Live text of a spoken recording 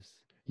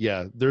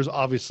Yeah, there's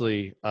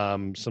obviously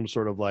some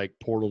sort of like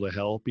portal to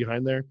hell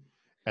behind there,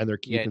 and they're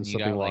Yeah, keeping and you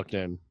something got locked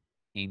like in.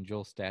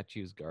 angel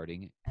statues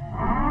guarding it.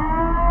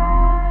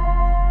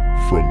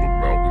 From the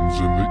mountains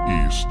in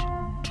the east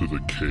to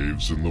the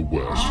caves in the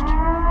west,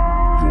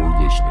 you're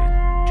listening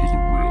to The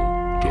Real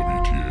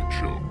WTH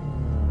Show.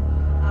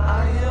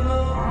 I am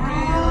a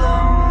real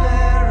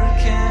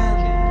American,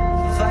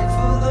 fight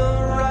for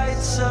the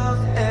rights of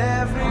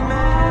every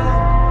man.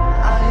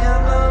 I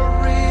am a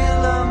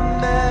real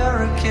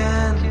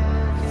American,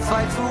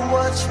 fight for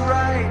what's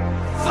right,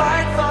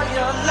 fight for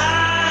your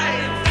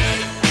life.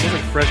 It's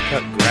like fresh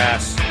cut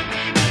grass,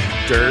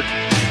 dirt,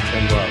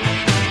 and love.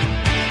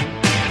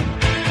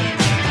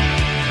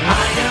 I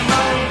am a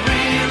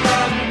real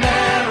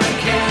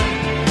American,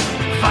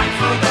 fight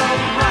for the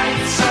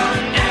rights of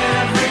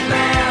every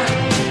man.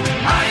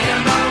 I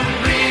am a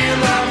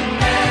real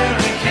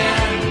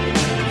American,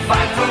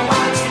 fight for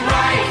what's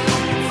right,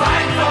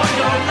 fight for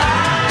your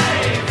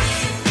life.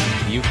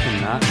 You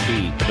cannot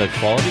beat the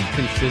quality,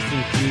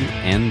 consistency,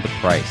 and the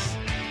price.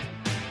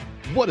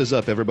 What is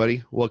up,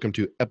 everybody? Welcome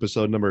to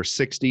episode number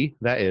 60.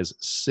 That is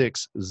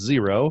 60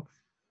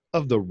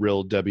 of the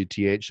Real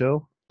WTH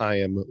Show. I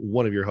am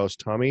one of your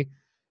hosts, Tommy,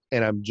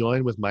 and I'm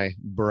joined with my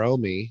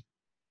bromie,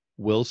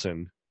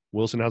 Wilson.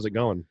 Wilson, how's it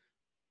going?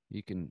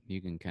 You can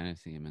kind of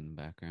see him in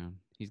the background.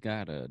 He's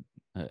got a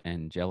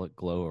angelic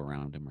glow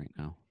around him right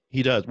now.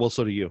 He does. Well,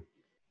 so do you.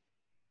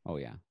 Oh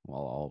yeah,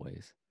 well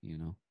always, you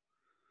know.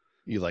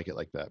 You like it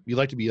like that. You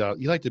like to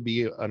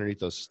be underneath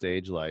those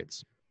stage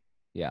lights.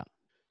 Yeah.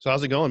 So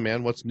how's it going,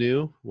 man? What's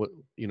new? What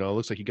it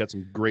looks like you got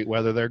some great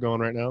weather there going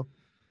right now.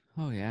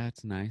 Oh yeah,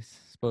 it's nice.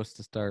 Supposed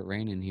to start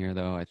raining here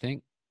though. I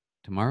think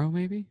tomorrow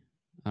maybe.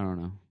 I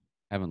don't know.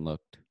 Haven't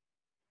looked.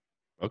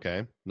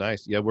 Okay,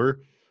 nice. Yeah, we're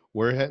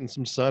hitting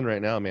some sun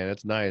right now, man.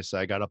 It's nice.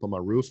 I got up on my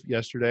roof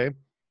yesterday,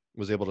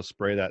 was able to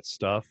spray that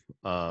stuff,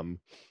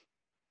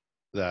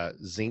 that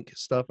zinc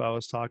stuff I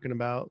was talking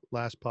about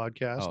last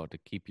podcast. Oh, to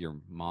keep your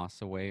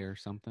moss away or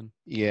something?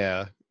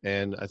 Yeah,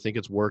 and I think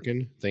it's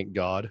working, thank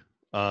God.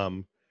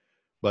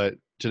 But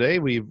today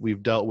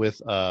we've dealt with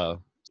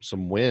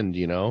some wind,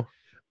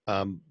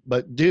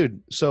 But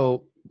dude,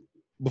 so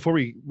before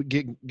we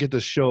get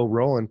this show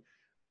rolling,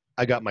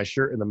 I got my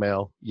shirt in the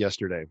mail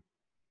yesterday.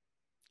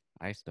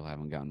 I still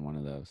haven't gotten one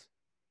of those.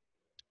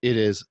 It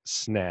is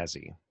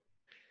snazzy.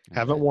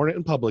 Haven't Okay. worn it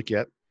in public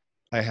yet.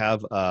 I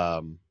have,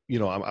 I'm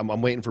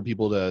waiting for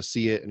people to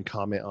see it and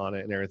comment on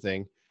it and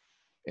everything.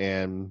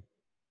 And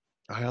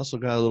I also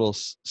got a little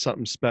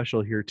something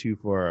special here too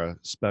for a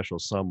special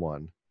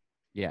someone.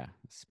 Yeah,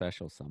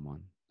 special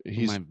someone whom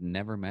He's I've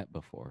never met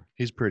before.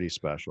 he's pretty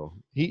special.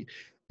 He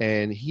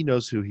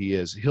knows who he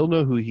is. He'll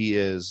know who he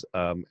is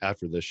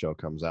after this show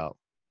comes out.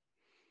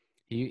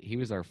 He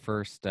was our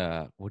first.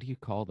 What do you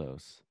call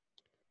those?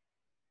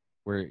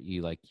 Where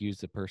you like use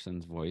the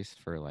person's voice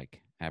for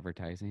like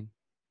advertising?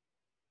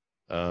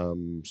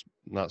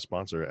 Not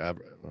sponsor. I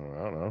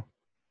don't know.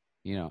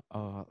 You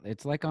know,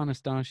 it's like on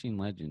Astonishing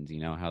Legends. You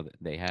know how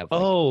they have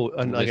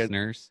And like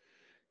listeners.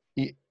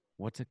 Ye-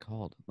 What's it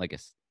called? Like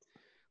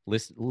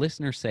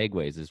listener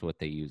segues is what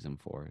they use them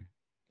for.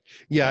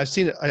 yeah, I've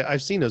seen it.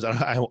 I've seen those.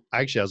 I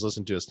was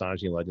listening to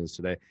Astonishing Legends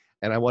today,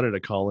 and I wanted to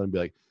call in and be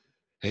like,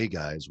 "Hey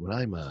guys, when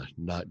I'm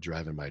not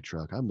driving my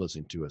truck, I'm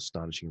listening to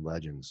Astonishing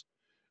Legends."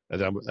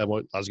 And I was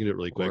gonna do it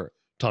really quick. Or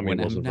Tommy when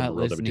Wilson I'm from not the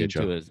Real listening WTH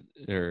Show.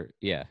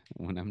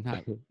 when I'm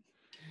not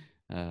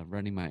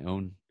running my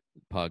own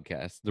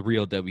podcast, the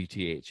Real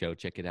WTH Show.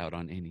 Check it out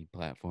on any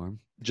platform.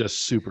 Just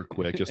super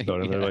quick, just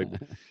throw it in there. Yeah.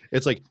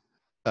 Like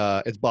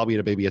it's Bobby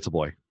and a baby. It's a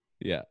boy.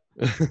 Yeah,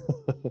 I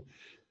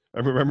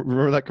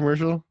remember that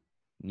commercial.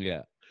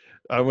 yeah.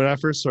 When I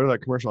first started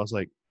that commercial, I was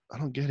like, I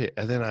don't get it,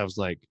 and then I was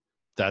like,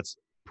 that's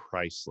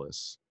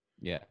priceless.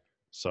 Yeah.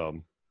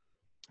 So,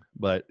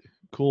 but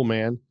cool,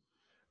 man.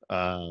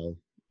 I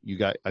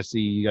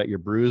see you got your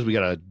brews. We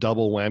got a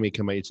double whammy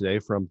coming at you today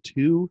from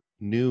two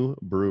new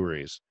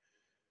breweries.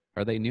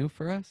 Are they new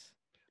for us?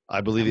 I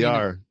believe they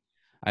are.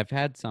 I've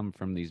had some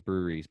from these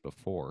breweries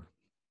before.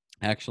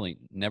 Actually,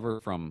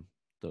 never from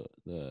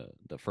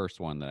the first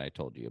one that I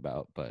told you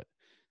about, but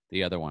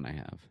the other one I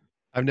have.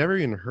 I've never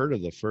even heard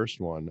of the first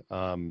one.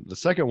 The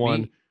second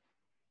one.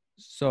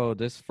 So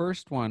this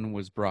first one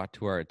was brought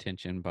to our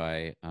attention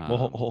by.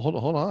 Well,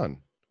 hold on.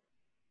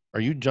 Are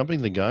you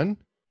jumping the gun?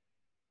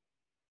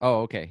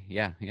 Oh, okay.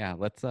 Yeah.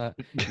 Let's. We're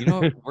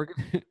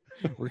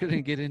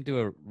gonna get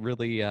into a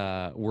really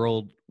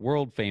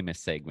world famous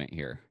segment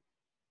here.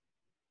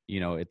 You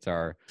know, it's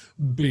our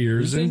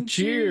Beers and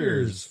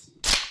cheers.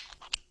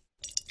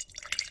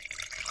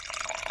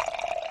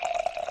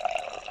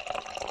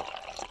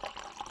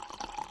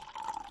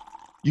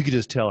 You could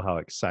just tell how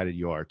excited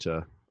you are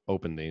to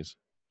open these.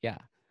 Yeah.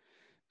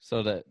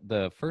 So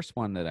the first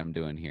one that I'm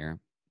doing here,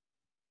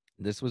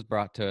 this was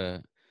brought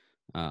to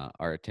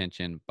our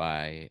attention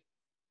by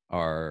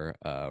our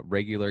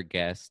regular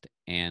guest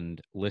and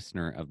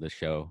listener of the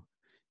show,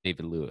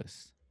 David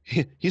Lewis.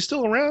 He's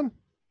still around?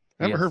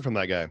 I haven't Yes. heard from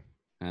that guy.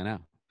 I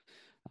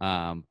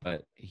know.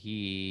 But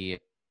he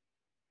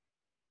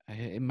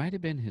It might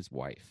have been his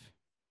wife,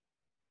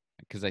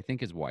 because I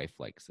think his wife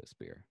likes this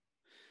beer.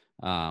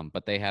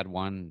 But they had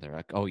one. They're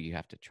like, "Oh, you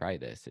have to try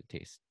this. It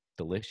tastes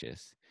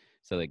delicious."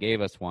 So they gave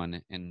us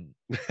one, and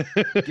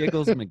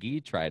Giggles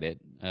McGee tried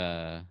it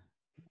a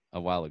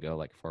while ago,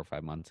 like 4 or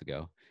 5 months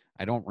ago.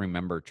 I don't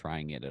remember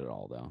trying it at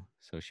all, though.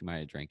 So she might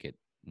have drank it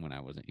when I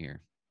wasn't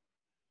here.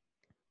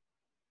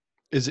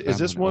 Is But I'm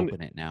this gonna one?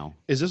 Open it now.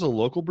 Is this a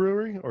local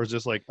brewery, or is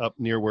this like up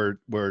near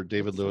where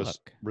David Let's Lewis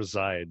look.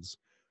 resides?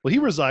 Well, he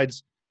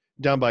resides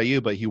down by you,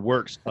 but he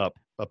works up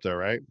there,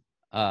 right?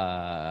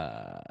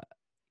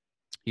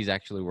 He's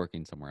actually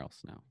working somewhere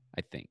else now.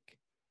 I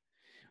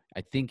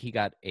think he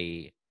got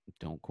a.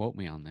 Don't quote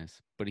me on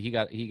this, but he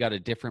got a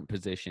different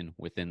position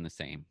within the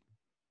same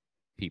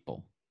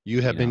people.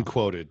 You have You been know.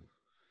 quoted.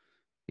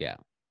 Yeah.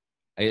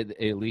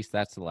 At least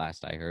that's the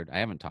last I heard. I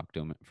haven't talked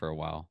to him for a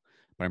while,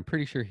 but I'm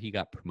pretty sure he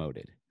got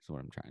promoted, is what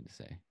I'm trying to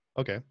say.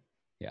 Okay.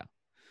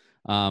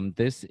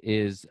 This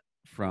is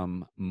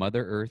from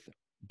Mother Earth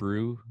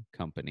Brew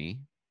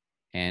Company,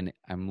 and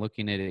I'm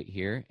looking at it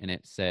here, and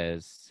it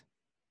says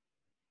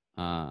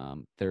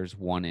there's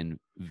one in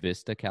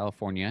Vista,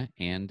 California,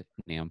 and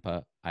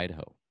Nampa,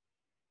 Idaho.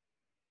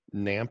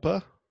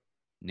 Nampa,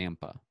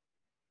 Nampa,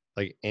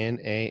 like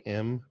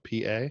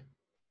Nampa.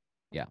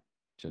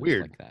 just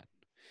Weird. like that.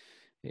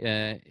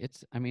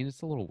 It's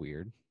a little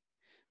weird.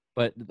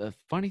 But the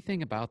funny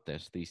thing about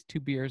these two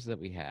beers that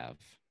we have,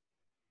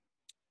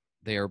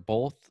 they are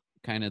both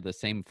kind of the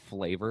same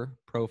flavor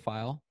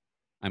profile,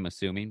 I'm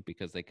assuming,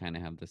 because they kind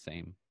of have the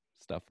same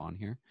stuff on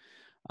here.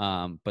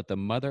 But the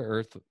Mother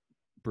Earth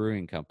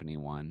Brewing Company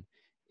one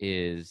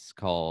is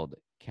called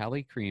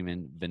Cali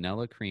Creamin'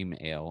 Vanilla Cream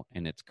Ale,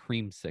 and it's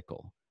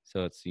creamsicle.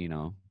 So it's,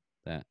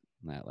 that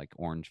like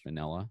orange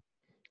vanilla.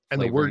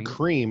 And the word flavoring.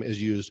 cream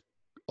is used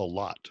a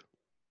lot.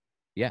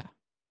 Yeah.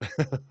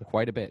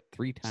 Quite a bit,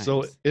 3 times.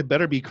 So it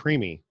better be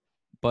creamy.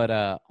 But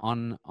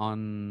on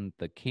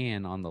the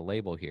can, on the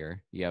label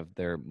here, you have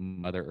their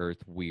Mother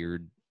Earth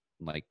weird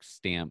like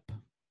stamp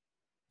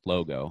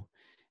logo,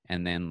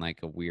 and then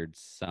like a weird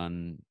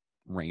sun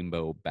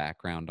rainbow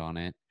background on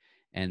it.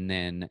 And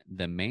then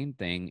the main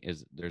thing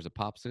is there's a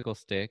popsicle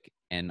stick,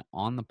 and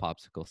on the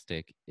popsicle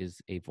stick is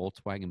a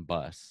Volkswagen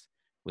bus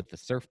with the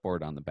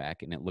surfboard on the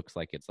back, and it looks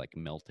like it's like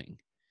melting.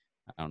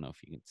 I don't know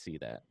if you can see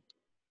that.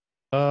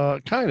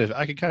 Kind of.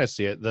 I can kind of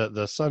see it.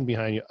 The sun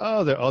behind you.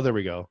 Oh, there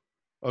we go.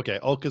 Okay.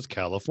 Oh, 'cause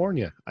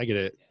California. I get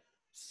it.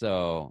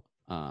 So,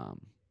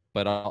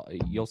 but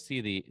you'll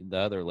see the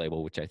other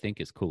label, which I think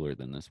is cooler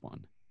than this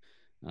one,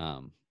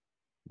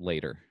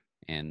 later,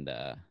 and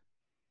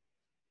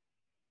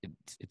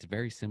it's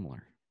very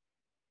similar.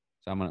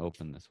 So I'm gonna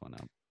open this one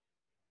up.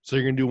 So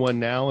you're gonna do one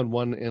now and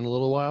one in a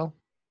little while,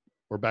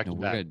 or back No, to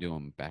we're back? gonna do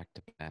them back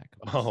to back.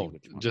 We'll see Oh,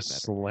 which one's just better.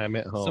 slam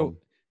it home. So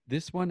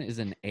this one is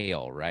an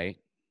ale, right?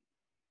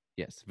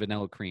 Yes,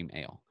 vanilla cream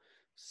ale.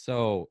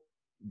 So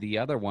the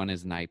other one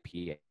is an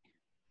IPA.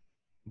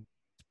 It's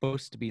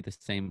supposed to be the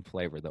same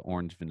flavor, the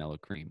orange vanilla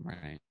cream,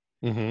 right?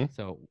 Mm-hmm.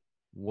 So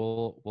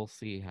we'll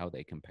see how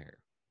they compare.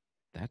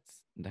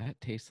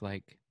 That tastes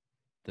like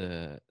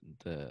the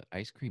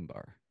ice cream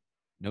bar.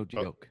 No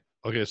joke.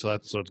 Okay, so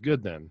it's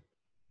good then.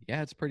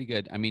 Yeah, it's pretty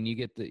good. I mean, you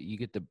get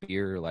the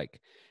beer like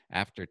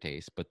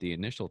aftertaste, but the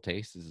initial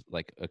taste is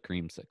like a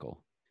creamsicle.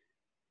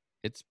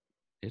 It's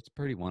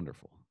pretty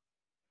wonderful.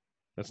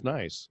 That's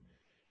nice.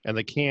 And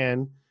the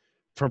can,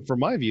 from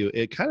my view,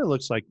 it kind of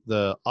looks like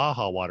the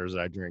AHA waters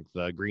that I drink.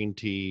 The green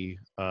tea.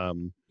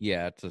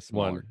 Yeah, it's a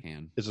smaller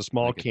can. It's a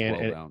small like a can,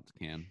 12-ounce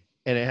can.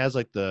 and it has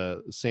like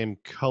the same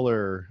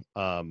color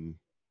tone,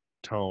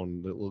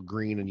 the little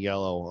green and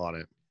yellow on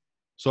it.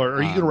 So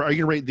are you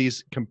gonna rate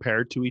these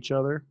compared to each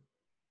other,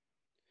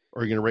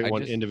 or are you gonna rate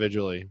one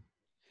individually?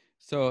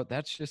 So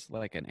that's just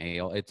like an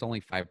ale. It's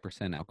only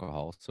 5%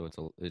 alcohol, so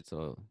it's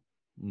a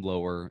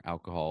lower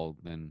alcohol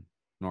than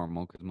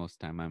normal, because most of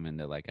the time I'm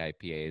into like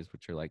IPAs,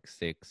 which are like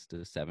 6 to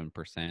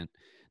 7%.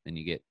 Then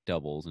you get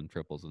doubles and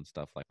triples and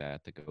stuff like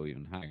that to go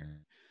even higher.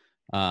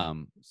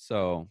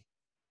 So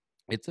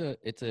it's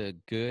a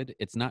good.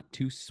 It's not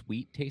too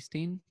sweet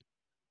tasting.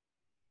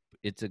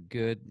 It's a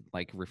good,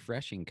 like,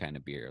 refreshing kind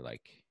of beer.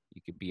 Like,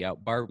 you could be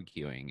out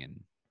barbecuing and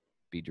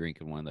be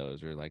drinking one of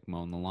those, or like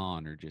mowing the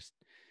lawn, or just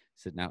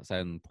sitting outside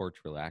on the porch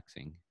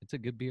relaxing. It's a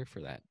good beer for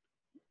that.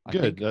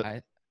 Good.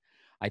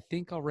 I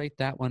think I'll rate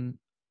that one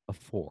a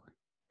 4.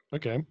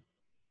 Okay.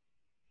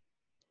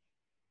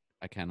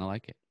 I kind of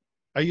like it.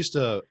 I used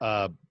to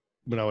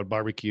when I would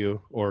barbecue,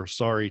 or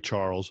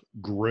Charles,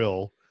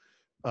 grill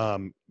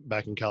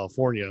back in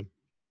California,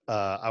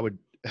 I would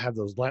have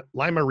those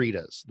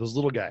limeritas, those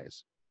little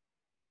guys.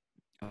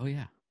 Oh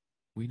yeah,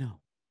 we know.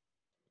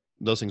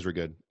 Those things were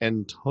good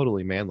and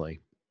totally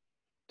manly.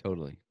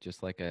 Totally,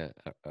 just like a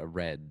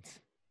Reds.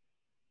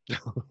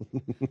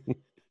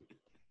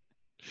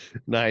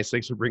 Nice.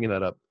 Thanks for bringing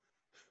that up.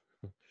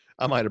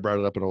 I might have brought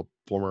it up in a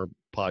former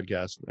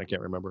podcast. I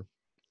can't remember.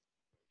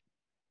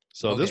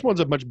 So this Okay.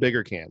 one's a much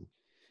bigger can.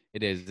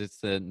 It is.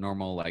 It's the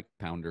normal, like,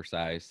 pounder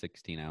size,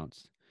 16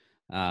 ounce.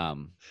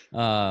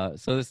 So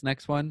this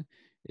next one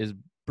is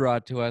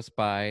brought to us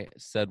by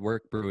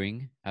Sudwork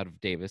Brewing out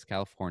of Davis,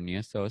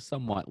 California. So a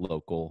somewhat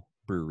local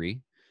brewery.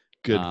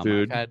 Good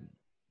food. They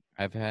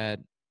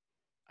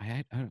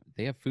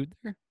have food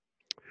there?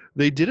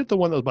 They did it the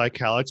one that was by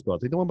Cal Expo. I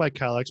think the one by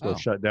Cal Expo Oh.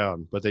 shut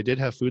down, but they did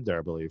have food there,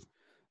 I believe.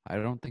 I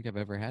don't think I've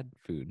ever had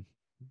food.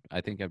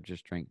 I think I've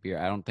just drank beer.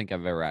 I don't think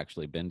I've ever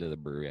actually been to the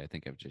brewery. I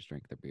think I've just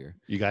drank the beer.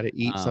 You got to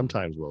eat Um,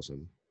 sometimes,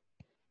 Wilson.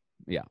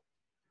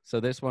 So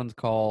this one's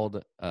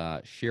called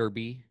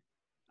Sherbie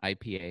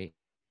IPA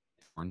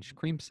Orange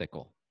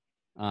Creamsicle.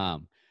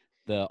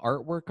 The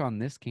artwork on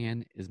this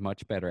can is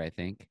much better, I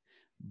think,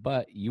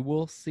 but you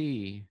will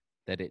see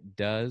that it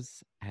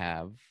does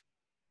have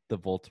the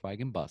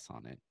Volkswagen bus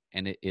on it,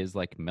 and it is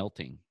like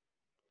melting.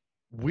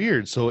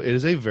 Weird. So it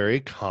is a very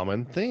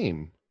common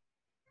theme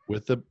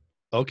with the.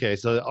 Okay,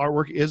 so the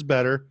artwork is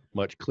better,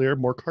 much clearer,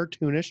 more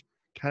cartoonish.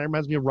 Kind of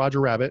reminds me of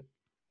Roger Rabbit.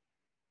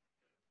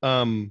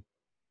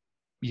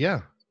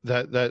 Yeah,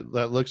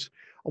 that looks.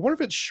 I wonder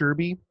if it's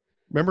Sherby.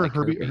 Remember Like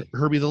Herbie.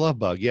 Herbie the Love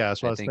Bug? Yeah,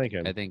 that's what I was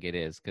thinking. I think it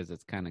is because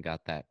it's kind of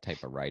got that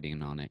type of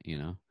writing on it, you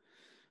know.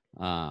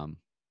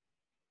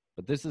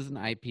 But this is an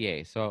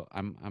IPA, so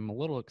I'm a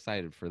little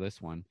excited for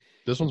this one.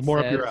 This one's It more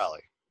up your says-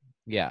 alley.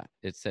 Yeah,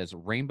 it says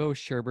Rainbow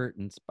Sherbet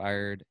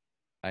inspired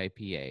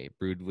IPA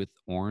brewed with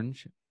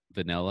orange,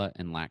 vanilla,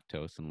 and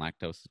lactose. And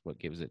lactose is what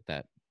gives it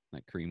that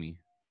creamy.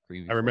 I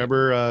flavor.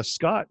 remember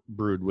Scott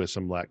brewed with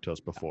some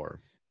lactose before.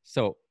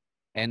 So,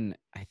 and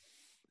has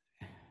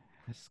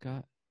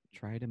Scott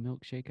tried a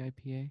milkshake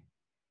IPA?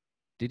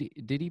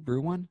 Did he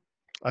brew one?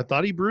 I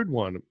thought he brewed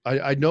one.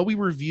 I know we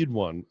reviewed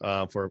one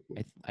for.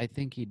 I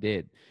think he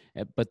did.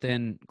 But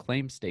then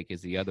Claim Steak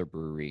is the other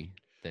brewery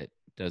that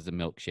does a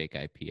milkshake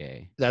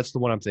IPA. That's the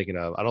one I'm thinking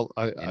of. And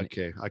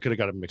Okay, I could have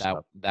got it mixed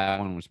up. That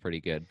one was pretty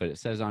good. But it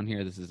says on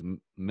here this is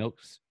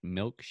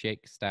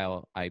milkshake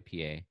style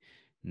IPA,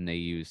 and they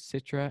use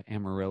Citra,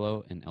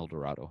 Amarillo, and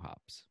Eldorado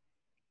hops.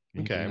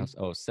 Anything Okay. else?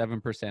 Oh,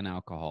 7%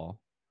 alcohol.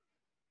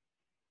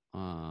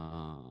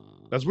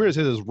 That's weird. It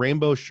says it's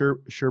Rainbow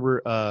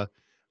Sherbet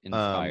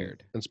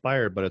Inspired.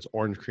 inspired, but it's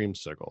orange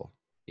creamsicle.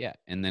 Yeah,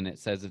 and then it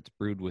says it's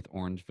brewed with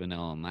orange,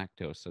 vanilla, and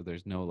lactose, so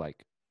there's no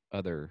like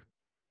other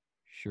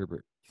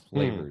sherbet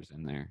flavors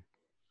in there.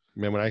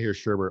 Man, when I hear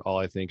sherbet, all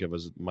I think of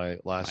is my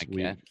last My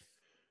week. cat.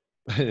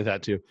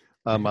 That too.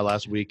 My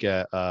last week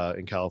at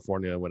in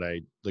California when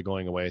the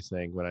going away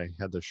thing when I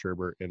had the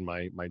sherbet in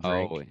my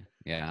drink. Oh,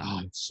 yeah.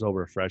 Oh, it's so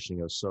refreshing.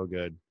 It was so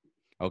good.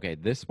 Okay,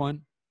 this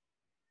one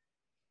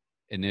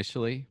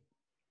initially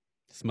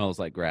smells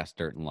like grass,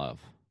 dirt, and love.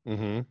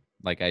 Mm-hmm.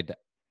 Like I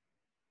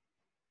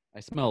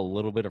smell a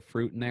little bit of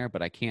fruit in there,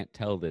 but I can't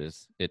tell that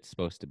it's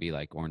supposed to be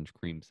like orange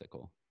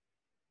creamsicle.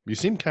 You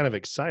seem kind of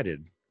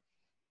excited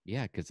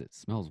Yeah, because it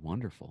smells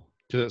wonderful.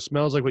 because it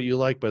smells like what you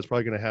like, but it's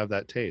probably going to have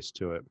that taste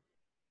to it.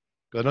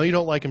 I know you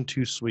don't like them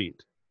too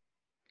sweet.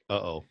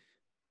 Uh-oh.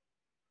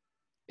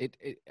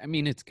 I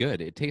mean, it's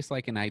good. It tastes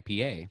like an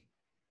IPA,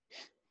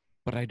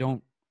 but I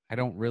don't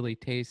really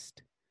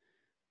taste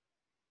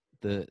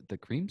the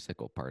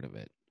creamsicle part of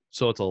it.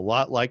 So it's a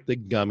lot like the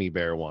gummy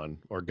bear one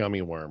or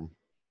gummy worm.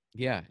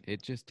 Yeah,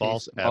 it just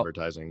False tastes, well,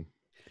 advertising.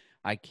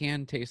 I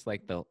can taste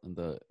like the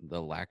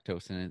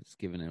lactose in it. It's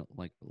giving it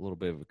like a little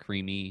bit of a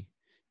creamy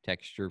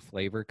texture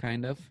flavor,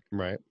 kind of.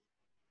 Right.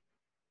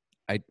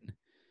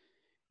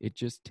 It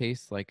just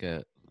tastes like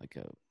a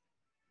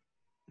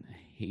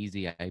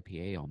hazy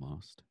IPA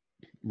almost.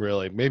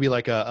 Really. Maybe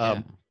like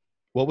a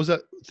what was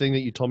that thing that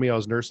you told me I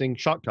was nursing?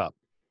 Shock top.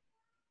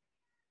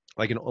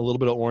 Like a little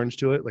bit of orange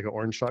to it, like an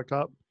orange shock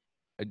top.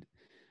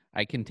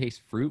 I can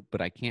taste fruit,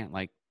 but I can't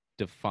like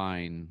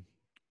define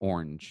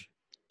orange.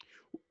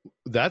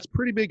 That's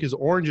pretty big because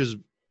orange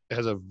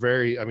has a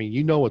very, I mean,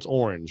 you know it's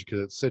orange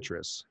because it's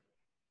citrus.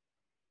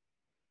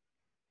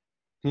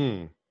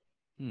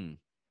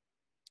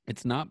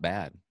 It's not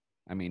bad.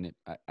 I mean,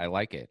 I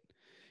like it.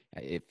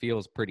 It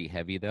feels pretty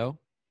heavy though,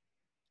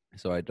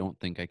 so I don't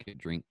think I could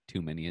drink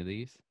too many of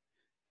these.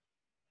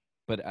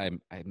 But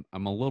I'm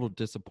a little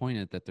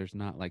disappointed that there's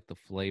not like the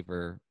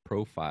flavor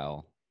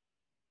profile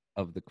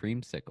of the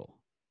creamsicle.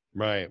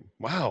 Right.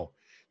 Wow.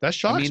 That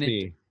shocks mean,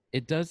 me.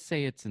 It does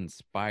say it's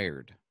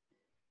inspired,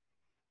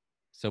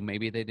 so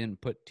maybe they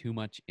didn't put too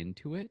much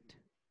into it.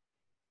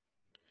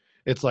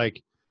 It's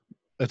like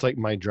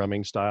my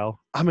drumming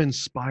style. I'm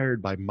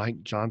inspired by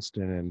Mike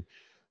Johnston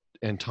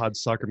and Todd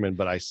Suckerman,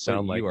 but I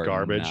sound But like you are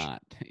garbage.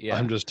 not. Yeah.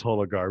 I'm just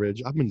total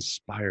garbage. I'm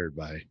inspired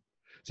by.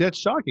 See, that's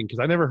shocking because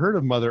I never heard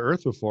of Mother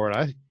Earth before, and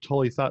I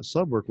totally thought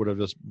Subwork would have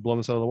just blown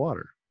us out of the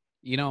water.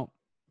 You know,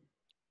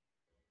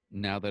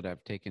 now that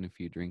I've taken a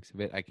few drinks of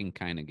it, I can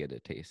kind of get a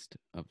taste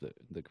of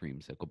the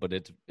creamsicle, but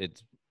it's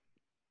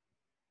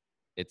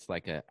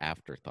like a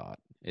afterthought.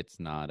 It's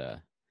not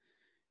a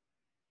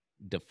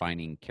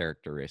defining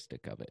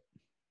characteristic of it.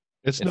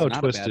 It's It's no not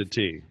a twisted bad-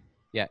 tea.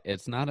 Yeah,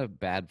 it's not a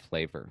bad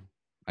flavor.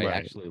 I Right.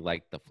 actually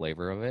like the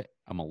flavor of it.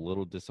 I'm a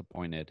little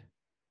disappointed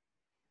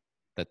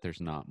that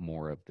there's not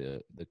more of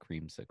the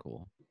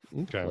creamsicle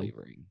Okay.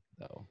 flavoring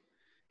though,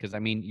 because I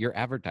mean you're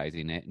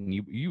advertising it and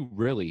you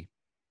really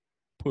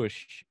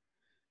push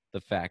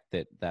the fact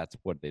that that's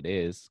what it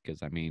is,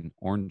 because I mean,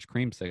 orange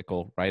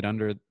creamsicle right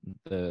under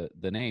the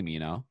name, you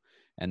know,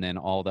 and then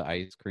all the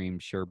ice cream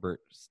sherbet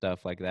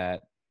stuff like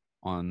that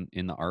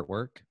in the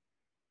artwork.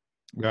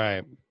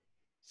 Right.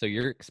 So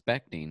you're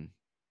expecting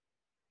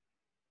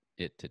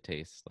it to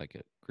taste like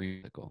a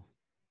creamsicle,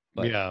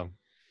 but Yeah.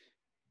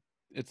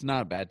 it's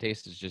not a bad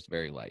taste. It's just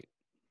very light.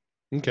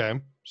 Okay.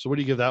 So what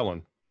do you give that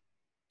one?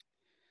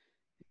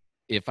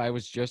 If I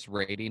was just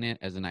rating it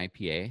as an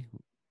IPA,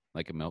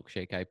 like a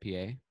milkshake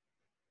IPA,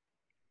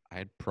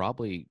 I'd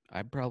probably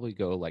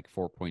go like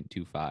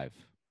 4.25,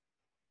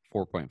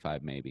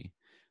 4.5 maybe.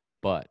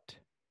 But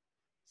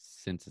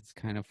since it's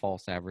kind of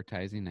false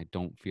advertising, I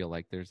don't feel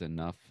like there's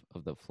enough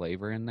of the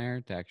flavor in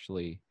there to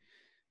actually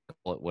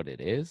call it what it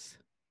is.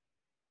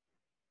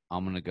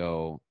 I'm going to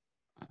go,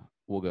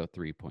 we'll go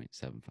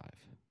 3.75.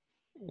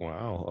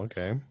 Wow.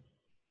 Okay.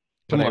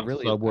 But Come I on,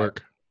 really- sub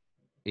work.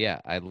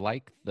 Yeah, I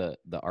like the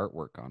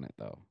artwork on it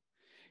though.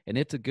 And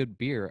it's a good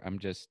beer. I'm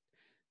just,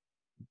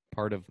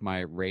 part of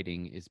my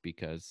rating is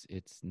because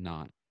it's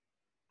not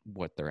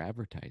what they're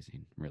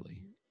advertising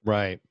really.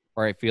 Right.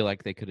 Or I feel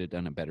like they could have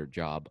done a better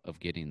job of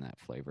getting that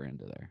flavor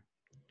into there.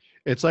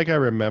 It's like I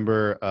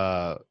remember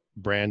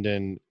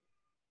Brandon,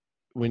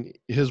 when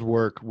his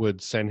work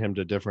would send him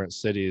to different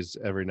cities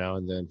every now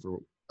and then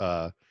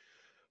for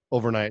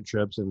overnight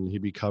trips, and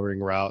he'd be covering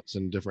routes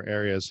in different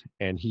areas.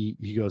 And he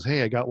goes,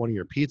 "Hey, I got one of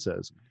your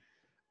pizzas."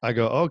 I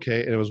go,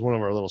 "Okay," and it was one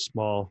of our little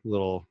small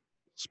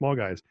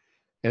guys,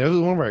 and it was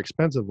one of our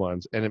expensive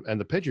ones. And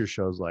the picture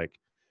shows like,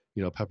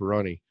 you know,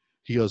 pepperoni.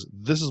 He goes,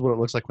 "This is what it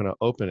looks like when I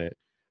open it,"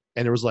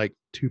 and there was like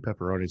 2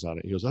 pepperonis on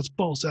it. He goes, "That's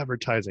false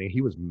advertising."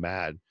 He was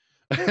mad,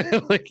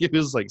 like he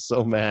was like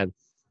so mad.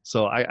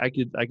 So I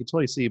could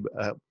totally see.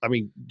 I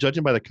mean,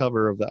 judging by the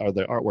cover of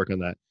the artwork on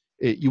that,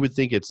 you would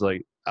think it's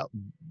like,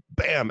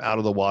 bam, out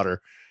of the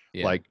water,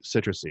 Yeah. like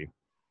citrusy.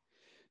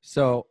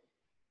 So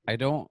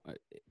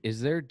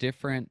is there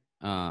different,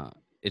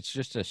 it's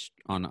just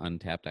on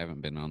Untapped. I haven't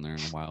been on there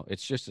in a while.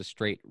 It's just a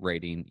straight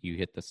rating. You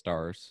hit the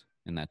stars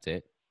and that's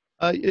it.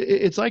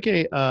 It's like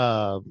it's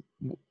kind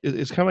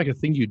of like a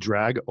thing you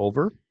drag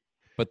over.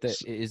 But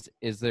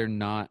is there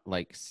not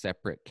like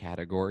separate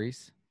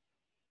categories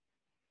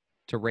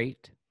to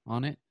rate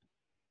on it?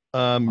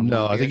 On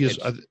No, one I think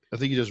beer? I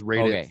think you just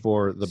rate Okay. it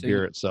for the So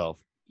beer itself.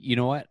 You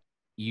know what?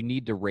 You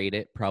need to rate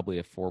it probably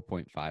a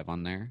 4.5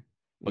 on there.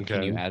 But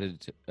can you Okay. add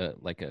it to,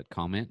 like a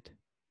comment?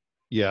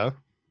 Yeah.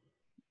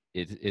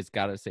 It's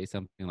got to say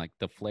something like,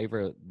 the flavor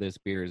of this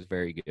beer is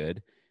very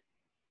good,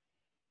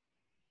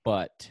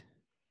 but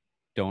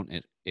don't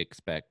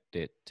expect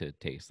it to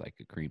taste like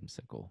a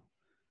creamsicle,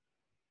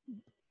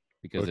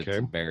 because Okay. it's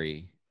a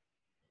very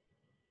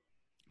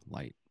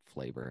light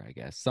flavor, I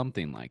guess,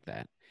 something like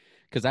that.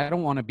 Because I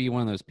don't want to be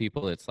one of those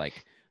people that's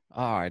like,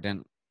 oh,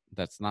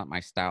 that's not my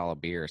style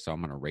of beer, so I'm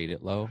going to rate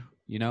it low,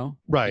 you know?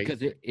 Right.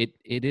 Because it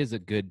is a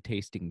good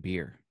tasting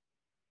beer.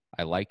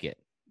 I like it,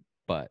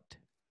 but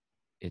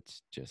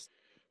it's just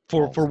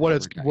For false what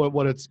it's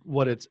advertising.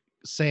 what it's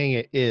saying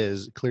it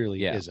is, clearly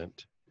Yeah.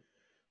 isn't.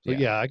 So Yeah.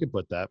 yeah, I could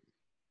put that.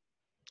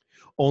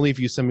 Only if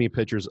you send me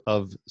pictures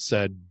of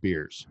said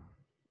beers.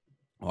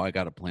 Oh, I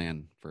got a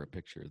plan for a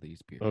picture of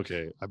these beers.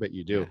 Okay, I bet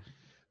you do.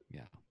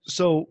 Yeah.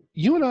 So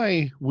you and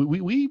I,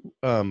 we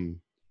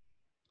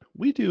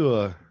do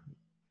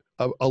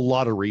a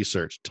lot of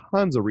research,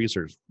 tons of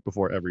research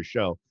before every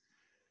show.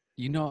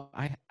 You know,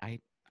 I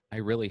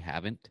really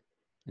haven't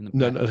in the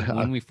No, past. no,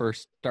 When we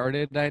first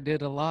started, I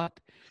did a lot,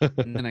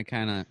 and then I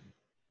kind of,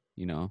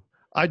 you know,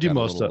 I do got a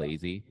most little of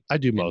lazy. I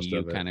do And most you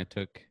of it. kind of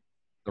took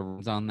the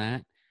reins on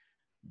that.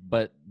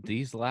 But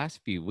these last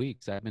few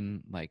weeks, I've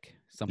been like,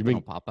 something been-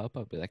 will pop up.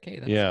 I'll be like, hey,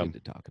 that's Yeah. good to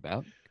talk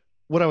about.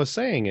 What I was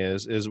saying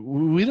is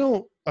we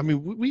don't. I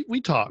mean,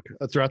 we talk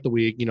throughout the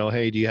week. You know,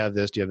 hey, do you have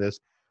this? Do you have this?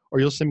 Or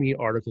you'll send me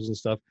articles and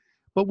stuff,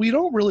 but we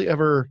don't really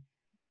ever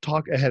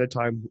talk ahead of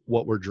time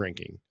what we're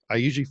drinking. I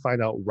usually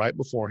find out right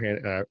beforehand,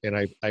 and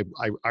I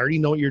already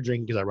know what you're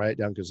drinking because I write it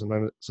down, because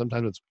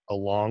sometimes it's a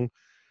long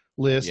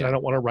list, and I Yeah.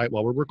 don't want to write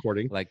while we're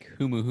recording. Like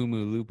humu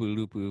humu lupu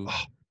lupu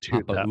Oh,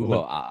 dude, papa that ooh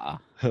one. ah.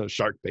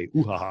 Shark bait.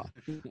 Ooh, ha,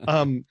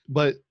 ha.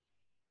 But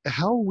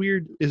how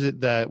weird is it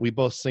that we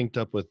both synced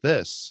up with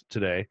this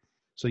today?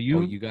 So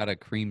You got a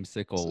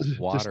creamsicle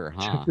water,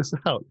 check huh? this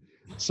out.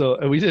 So,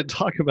 and we didn't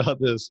talk about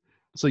this.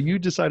 So you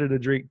decided to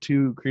drink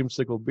 2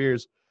 creamsicle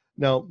beers.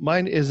 Now,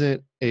 mine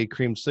isn't a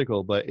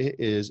creamsicle, but it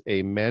is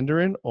a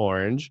mandarin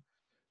orange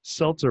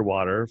seltzer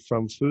water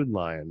from Food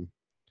Lion.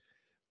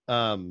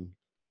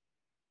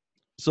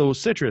 So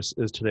citrus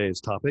is today's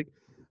topic.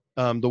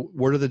 The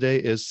word of the day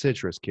is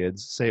citrus,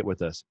 kids. Say it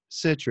with us.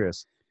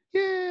 Citrus.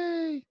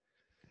 Yay.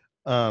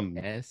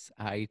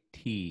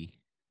 SIT.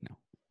 No,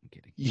 I'm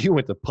kidding. You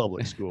went to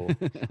public school,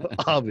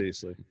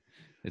 obviously.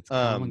 It's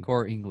Common Um,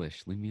 Core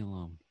English. Leave me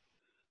alone.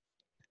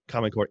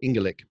 Common Core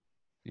English.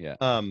 Yeah.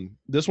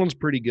 This one's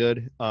pretty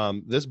good.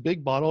 This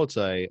big bottle, it's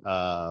a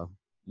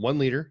 1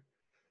 liter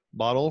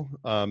bottle.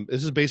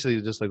 This is basically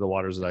just like the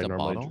waters that It's I a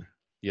normally bottle? drink.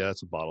 Yeah,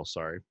 it's a bottle.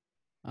 Sorry.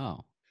 Oh,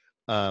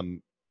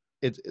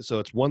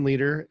 It's 1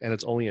 liter and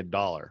it's only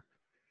 $1.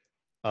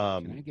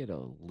 Can I get a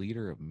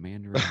liter of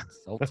Mandarin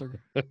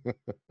seltzer?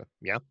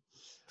 Yeah.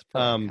 It's for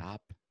Um, a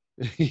cop.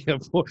 Yeah,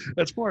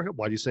 that's for.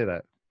 Why do you say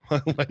that? Why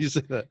do you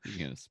say that? You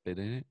gonna spit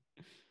in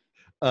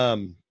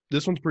it?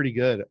 This one's pretty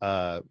good.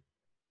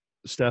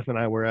 Steph and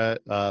I were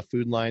at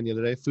Food Line the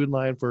other day. Food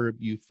Line, for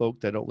you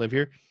folk that don't live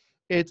here,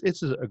 it's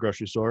a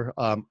grocery store.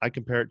 I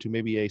compare it to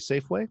maybe a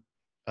Safeway.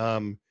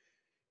 Um,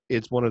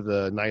 it's one of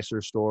the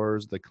nicer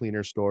stores, the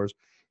cleaner stores.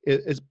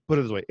 It's put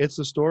it this way: it's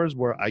the stores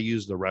where I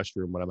use the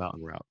restroom when I'm out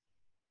en route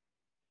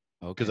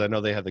because Okay. I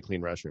know they have the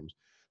clean restrooms.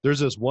 There's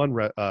this one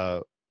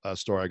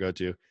store I go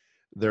to,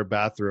 their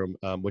bathroom,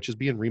 which is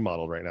being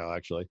remodeled right now.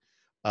 Actually,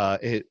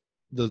 it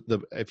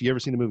the if you ever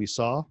seen the movie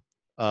Saw,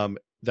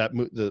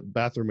 the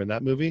bathroom in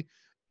that movie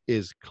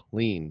is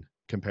clean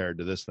compared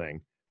to this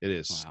thing. It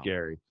is Wow.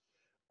 scary.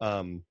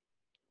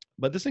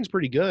 But this thing's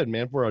pretty good,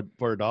 man. For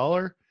a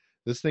dollar,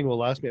 this thing will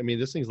last me. I mean,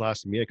 this thing's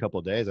lasted me a couple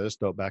of days. I just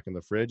throw it back in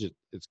the fridge.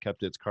 It's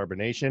kept its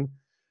carbonation.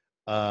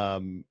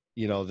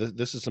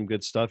 This is some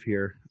good stuff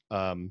here.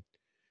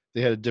 They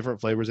had different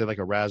flavors. They had like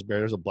a raspberry.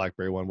 There's a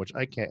blackberry one, which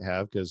I can't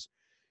have because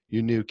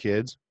you new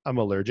kids, I'm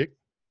allergic.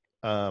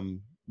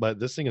 But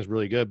this thing is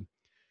really good.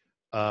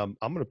 I'm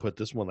gonna put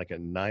this one like a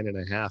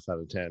 9.5 out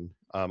of 10.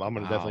 I'm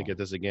gonna definitely Wow. get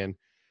this again.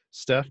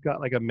 Steph got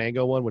like a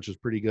mango one, which was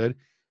pretty good.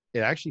 It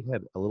actually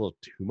had a little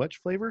too much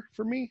flavor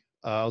for me.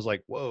 I was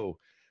like, whoa.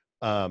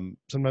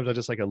 Sometimes I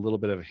just like a little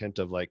bit of a hint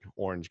of like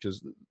orange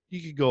because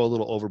you could go a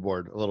little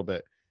overboard a little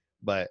bit.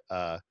 But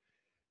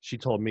she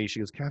told me, she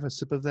goes, "Can I have a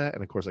sip of that?"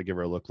 And of course, I give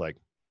her a look like,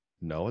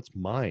 "No, it's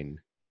mine.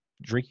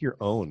 Drink your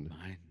own."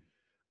 Mine.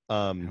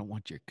 I Um, don't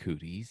want your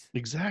cooties.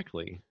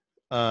 exactly.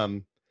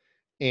 Um,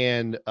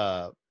 and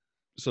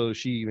so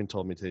she even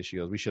told me today, she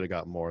goes, "We should have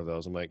got more of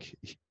those." I'm like,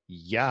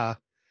 yeah.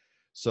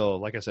 So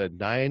like I said,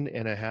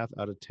 9.5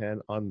 out of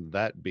 10 on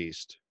that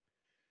beast.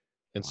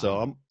 And so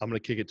Wow. I'm gonna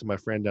kick it to my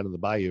friend down in the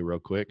bayou real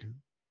quick.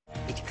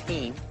 It's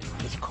clean,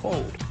 it's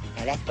cold.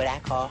 Now that's what I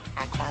call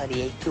high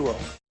quality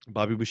H2O.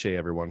 Bobby Boucher,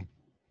 everyone.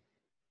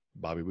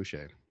 Bobby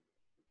Boucher.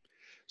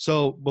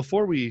 So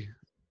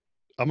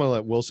I'm gonna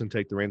let Wilson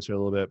take the reins here a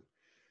little bit.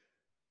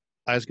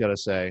 I just gotta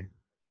say,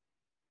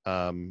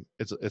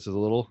 it's a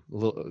little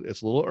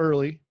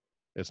early.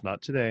 It's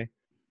not today,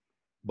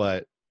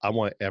 but I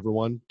want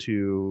everyone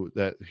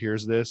that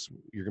hears this,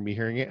 you're gonna be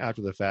hearing it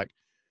after the fact,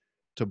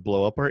 to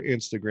blow up our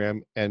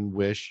Instagram and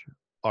wish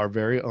our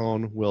very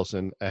own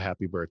Wilson a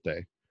happy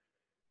birthday.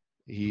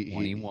 He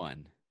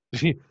 21.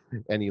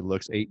 and he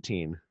looks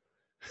 18.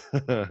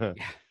 Yeah.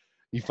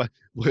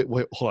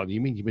 Wait, hold on.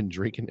 You mean you've been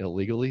drinking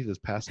illegally this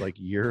past like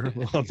year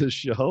on the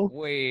show?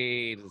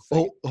 Wait a Oh,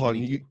 second. hold on.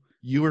 22.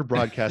 You were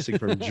broadcasting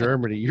from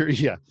Germany.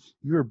 You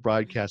were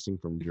broadcasting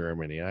from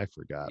Germany. I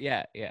forgot.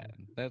 Yeah.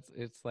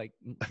 It's like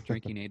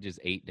drinking age is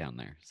 8 down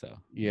there, so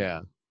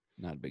Yeah.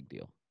 not a big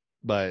deal.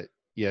 But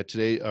yeah,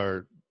 today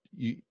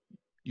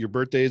your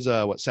birthday's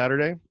what,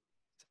 Saturday?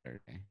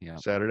 Saturday. Yeah.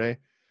 Saturday.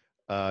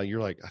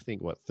 You're like, I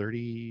think what,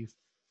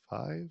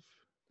 35?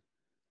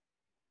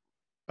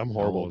 I'm How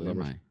horrible old with am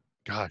numbers. I?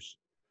 Gosh,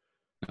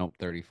 Nope,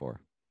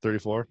 34.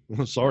 34.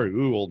 Sorry,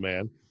 ooh, old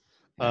man.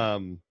 Yeah.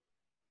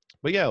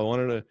 But yeah, I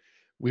wanted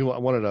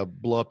to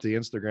blow up the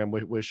Instagram.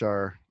 Wish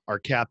our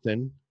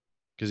captain,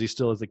 because he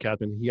still is the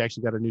captain. He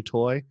actually got a new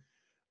toy.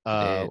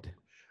 Did.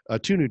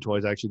 2 new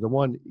toys actually. The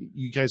one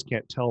you guys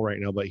can't tell right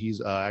now, but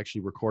he's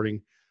actually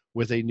recording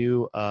with a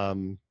new.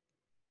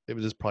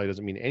 This probably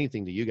doesn't mean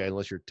anything to you guys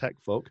unless you're tech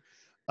folk.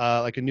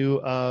 Like a new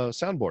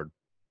soundboard.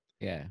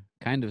 Yeah.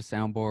 Kind of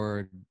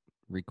soundboard,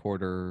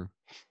 recorder.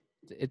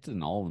 It's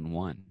an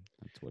all-in-one.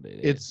 That's what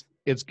it is.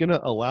 It's gonna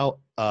allow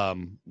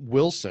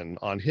Wilson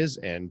on his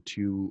end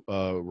to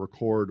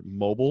record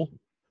mobile,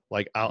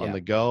 like out on Yeah.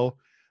 the go.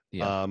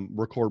 Yeah.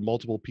 Record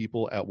multiple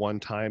people at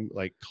one time,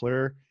 like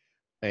clear,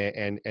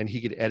 and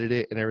he could edit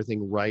it and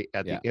everything right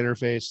at Yeah. the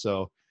interface.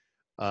 So,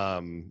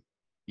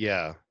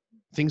 yeah,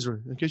 I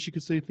guess you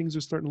could say things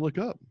are starting to look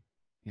up.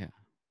 Yeah.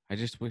 I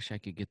just wish I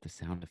could get the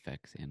sound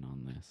effects in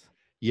on this.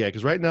 Yeah,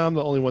 because right now I'm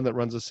the only one that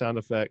runs the sound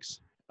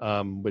effects,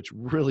 which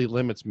really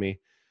limits me.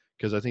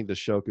 Because I think the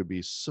show could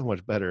be so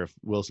much better if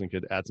Wilson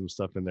could add some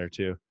stuff in there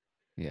too.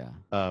 Yeah.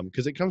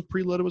 Because it comes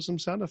preloaded with some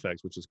sound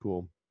effects, which is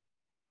cool.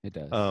 It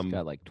does. Um, It's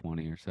got like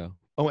 20 or so.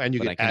 Oh, and you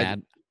But can I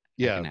add,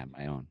 yeah, can add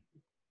my own.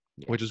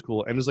 Yeah. which is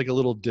cool. And there's like a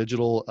little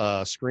digital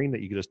screen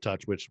that you can just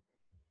touch, which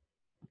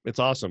it's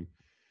awesome.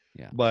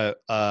 Yeah. But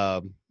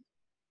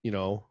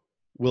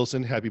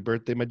Wilson, happy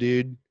birthday, my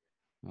dude.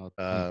 Oh,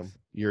 thanks.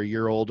 You're a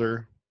year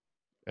older,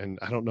 and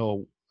I don't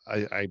know.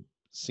 I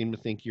seem to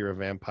think you're a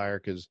vampire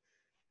because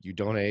you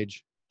don't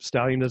age.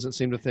 Stallion doesn't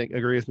seem to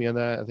agree with me on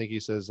that. I think he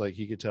says like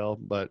he could tell,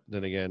 but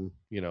then again,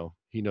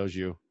 he knows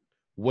you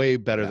way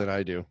better Yeah. than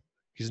I do.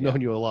 He's Yeah.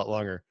 known you a lot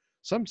longer.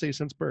 Some say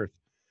since birth.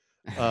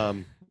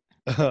 Um,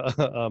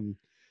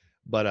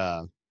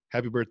 but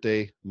happy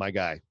birthday, my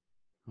guy.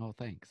 Oh,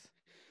 thanks.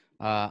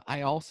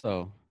 I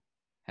also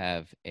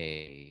have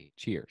a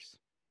cheers.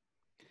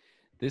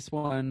 This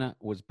one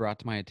was brought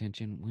to my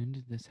attention. When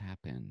did this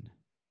happen?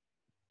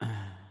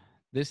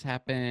 This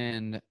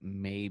happened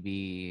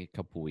maybe a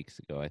couple weeks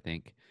ago, I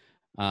think.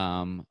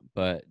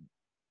 But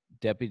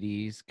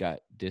deputies got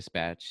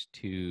dispatched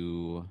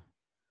to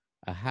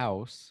a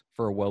house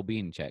for a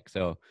well-being check.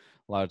 So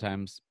a lot of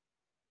times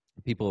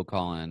people will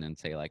call in and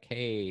say like,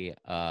 hey,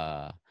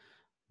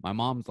 my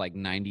mom's like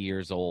 90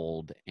 years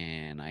old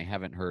and I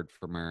haven't heard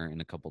from her in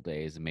a couple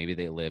days, and maybe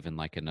they live in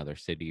like another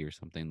city or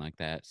something like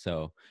that.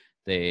 So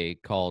they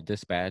call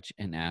dispatch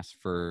and ask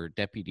for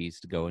deputies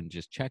to go and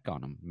just check on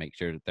them, make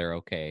sure that they're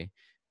okay.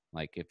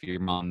 Like if your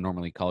mom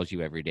normally calls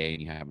you every day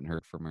and you haven't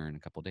heard from her in a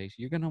couple days,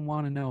 you're going to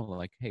want to know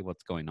like, hey,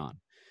 what's going on?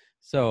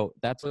 So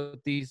that's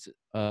what these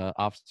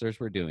officers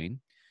were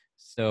doing.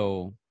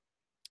 So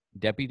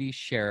Deputy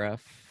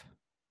Sheriff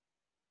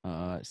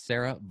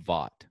Sarah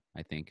Vaught,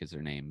 I think is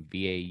her name,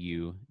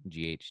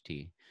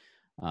 Vaugght,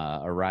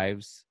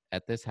 arrives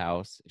at this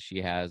house.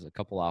 She has a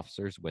couple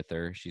officers with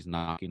her. She's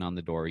knocking on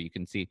the door. You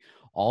can see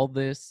all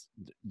this.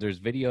 There's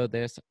video of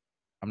this.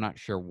 I'm not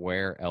sure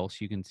where else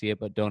you can see it,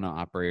 but Donut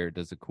Operator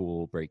does a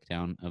cool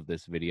breakdown of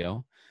this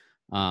video.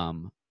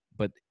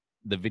 But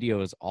the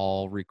video is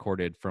all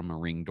recorded from a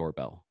Ring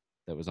doorbell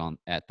that was on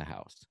at the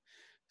house.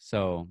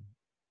 So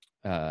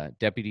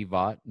Deputy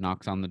Vaught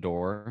knocks on the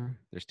door.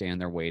 They're standing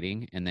there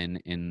waiting. And then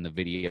in the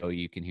video,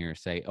 you can hear her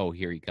say, oh,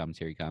 here he comes,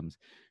 here he comes.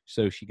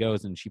 So she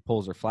goes and she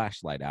pulls her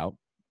flashlight out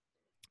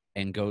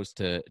and goes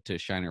to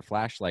shine her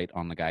flashlight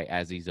on the guy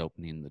as he's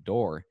opening the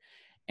door.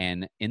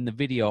 And in the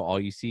video, all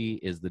you see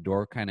is the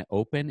door kind of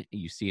open.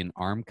 You see an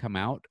arm come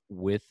out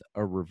with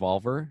a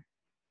revolver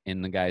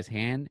in the guy's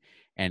hand,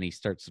 and he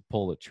starts to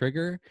pull the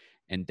trigger,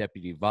 and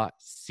Deputy Vaught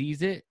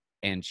sees it,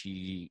 and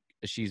she's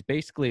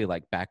basically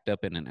like backed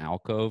up in an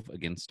alcove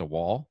against a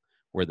wall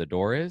where the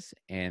door is,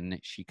 and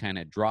she kind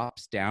of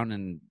drops down,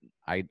 and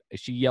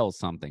she yells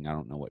something. I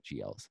don't know what she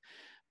yells.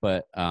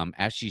 But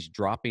as she's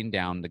dropping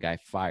down, the guy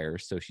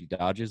fires, so she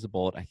dodges the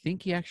bullet. I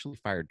think he actually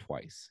fired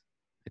twice.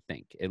 I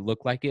think it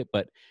looked like it,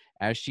 but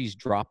as she's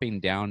dropping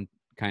down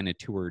kind of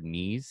to her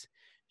knees,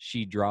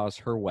 she draws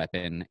her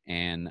weapon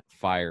and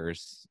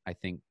fires, I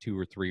think, 2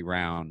 or 3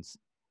 rounds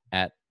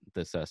at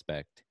the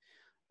suspect.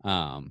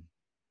 And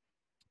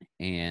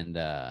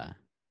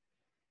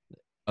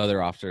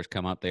other officers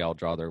come up. They all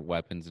draw their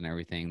weapons and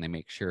everything. They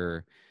make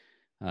sure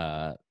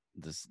the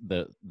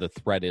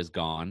threat is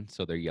gone.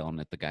 So they're yelling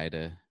at the guy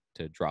to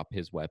drop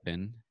his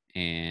weapon.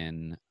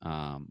 And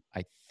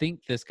I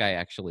think this guy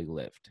actually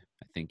lived.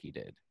 I think he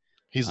did.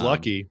 He's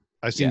lucky.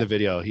 I've seen the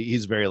video.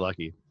 He's very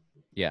lucky.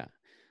 Yeah.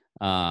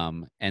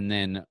 And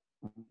then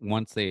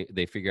once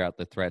they figure out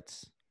the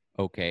threat's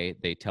okay,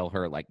 they tell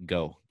her like,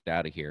 go, get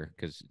out of here.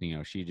 Cause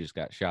she just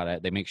got shot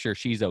at. They make sure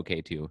she's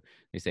okay too.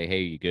 They say,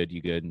 hey, you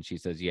good? And she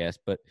says, yes.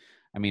 But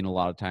I mean, a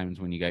lot of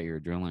times when you got your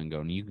adrenaline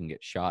going, you can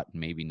get shot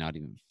and maybe not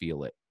even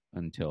feel it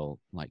until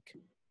like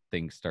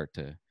things start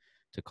to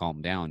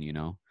calm down,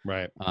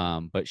 Right.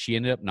 But she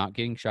ended up not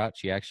getting shot.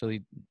 She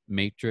actually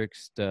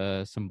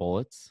matrixed some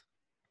bullets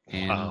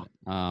and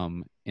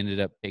ended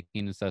up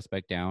taking the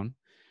suspect down.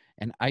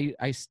 And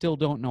I still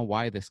don't know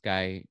why this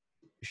guy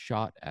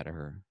shot at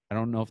her. I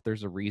don't know if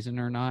there's a reason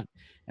or not.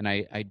 And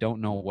I don't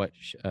know what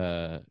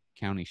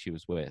county she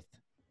was with.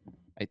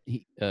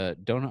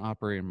 Donut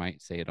Operator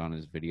might say it on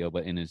his video,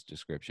 but in his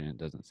description, it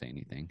doesn't say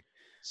anything.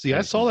 See,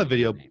 I saw that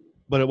video,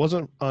 but it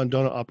wasn't on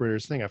Donut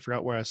Operator's thing. I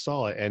forgot where I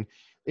saw it. And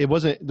it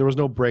wasn't, there was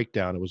no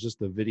breakdown. It was just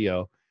the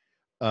video.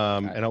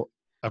 And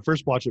I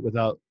first watched it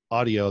without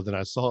audio. Then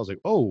I saw, I was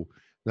like, oh,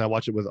 then I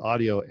watched it with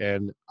audio,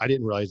 and I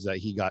didn't realize that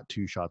he got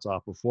 2 shots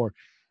off before.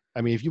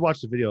 I mean, if you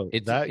watch the video,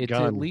 it's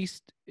gun, at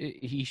least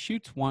he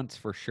shoots once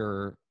for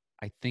sure.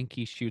 I think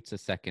he shoots a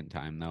second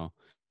time though.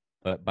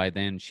 But by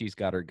then she's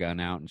got her gun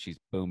out and she's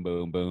boom,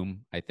 boom,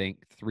 boom. I think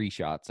 3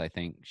 shots. I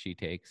think she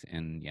takes,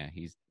 and yeah,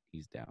 he's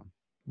down.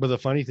 But the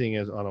funny thing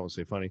is, I don't want to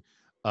say funny.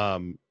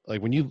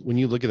 Like when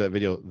you look at that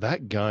video,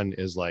 that gun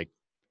is like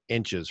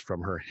inches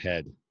from her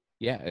head.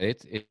 Yeah,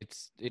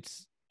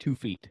 it's 2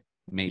 feet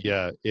maybe.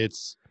 Yeah,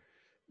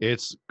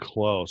 it's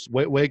close,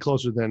 way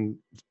closer than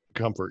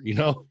comfort,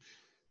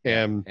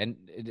 And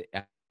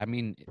I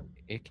mean,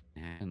 it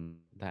can happen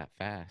that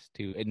fast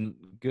too, and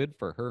good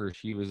for her.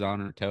 She was on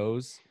her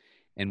toes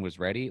and was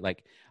ready.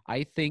 Like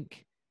I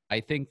think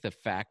the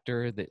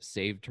factor that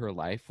saved her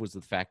life was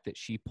the fact that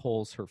she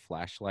pulls her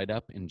flashlight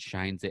up and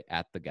shines it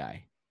at the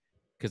guy.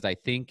 Because I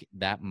think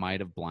that might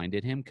have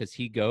blinded him, because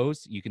he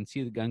goes, you can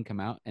see the gun come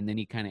out, and then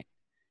he kind of,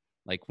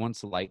 like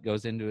once the light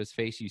goes into his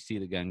face, you see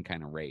the gun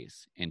kind of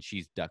raise, and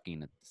she's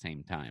ducking at the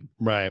same time.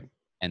 Right.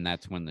 And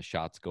that's when the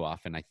shots go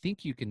off. And I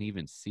think you can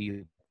even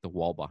see the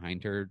wall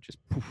behind her just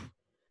poof,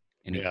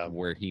 and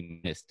where he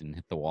missed and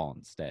hit the wall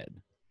instead.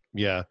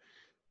 Yeah.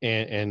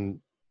 And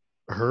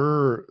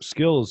her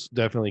skills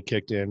definitely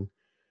kicked in.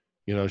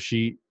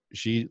 She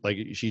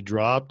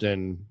dropped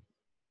and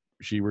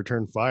she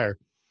returned fire.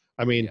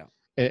 I mean,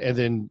 and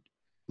then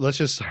let's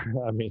just,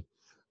 I mean,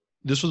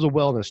 this was a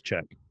wellness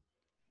check.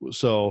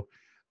 So,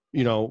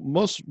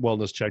 most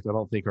wellness checks, I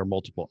don't think, are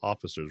multiple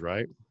officers,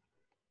 right?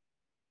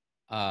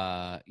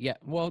 Yeah.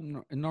 Well,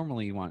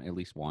 normally you want at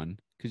least one,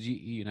 because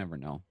you never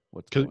know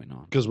what's going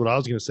on. Because what I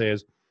was going to say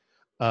is,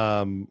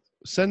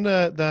 Send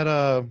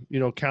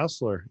that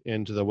counselor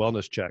into the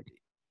wellness check.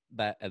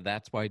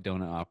 That's why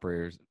Donut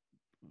Operator's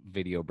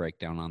video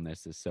breakdown on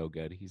this is so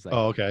good. He's like,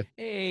 Oh, okay.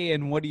 hey,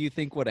 and what do you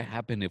think would have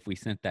happened if we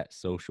sent that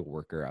social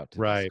worker out to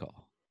this Right.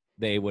 call?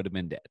 They would have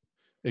been dead.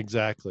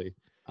 Exactly.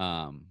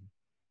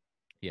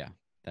 Yeah,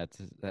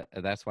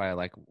 that's why I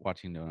like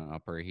watching Donut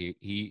Operator.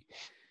 He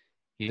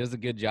does a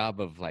good job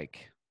of,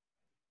 like,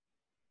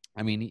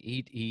 I mean,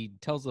 he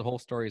tells the whole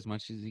story as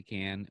much as he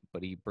can,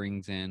 but he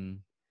brings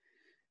in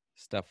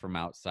stuff from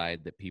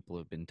outside that people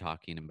have been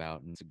talking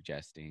about and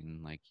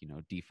suggesting, like,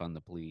 defund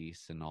the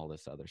police and all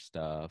this other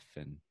stuff.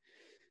 And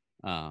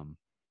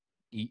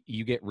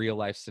you get real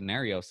life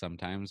scenarios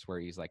sometimes where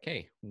he's like,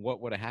 hey,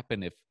 what would have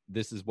happened if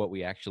this is what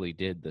we actually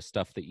did, the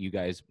stuff that you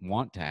guys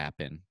want to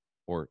happen,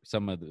 or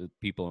some of the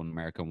people in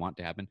America want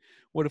to happen?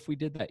 What if we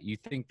did that? You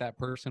think that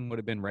person would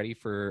have been ready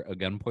for a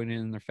gun pointed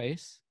in their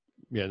face?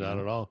 Yeah, not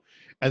at all.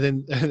 And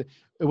then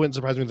it wouldn't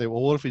surprise me if they,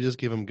 well, what if we just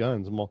give them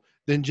guns? And well,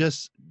 then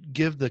just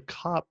give the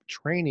cop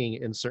training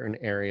in certain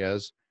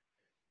areas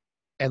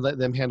and let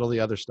them handle the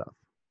other stuff.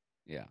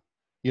 Yeah.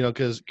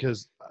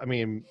 Because I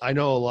mean, I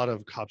know a lot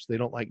of cops, they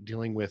don't like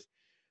dealing with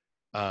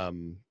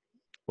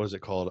what is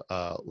it called,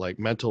 like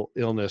mental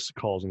illness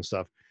calls and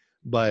stuff,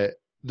 but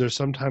there's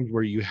sometimes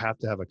where you have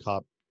to have a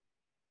cop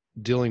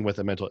dealing with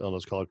a mental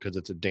illness call because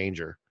it's a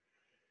danger.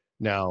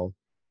 Now,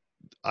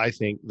 I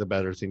think the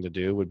better thing to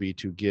do would be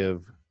to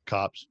give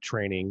cops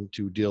training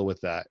to deal with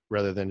that,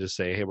 rather than just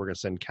say, hey, we're going to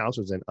send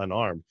counselors in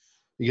unarmed.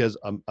 Because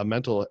a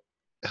mental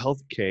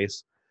health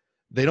case,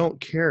 they don't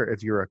care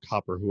if you're a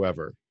cop or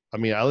whoever. I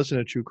mean, I listen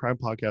to true crime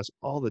podcasts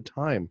all the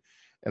time,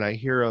 and I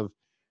hear of,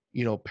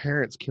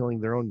 parents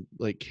killing their own,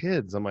 like,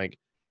 kids. I'm like,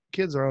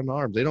 kids are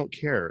unarmed. They don't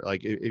care.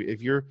 Like,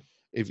 if you're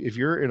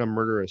in a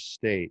murderous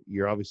state,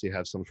 you obviously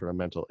have some sort of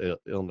mental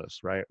illness,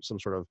 right? Some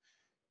sort of,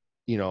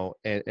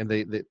 and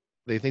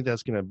they think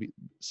that's going to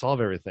solve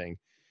everything.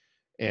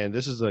 And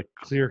this is a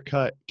clear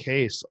cut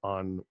case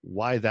on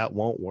why that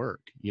won't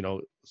work.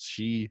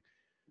 She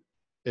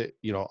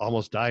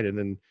almost died, and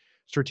then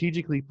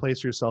strategically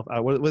placed herself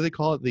out. What do they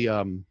call it?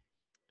 The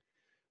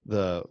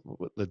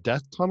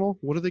death tunnel.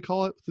 What do they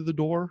call it? Through the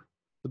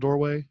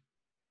doorway.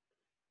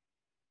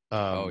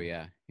 Oh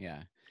yeah.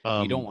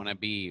 You don't want to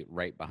be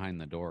right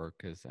behind the door,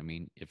 because I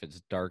mean, if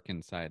it's dark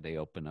inside, they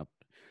open up,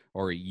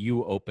 or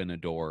you open a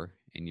door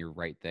and you're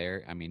right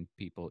there. I mean,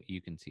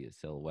 you can see a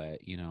silhouette.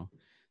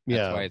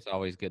 That's why it's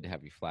always good to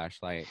have your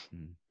flashlight,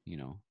 and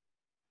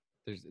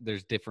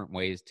there's different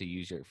ways to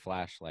use your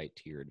flashlight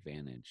to your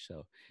advantage.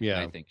 So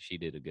Yeah. I think she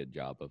did a good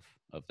job of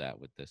that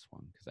with this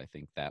one, because I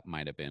think that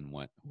might have been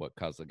what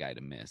caused the guy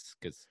to miss,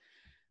 because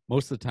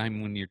most of the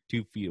time when you're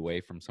 2 feet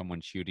away from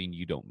someone shooting,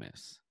 you don't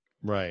miss.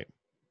 Right.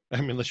 I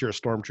mean, unless you're a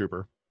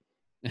stormtrooper.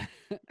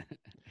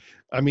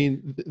 I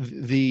mean,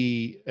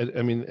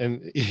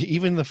 and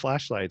even the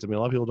flashlights. I mean, a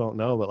lot of people don't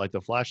know, but like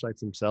the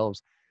flashlights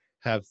themselves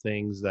have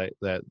things that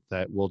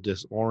will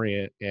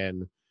disorient,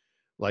 and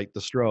like the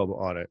strobe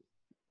on it.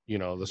 The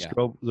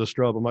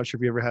strobe. I'm not sure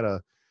if you ever had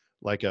a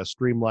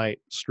Streamlight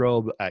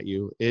strobe at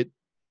you. It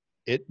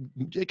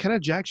kind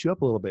of jacks you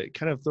up a little bit. It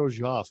kind of throws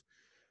you off.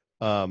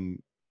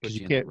 Because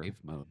you can't rave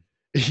mode.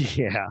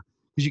 Yeah,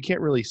 because you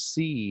can't really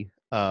see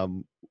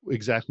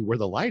exactly where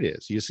the light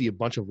is. You see a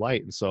bunch of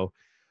light, and so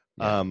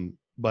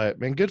but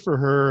man, good for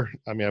her.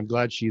 I mean, I'm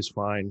glad she's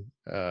fine,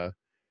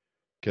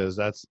 because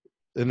that's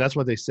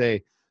what they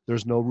say.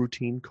 There's no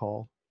routine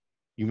call.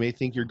 You may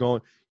think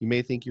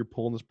you're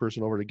pulling this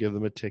person over to give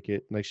them a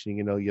ticket. Next thing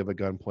you know, you have a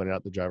gun pointed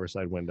out the driver's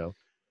side window.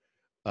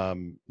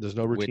 There's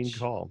no routine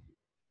call.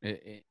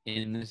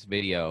 In this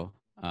video,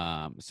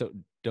 so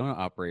Donut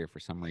Operator for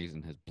some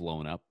reason has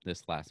blown up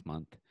this last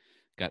month.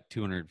 Got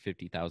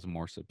 250,000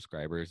 more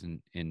subscribers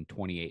in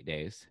 28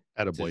 days.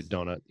 Attaboy,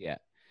 Donut. Yeah.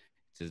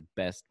 It's his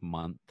best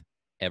month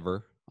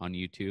ever on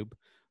YouTube.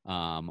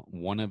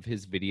 One of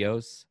his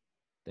videos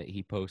that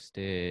he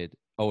posted,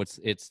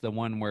 it's the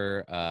one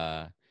where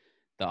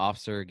the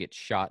officer gets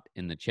shot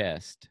in the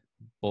chest,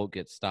 bullet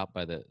gets stopped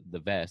by the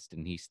vest,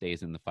 and he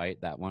stays in the fight.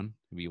 That one,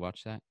 have you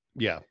watched that?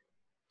 Yeah.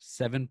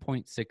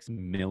 7.6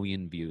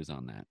 million views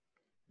on that.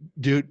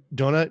 Dude,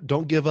 Donut,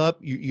 don't give up.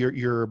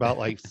 You're about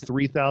like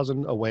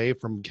 3,000 away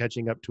from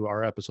catching up to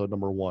our episode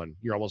number 1.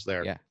 You're almost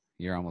there. Yeah,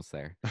 you're almost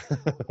there.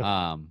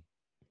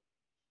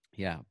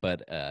 Yeah,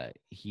 but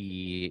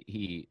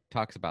he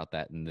talks about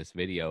that in this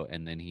video,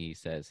 and then he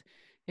says,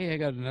 hey, I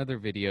got another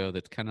video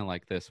that's kind of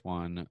like this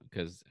one,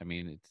 because I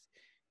mean,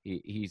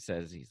 he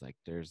says, he's like,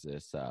 there's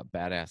this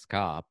badass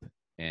cop,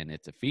 and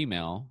it's a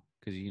female,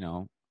 because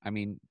I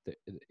mean,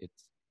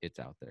 it's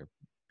out there.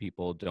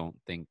 People don't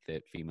think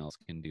that females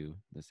can do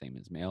the same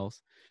as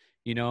males,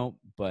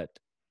 but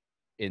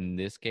in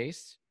this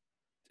case,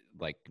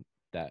 like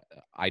that,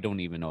 I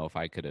don't even know if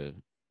I could have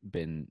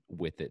been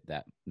with it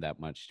that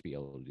much to be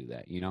able to do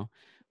that,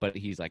 but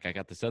he's like, I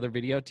got this other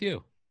video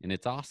too, and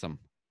it's awesome.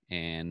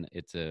 And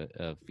it's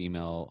a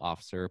female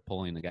officer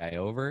pulling the guy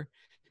over,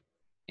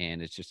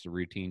 and it's just a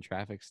routine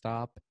traffic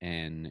stop,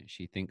 and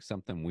she thinks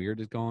something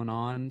weird is going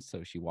on,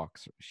 so she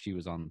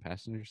was on the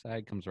passenger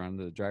side, comes around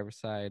to the driver's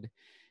side,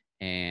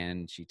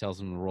 and she tells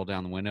him to roll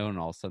down the window, and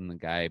all of a sudden the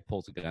guy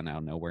pulls a gun out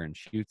of nowhere and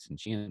shoots, and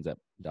she ends up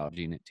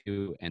dodging it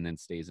too, and then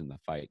stays in the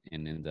fight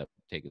and ends up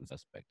taking the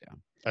suspect down.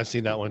 I've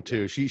seen that one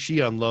too. She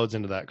unloads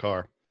into that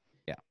car.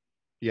 Yeah.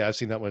 Yeah, I've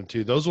seen that one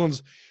too. Those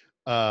ones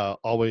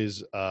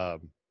always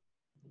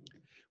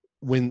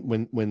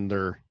when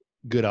they're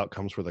good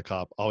outcomes for the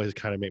cop always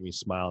kind of make me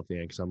smile at the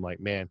end, because I'm like,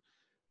 man,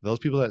 those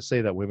people that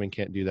say that women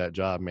can't do that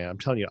job, man, I'm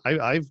telling you,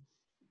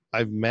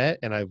 I've met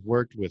and I've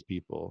worked with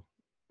people,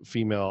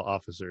 female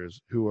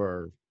officers, who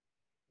are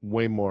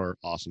way more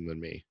awesome than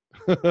me.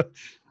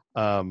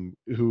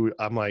 Who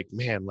I'm like,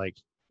 man, like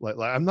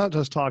I'm not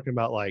just talking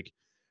about, like,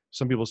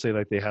 some people say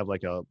like they have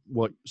like a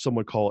what some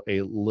would call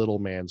a little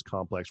man's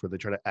complex where they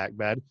try to act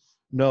bad.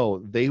 No,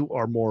 they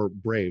are more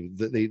brave.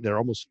 They're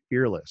almost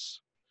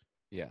fearless.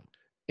 Yeah.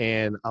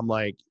 And I'm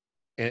like,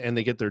 and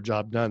they get their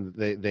job done.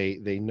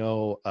 They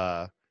know,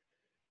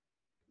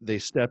 they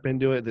step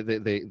into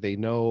it. They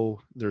know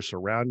their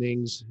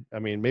surroundings. I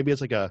mean, maybe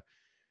it's like a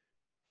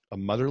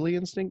motherly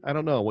instinct. I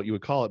don't know what you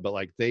would call it, but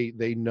like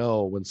they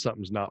know when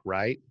something's not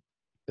right.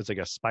 It's like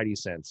a spidey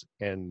sense.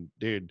 And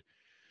dude,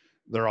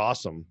 they're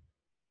awesome.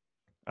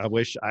 I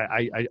wish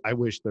I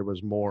wish there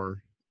was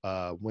more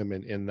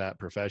women in that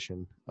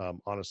profession.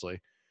 Honestly,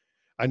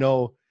 I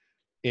know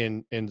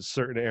in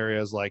certain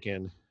areas, like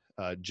in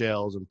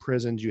jails and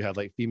prisons, you have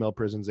like female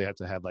prisons. They have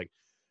to have like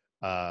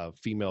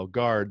female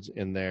guards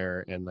in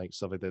there and like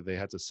stuff like that. They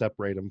have to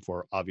separate them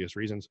for obvious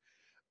reasons.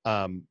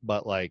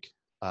 But like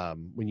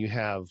when you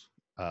have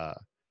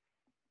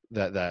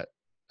that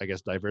I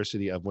guess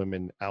diversity of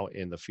women out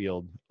in the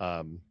field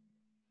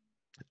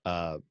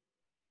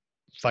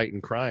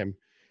fighting crime,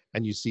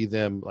 and you see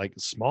them like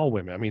small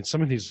women. I mean,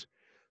 some of these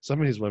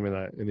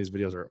women in these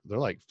videos they're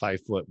like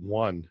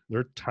 5'1".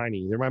 They're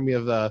tiny. They remind me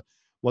of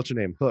what's her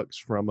name, Hooks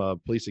from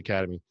Police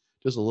Academy.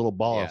 Just a little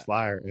ball of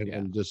fire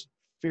and just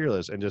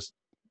fearless and just,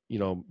 you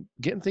know,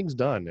 getting things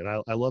done. And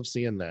I love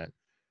seeing that.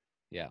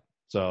 Yeah.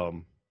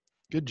 So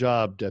good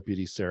job,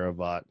 Deputy Sarah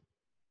Vaught.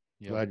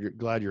 Yep.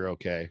 Glad you're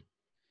okay.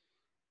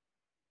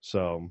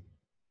 So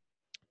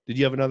did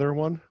you have another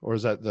one, or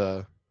is that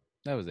the?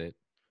 That was it.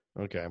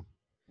 Okay.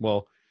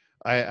 Well,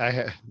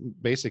 I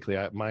basically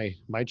my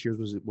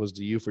cheers was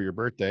to you for your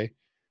birthday,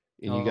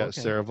 and you got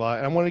okay. Sarah Vaught.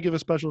 And I want to give a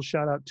special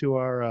shout out to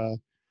our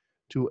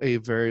to a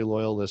very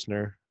loyal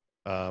listener,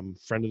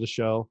 friend of the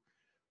show,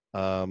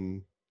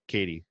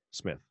 Katie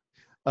Smith.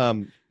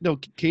 No,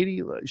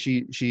 Katie,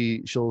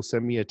 she'll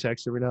send me a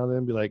text every now and then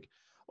and be like,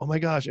 oh my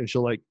gosh, and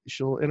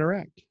she'll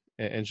interact,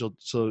 and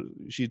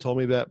she told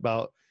me that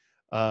about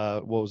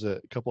what was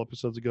it, a couple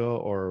episodes ago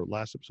or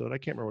last episode, I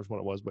can't remember which one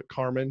it was, but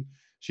Carmen,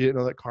 she didn't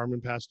know that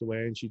Carmen passed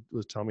away, and she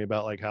was telling me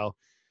about like how,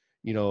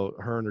 you know,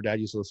 her and her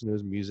dad used to listen to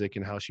his music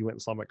and how she went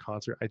and saw him at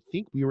concert. I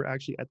think we were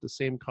actually at the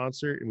same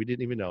concert and we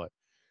didn't even know it.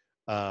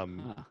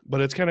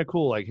 But it's kind of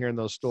cool, like hearing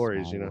those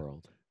stories. Small you know,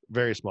 world.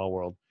 Very small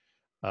world.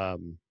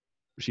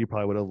 She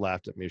probably would have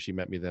laughed at me if she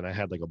met me then. I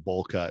had like a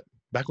bowl cut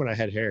back when I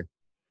had hair.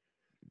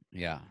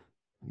 Yeah.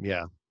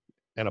 Yeah,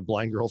 and a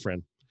blind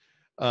girlfriend.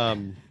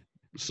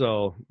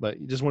 So, but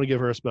you just want to give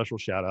her a special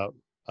shout out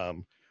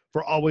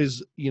for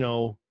always, you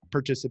know,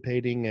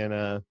 participating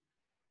and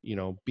you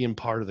know, being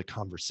part of the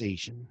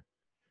conversation.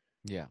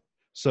 Yeah.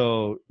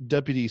 So,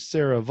 Deputy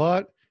Sarah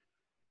Vaught,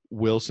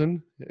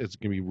 Wilson, it's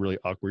gonna be really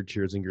awkward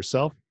cheersing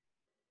yourself.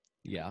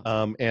 Yeah.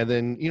 And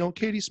then, you know,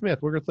 Katie Smith,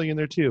 we're gonna throw you in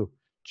there too.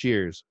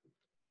 Cheers.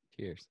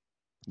 Cheers.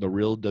 The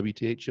real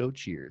WTH show.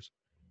 Cheers.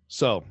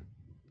 So,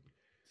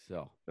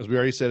 as we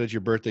already said, it's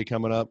your birthday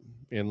coming up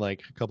in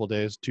like a couple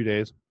days, 2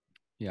 days.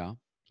 Yeah.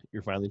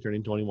 You're finally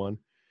turning 21,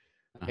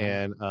 Uh-huh.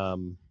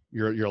 and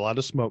you're allowed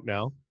to smoke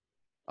now,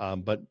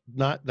 but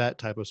not that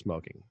type of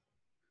smoking.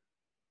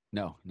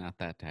 No, not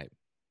that type.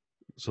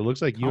 So it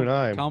looks like you and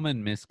I.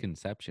 Common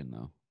misconception,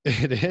 though.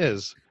 It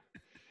is,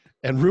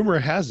 and rumor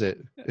has it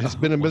it's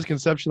been a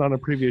misconception on a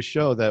previous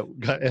show that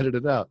got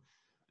edited out.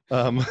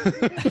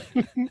 That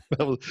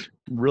was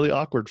really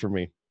awkward for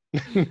me.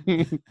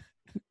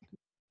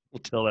 We'll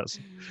tell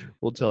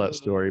that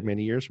story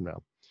many years from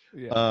now.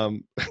 Yeah. I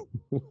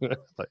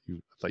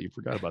thought you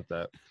forgot about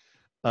that.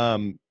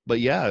 But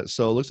yeah,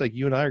 so it looks like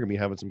you and I are gonna be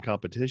having some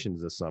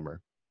competitions this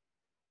summer.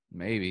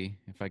 Maybe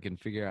if I can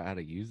figure out how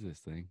to use this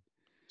thing.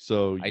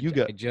 So I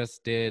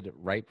just did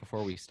right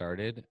before we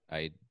started.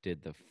 I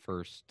did the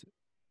first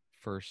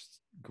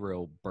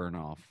grill burn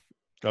off.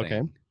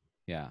 Okay.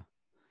 Yeah.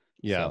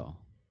 Yeah. So,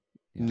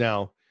 yeah.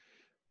 Now,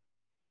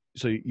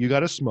 so you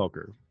got a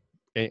smoker,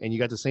 and you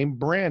got the same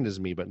brand as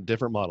me, but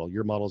different model.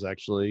 Your model's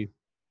actually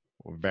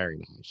very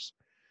nice,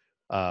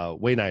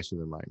 way nicer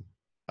than mine.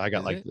 I got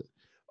Is like it?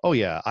 oh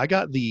yeah, I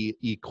got the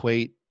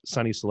Equate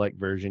Sunny Select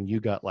version. You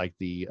got like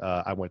the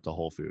I went to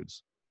Whole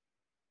Foods.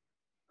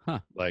 Huh.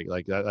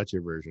 Like that's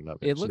your version of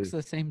it. It looks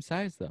the same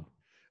size though.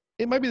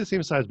 It might be the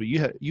same size, but you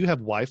have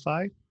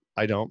Wi-Fi.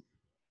 I don't.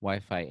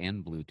 Wi-Fi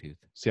and Bluetooth.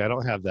 See, I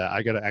don't have that.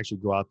 I got to actually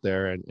go out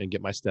there and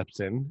get my steps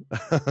in.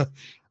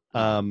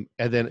 And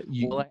then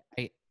Well,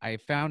 I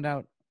found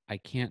out I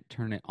can't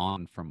turn it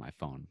on from my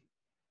phone.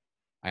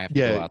 I have to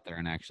go out there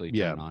and actually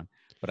turn it on.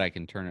 but I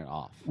can turn it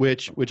off.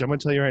 Which I'm going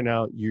to tell you right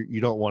now,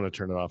 you don't want to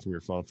turn it off from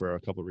your phone for a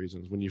couple of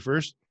reasons. When you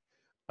first,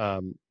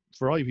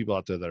 for all you people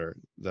out there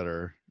that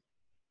are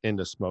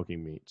into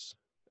smoking meats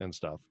and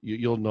stuff,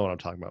 you'll know what I'm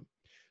talking about.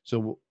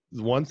 So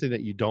the one thing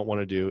that you don't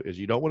want to do is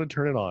you don't want to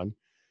turn it on.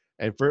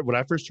 And when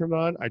I first turned it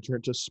on, I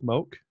turned to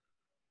smoke.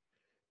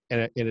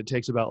 And it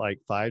takes about like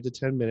 5 to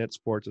 10 minutes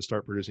for it to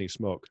start producing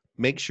smoke.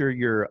 Make sure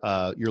your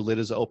lid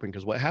is open,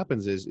 because what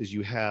happens is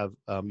you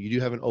do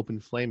have an open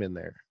flame in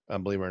there,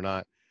 believe it or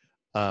not,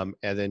 and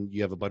then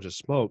you have a bunch of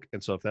smoke.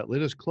 And so if that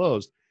lid is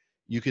closed,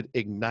 you could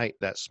ignite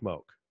that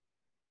smoke,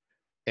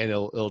 and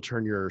it'll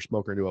turn your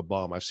smoker into a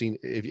bomb. I've seen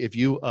if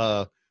you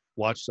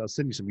watch, I'll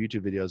send you some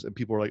YouTube videos, and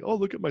people are like, "Oh,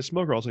 look at my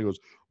smoker!" Also, it goes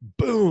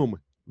boom.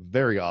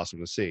 Very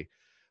awesome to see.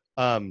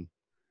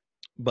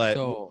 But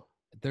So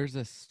there's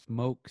a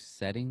smoke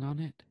setting on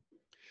it,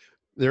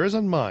 there is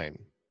on mine.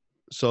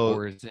 So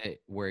or is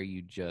it where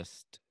you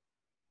just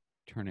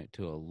turn it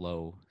to a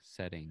low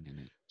setting in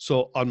it?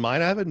 So on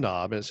mine, I have a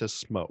knob and it says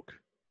smoke.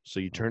 So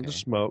you turn to Okay.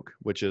 smoke,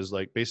 which is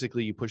like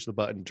basically you push the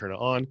button, turn it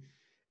on,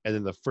 and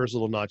then the first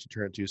little notch you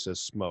turn it to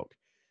says smoke.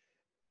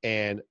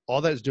 And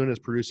all that's doing is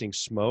producing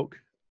smoke,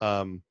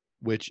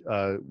 which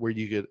where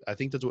you could, I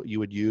think that's what you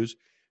would use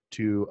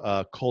to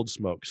cold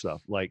smoke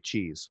stuff like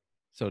cheese.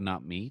 So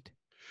not meat.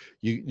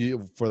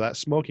 You for that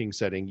smoking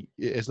setting,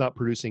 it's not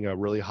producing a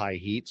really high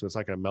heat, so it's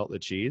not going to melt the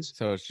cheese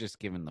So it's just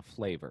giving the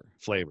flavor.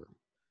 flavor.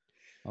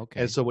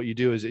 Okay. And so what you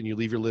do is, and you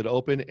leave your lid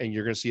open, and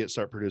you're going to see it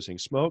start producing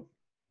smoke.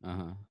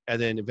 Uh-huh.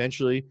 And then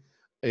eventually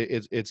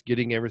it's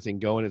getting everything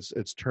going.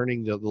 It's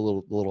turning the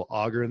little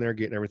auger in there,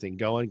 getting everything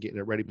going, getting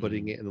it ready,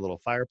 putting it in the little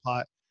fire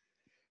pot.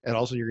 And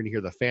also you're going to hear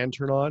the fan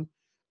turn on,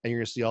 and you're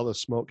going to see all the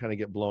smoke kind of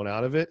get blown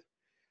out of it.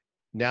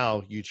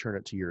 Now you turn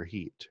it to your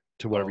heat,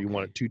 to whatever you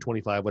want it,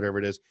 225, whatever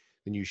it is.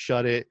 Then you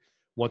shut it.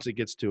 Once it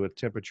gets to a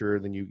temperature,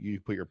 then you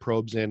put your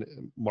probes in,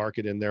 mark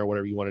it in there,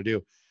 whatever you want to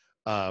do.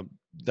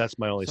 That's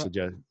my only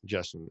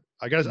suggestion.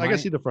 I gotta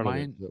see the front of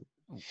it.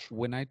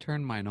 When I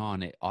turn mine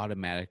on, it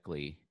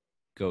automatically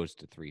goes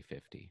to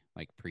 350,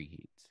 like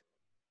preheats.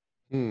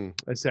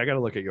 I see. I gotta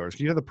look at yours.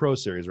 You have the Pro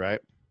Series, right?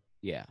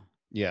 Yeah.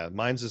 Yeah,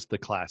 mine's just the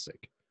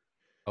classic.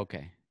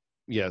 Okay.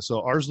 Yeah,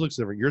 so ours looks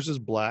different. Yours is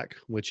black,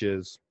 which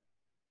is,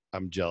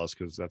 I'm jealous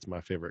because that's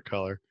my favorite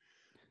color.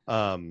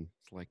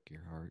 It's like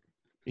your heart.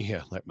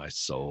 Yeah, like my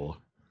soul.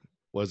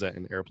 Was that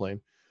an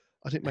airplane?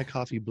 I take my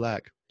coffee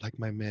black, like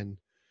my men.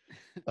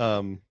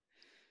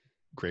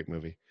 Great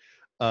movie.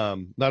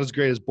 Not as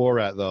great as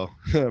Borat though.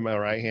 Am I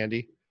right,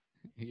 Handy?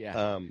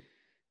 Yeah.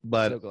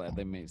 But so glad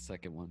they made a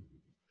second one.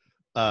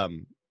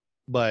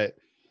 but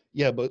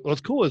yeah, but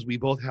what's cool is we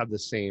both have the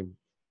same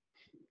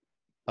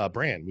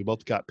brand. We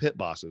both got Pit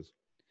Bosses.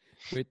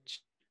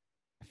 Which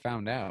I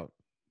found out.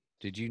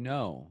 Did you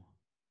know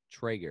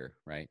Traeger,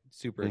 right?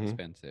 Super Mhm.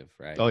 expensive,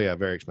 right? Oh yeah,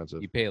 very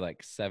expensive. You pay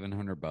like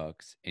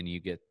 $700 and you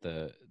get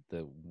the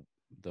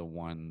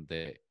one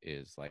that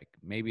is like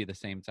maybe the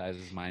same size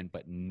as mine,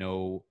 but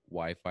no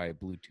Wi-Fi,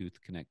 Bluetooth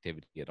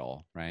connectivity at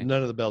all, right?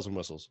 None of the bells and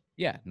whistles.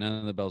 Yeah, none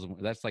of the bells.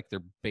 That's like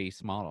their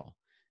base model.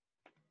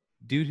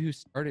 Dude who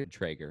started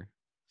Traeger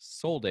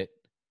sold it,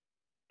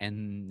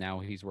 and now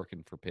he's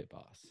working for Pit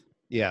Boss.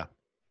 Yeah,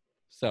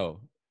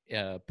 So,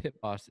 Pit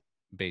Boss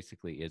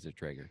basically is a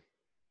Traeger.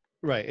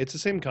 right. It's the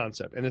same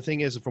concept. And the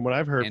thing is, from what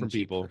I've heard And from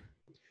people, cheaper.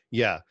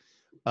 yeah,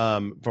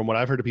 from what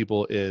I've heard of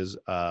people is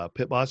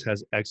Pit Boss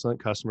has excellent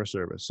customer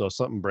service. So if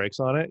something breaks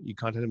on it, you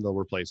contact them, they'll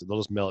replace it. They'll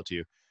just mail it to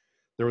you.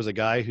 There was a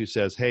guy who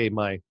says, "Hey,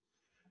 my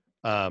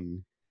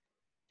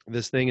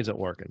this thing isn't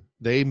working."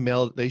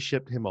 They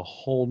shipped him a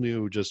whole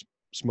new just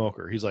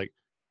smoker. He's like,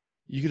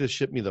 "You could have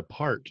shipped me the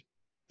part."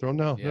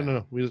 No.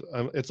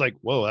 It's like,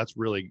 whoa,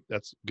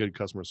 that's good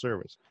customer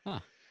service. Huh.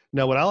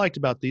 Now, what I liked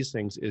about these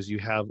things is you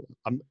have.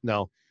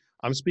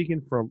 I'm speaking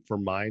from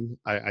mine.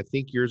 I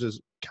think yours is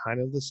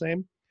kind of the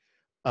same.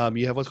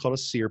 You have what's called a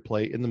sear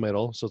plate in the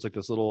middle, so it's like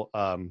this little.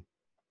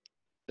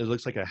 It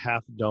looks like a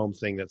half dome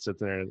thing that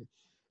sits in there. It's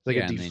like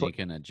And then you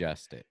can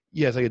adjust it.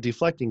 Yeah, it's like a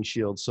deflecting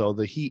shield, so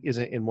the heat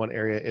isn't in one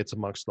area; it's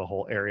amongst the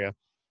whole area.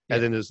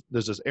 And then there's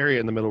this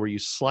area in the middle where you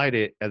slide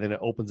it, and then it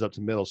opens up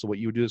to the middle. So what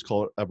you would do is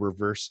call it a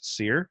reverse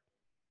sear.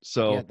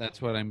 So Yeah, that's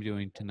what I'm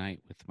doing tonight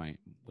with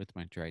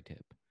my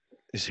tri-tip.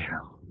 yeah,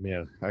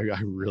 man, I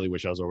really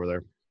wish I was over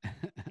there.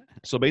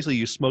 So basically,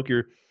 you smoke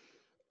your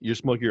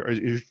is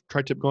your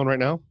tri-tip going right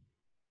now?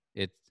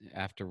 It's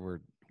after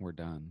we're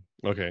done.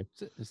 Okay.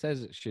 It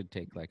says it should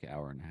take like an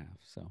hour and a half,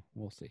 so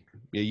we'll see.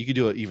 Yeah, you could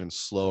do it even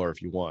slower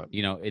if you want.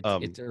 You know,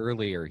 it's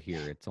earlier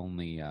here. It's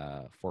only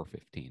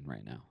 4:15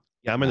 right now.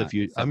 Yeah, I'm in the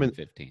future. I'm in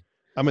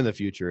 7:15. the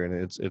future, and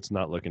it's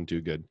not looking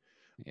too good.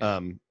 Yeah.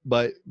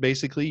 But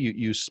basically,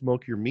 you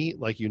smoke your meat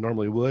like you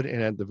normally would,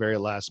 and at the very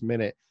last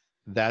minute,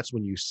 that's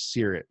when you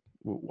sear it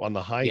on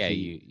the high Yeah,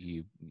 heat.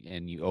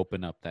 you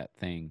open up that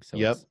thing, so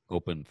Yep. it's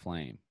open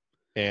flame.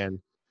 And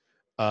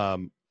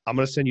I'm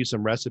gonna send you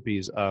some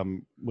recipes.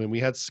 When we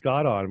had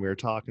Scott on, we were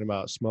talking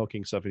about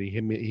smoking stuff, and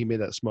he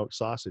made that smoked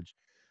sausage.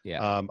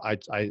 Yeah.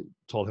 I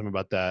told him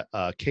about that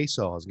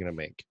queso I was gonna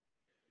make.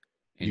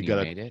 And you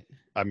gotta- made it?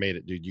 I made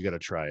it, dude. You got to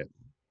try it.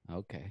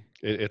 Okay.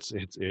 It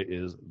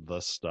is the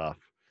stuff,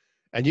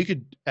 and you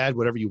could add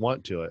whatever you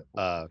want to it.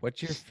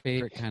 What's your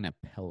favorite kind of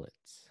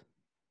pellets?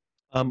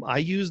 I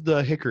use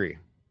the hickory.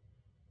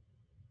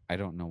 I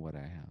don't know what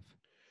I have.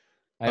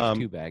 I have Um,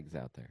 2 bags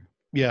out there.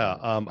 Yeah,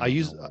 but I don't know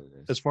use what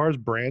it as is. far as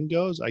brand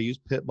goes, I use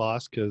Pit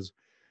Boss because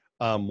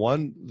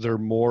one, they're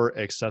more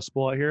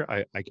accessible out here.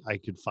 I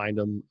could find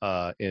them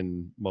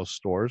in most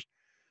stores.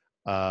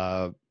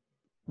 Uh,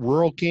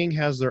 Rural King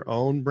has their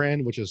own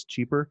brand, which is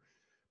cheaper,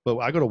 but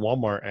I go to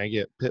Walmart and I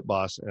get Pit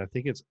Boss, and I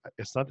think it's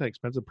not that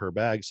expensive per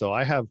bag. So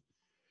I have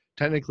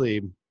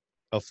technically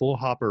a full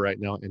hopper right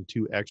now and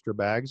 2 extra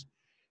bags.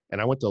 And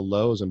I went to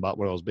Lowe's and bought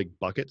one of those big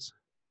buckets,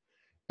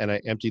 and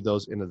I emptied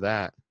those into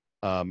that,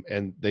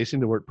 and they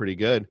seem to work pretty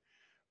good.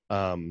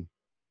 Um,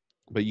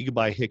 but you could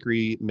buy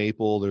hickory,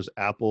 maple. There's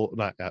apple,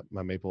 not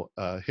maple.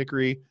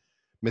 Hickory,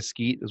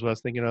 mesquite is what I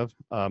was thinking of.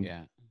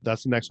 Yeah.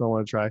 That's the next one I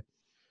want to try.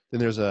 Then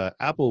there's a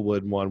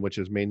applewood one, which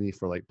is mainly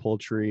for like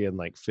poultry and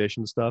like fish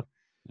and stuff.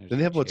 There's Then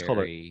they have what's called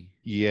a cherry.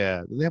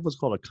 yeah. Then they have what's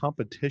called a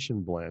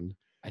competition blend.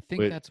 I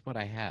think Wait. that's what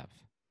I have.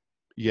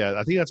 Yeah,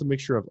 I think that's a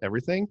mixture of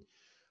everything.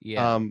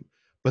 Yeah.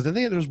 But then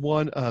there's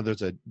one.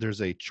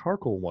 There's a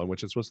charcoal one,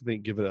 which is supposed to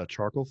give it a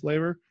charcoal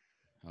flavor.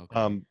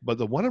 Okay. But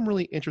the one I'm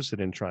really interested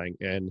in trying,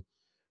 and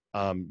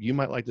you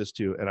might like this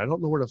too, and I don't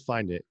know where to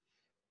find it.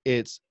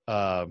 It's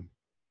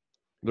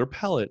they're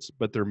pellets,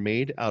 but they're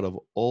made out of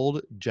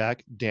old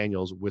Jack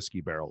Daniel's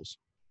whiskey barrels.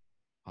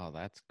 Oh,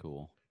 that's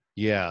cool.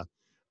 Yeah.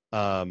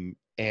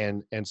 And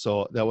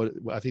so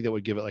I think that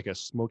would give it like a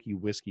smoky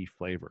whiskey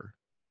flavor.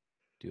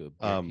 Do a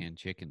beer Um, can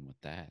chicken with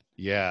that.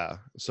 Yeah.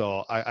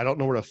 So I don't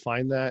know where to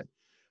find that.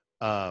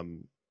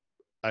 Um,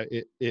 I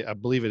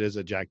believe it is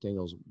a Jack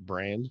Daniel's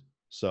brand.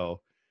 So,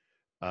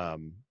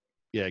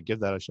 yeah, give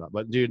that a shot.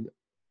 But dude,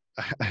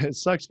 it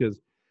sucks because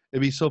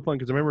it'd be so fun.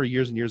 Because I remember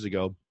years and years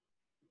ago,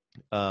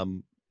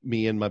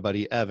 me and my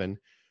buddy Evan,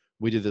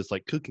 we did this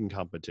like cooking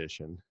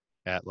competition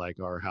at like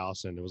our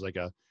house, and it was like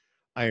a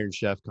Iron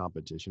Chef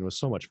competition. It was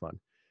so much fun.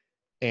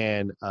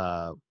 And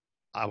oh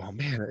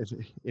man,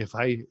 if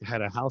I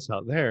had a house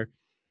out there,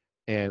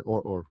 and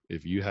or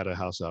if you had a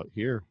house out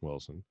here,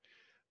 Wilson,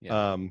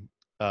 Yeah.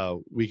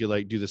 we could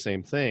like do the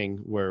same thing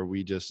where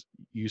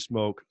you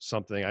smoke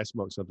something, I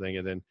smoke something,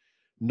 and then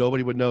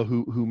nobody would know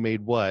who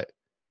made what,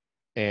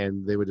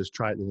 and they would just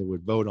try it and they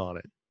would vote on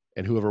it,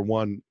 and whoever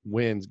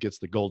wins gets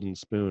the golden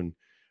spoon,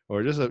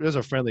 or just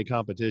a friendly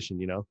competition,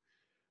 you know.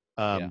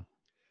 Yeah.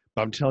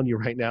 But I'm telling you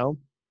right now,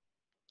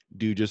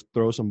 dude, just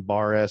throw some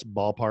bar S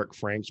ballpark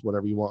Franks,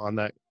 whatever you want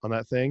on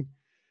that thing.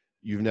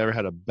 You've never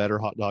had a better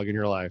hot dog in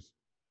your life.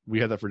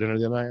 We had that for dinner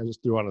the other night. I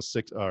just threw on a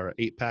 6 or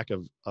 8 pack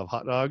of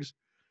hot dogs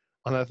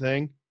on that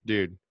thing,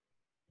 dude.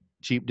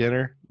 Cheap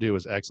dinner, dude,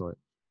 was excellent.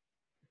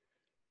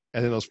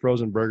 And then those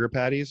frozen burger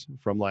patties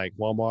from like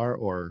Walmart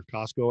or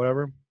Costco, or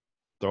whatever,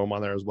 throw them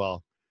on there as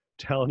well.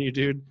 Telling you,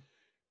 dude,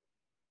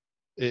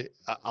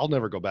 I'll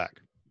never go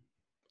back.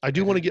 I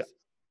do want to get.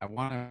 I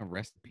want a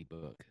recipe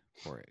book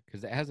for it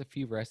because it has a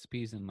few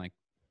recipes in like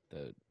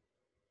the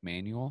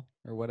manual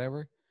or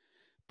whatever,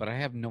 but I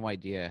have no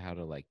idea how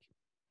to like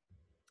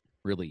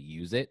really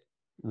use it.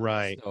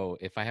 Right. So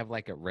if I have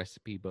like a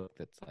recipe book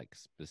that's like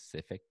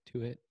specific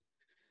to it,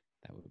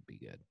 that would be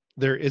good.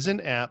 There is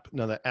an app.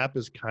 Now, the app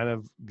is kind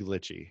of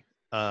glitchy.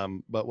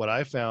 But what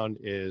I found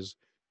is,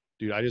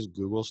 dude, I just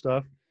Google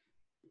stuff.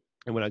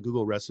 And when I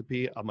Google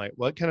recipe, I'm like,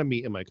 what kind of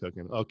meat am I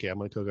cooking? Okay, I'm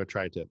going to cook a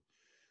tri tip.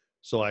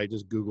 So I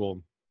just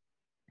Google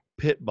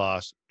Pit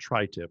Boss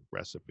tri tip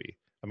recipe.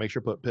 I make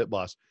sure to put Pit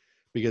Boss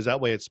because that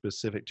way it's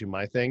specific to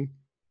my thing.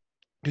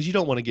 Because you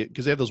don't want to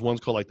because they have those ones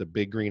called like the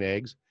big green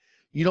eggs.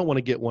 You don't want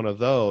to get one of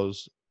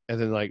those and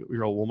then like,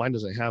 well, mine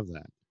doesn't have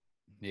that.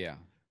 Yeah.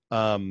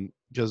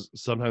 Because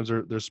sometimes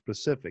they're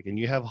specific, and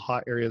you have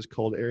hot areas,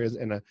 cold areas.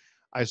 And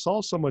I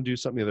saw someone do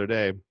something the other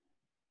day.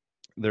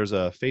 There's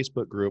a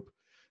Facebook group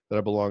that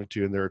I belong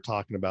to, and they're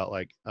talking about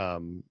like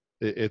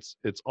it's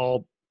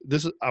all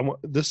this is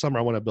this summer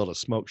I want to build a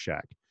smoke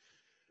shack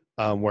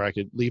where I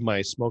could leave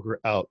my smoker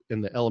out in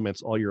the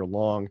elements all year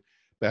long,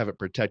 but have it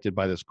protected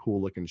by this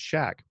cool looking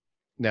shack.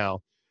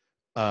 Now,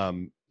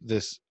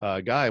 this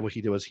guy, what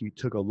he did was he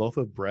took a loaf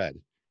of bread,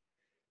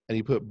 and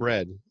he put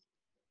bread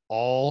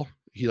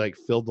he like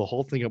filled the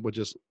whole thing up with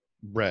just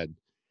bread,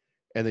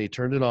 and then he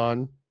turned it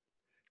on.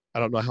 I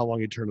don't know how long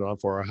he turned it on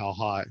for or how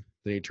hot.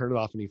 Then he turned it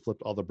off and he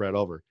flipped all the bread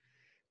over,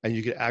 and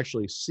you could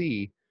actually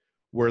see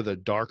where the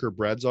darker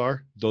breads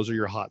are. Those are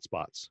your hot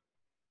spots.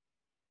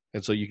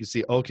 And so you can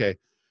see, okay,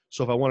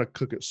 so if I want to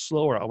cook it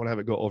slower, I want to have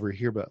it go over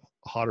here, but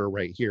hotter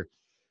right here.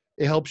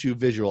 It helps you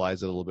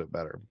visualize it a little bit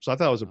better. So I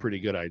thought it was a pretty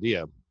good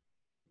idea.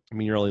 I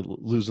mean, you're only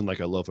losing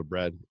like a loaf of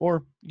bread,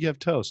 or you have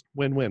toast.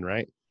 Win-win,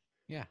 right?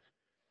 Yeah.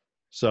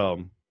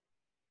 So,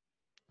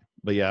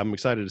 but yeah, I'm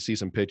excited to see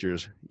some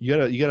pictures. You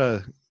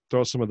gotta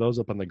throw some of those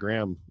up on the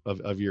gram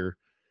of your.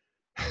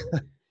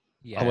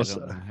 Yeah, Almost, I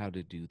don't know how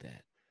to do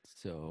that.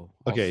 So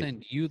Okay. I'll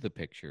send you the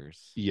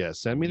pictures. Yeah,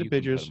 send me the You can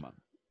put pictures, 'em up.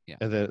 Yeah.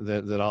 and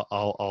then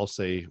I'll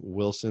say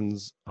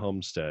Wilson's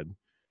Homestead.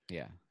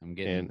 Yeah. I'm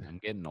And-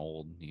 getting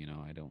old, you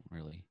know, I don't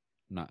really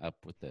not up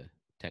with the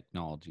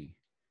technology.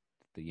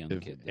 The young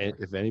kids are.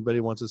 If anybody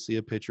wants to see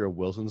a picture of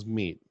Wilson's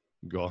meat,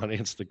 go on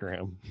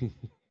Instagram.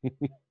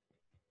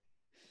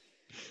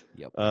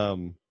 Yep.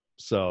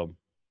 So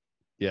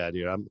yeah,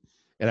 dude,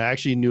 I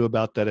actually knew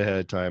about that ahead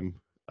of time.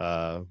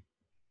 I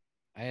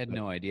had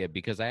no idea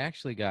because I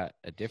actually got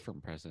a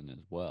different present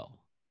as well.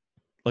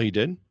 Oh, you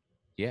did?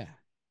 Yeah.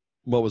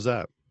 What was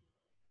that?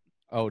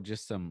 Oh,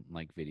 just some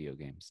like video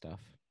game stuff.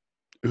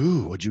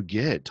 Ooh, what'd you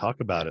get? Talk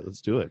about it.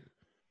 Let's do it.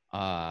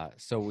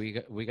 So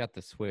we got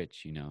the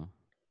Switch,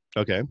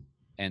 Okay.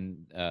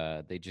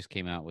 and they just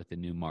came out with the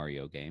new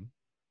Mario game.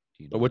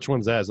 Do you know But which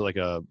one's that? Is it like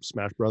a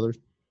Smash Brothers?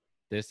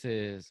 This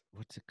is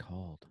what's it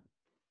called?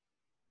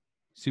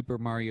 Super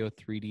Mario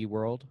 3D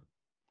World,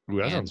 Ooh,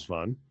 that And- sounds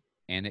fun.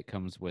 and it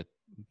comes with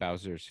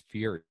Bowser's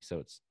Fury, so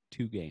it's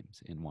 2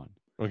 games in one.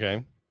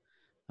 Okay.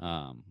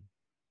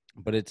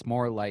 But it's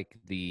more like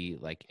the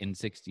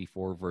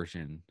N64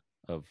 version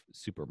of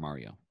Super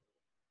Mario.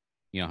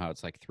 You know how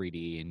it's like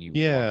 3D and you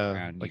Yeah, walk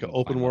around, you like an can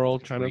open climb up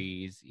world the kind of?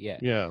 trees. Yeah.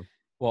 Yeah.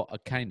 Well,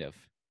 kind of.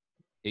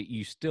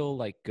 You still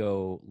like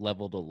go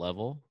level to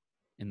level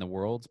in the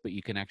worlds, but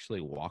you can actually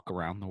walk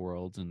around the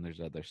worlds and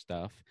there's other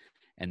stuff.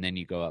 And then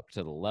you go up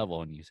to the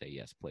level and you say,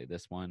 yes, play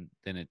this one.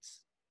 Then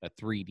it's a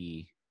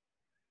 3D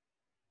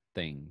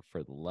thing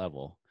for the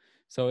level.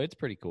 So it's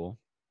pretty cool.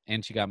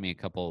 And she got me a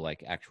couple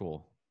like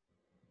actual,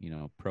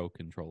 pro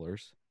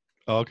controllers.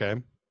 Oh, okay.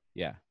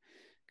 Yeah.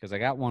 Because I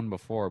got one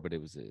before, but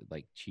it was a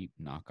like cheap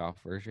knockoff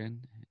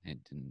version.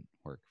 It didn't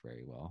work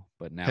very well.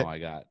 But now I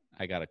got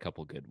a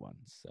couple good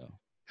ones. So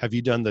Have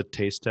you done the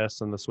taste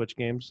tests on the Switch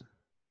games?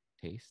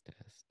 taste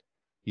test.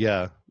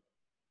 Yeah.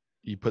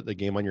 You put the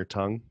game on your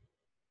tongue.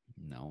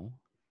 No.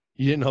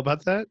 You didn't know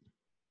about that?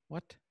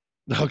 What?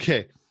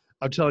 Okay.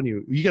 I'm telling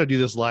you, you got to do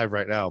this live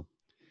right now.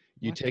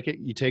 You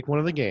What? take one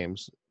of the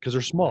games because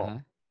they're small Uh-huh.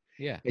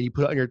 Yeah. and you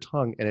put it on your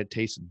tongue and it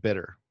tastes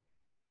bitter.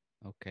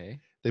 Okay.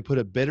 They put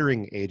a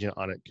bittering agent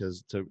on it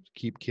to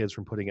keep kids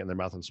from putting it in their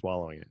mouth and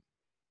swallowing it.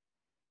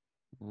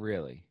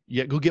 Really?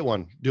 Yeah, go get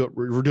one. Do it.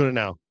 We're doing it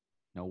now.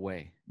 No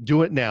way.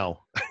 Do it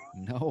now.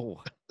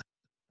 No.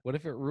 What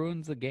if it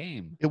ruins the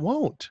game? It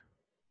won't.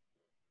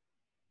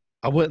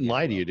 I wouldn't Yeah,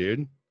 lie to well. you,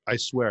 dude. I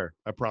swear.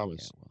 I Yeah,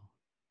 promise. well.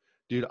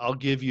 Dude, I'll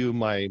give you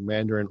my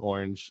Mandarin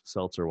orange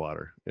seltzer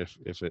water if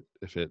it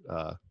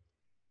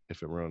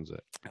ruins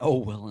it. Oh,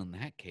 well, in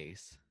that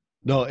case.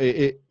 No,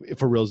 it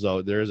for reals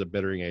though, there is a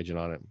bittering agent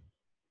on it.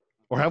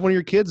 Or have one of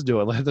your kids do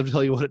it. Let them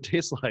tell you what it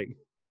tastes like.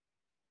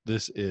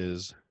 This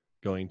is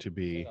going to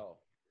be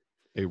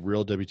a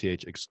real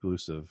WTH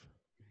exclusive.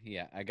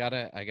 Yeah, I got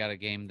a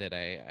game that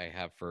I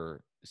have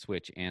for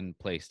Switch and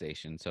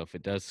PlayStation. So if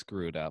it does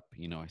screw it up,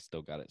 I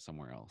still got it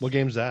somewhere else. What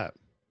game's that?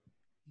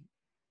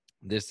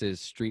 This is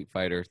Street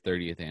Fighter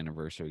 30th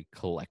Anniversary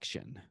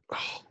Collection.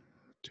 Oh,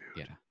 dude.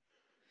 Yeah.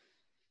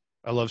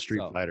 I love Street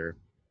So- Fighter.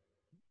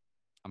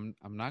 I'm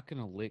not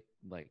gonna lick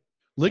like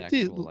Lick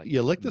the actual, like,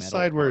 lick the metal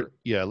side where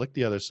part. lick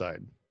the other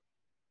side.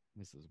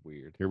 This is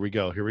weird. Here we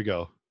go. Here we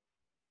go.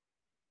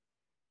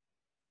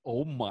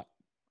 Oh my.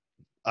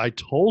 I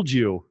told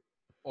you.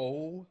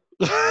 Oh.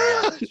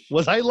 gosh.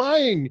 Was I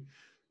lying?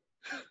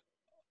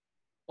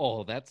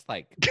 Oh, that's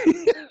like.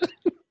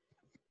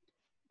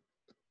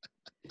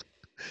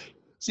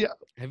 See,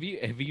 Have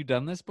you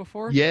done this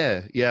before?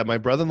 yeah. My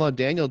brother-in-law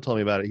Daniel told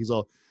me about it. He's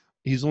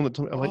the one that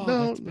told me. I'm like, Oh,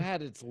 no. that's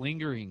bad. It's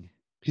lingering.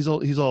 He's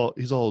all.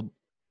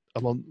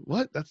 I'm all.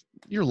 What?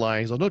 You're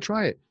lying. He's all. No,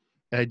 try it.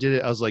 And I did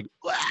it. I was like,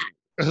 "Wah!"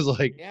 I was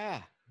like,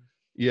 Yeah.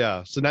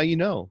 yeah. So now you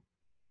know.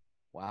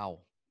 Wow.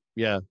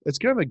 Yeah, it's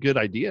kind of a good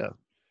idea.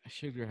 I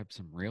should grab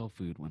some real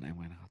food when I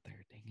went out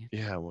there. Dang it.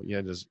 Yeah. Well,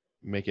 yeah. Just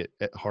make it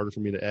harder for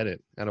me to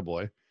edit.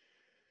 Attaboy.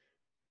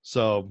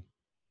 So,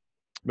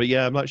 but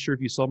yeah, I'm not sure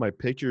if you saw my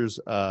pictures.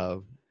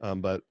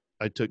 But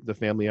I took the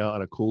family out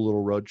on a cool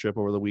little road trip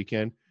over the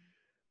weekend.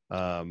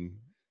 I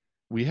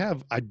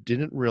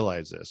didn't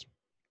realize this.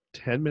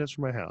 10 minutes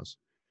from my house,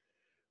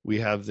 we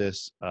have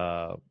this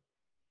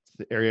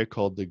the area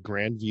called the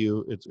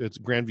Grandview. It's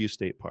Grandview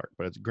State Park,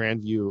 but it's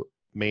Grandview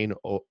Main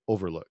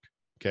Overlook.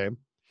 Okay,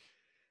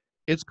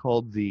 it's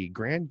called the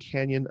Grand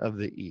Canyon of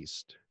the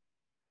East.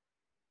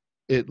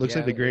 It looks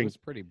like the It Grand. was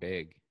pretty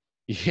big.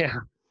 Yeah,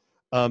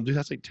 dude,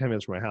 that's like 10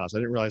 minutes from my house. I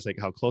didn't realize like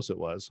how close it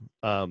was.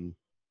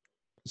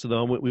 So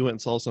then we went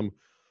and saw some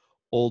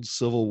old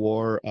Civil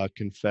War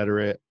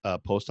Confederate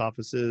post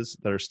offices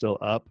that are still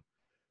up.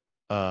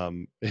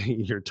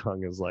 Your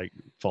tongue is like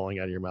falling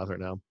out of your mouth right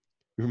now.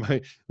 You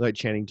remind like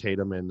Channing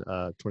Tatum in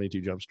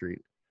 22 Jump Street.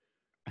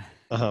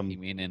 You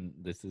mean in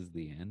This Is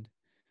the End?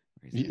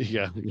 Or is it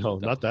Yeah, no,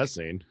 not that Double-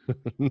 scene.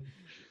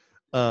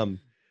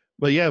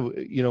 But yeah,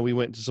 we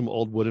went to some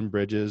old wooden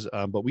bridges.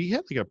 But we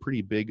had like a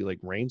pretty big like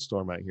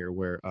rainstorm out here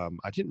where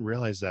I didn't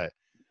realize that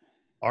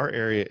our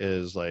area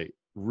is like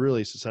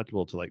really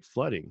susceptible to like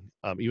flooding.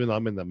 Even though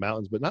I'm in the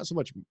mountains, but not so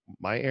much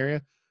my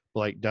area, but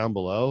like down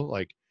below,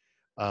 like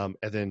and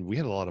then we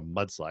had a lot of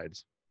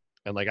mudslides.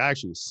 And like I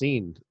actually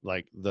seen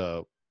like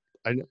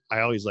I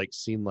always like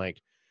seen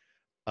like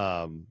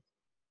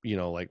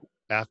like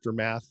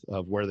aftermath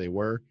of where they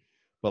were.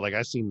 but like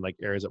I've seen like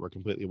areas that were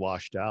completely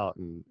washed out,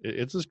 and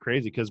it's just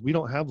crazy because we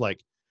don't have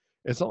like,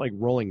 it's not like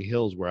rolling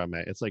hills where I'm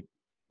at. It's like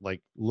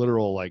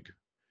literal like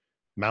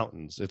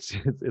mountains. It's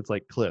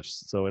like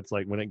cliffs. So it's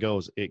like when it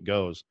goes, it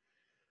goes.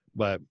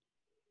 But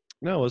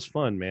no, it was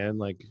fun, man.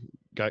 Like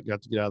got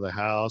to get out of the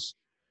house,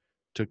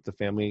 took the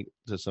family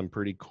to some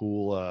pretty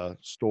cool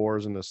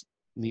stores in this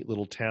neat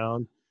little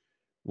town.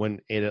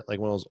 Ate at like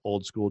one of those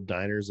old school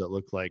diners that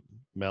look like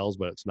Mel's,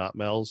 but it's not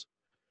Mel's.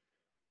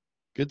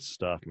 Good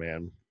stuff,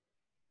 man.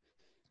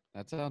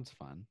 That sounds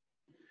fun.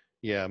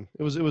 Yeah,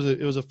 it was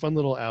a fun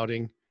little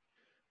outing.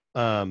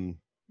 Let's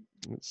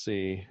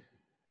see.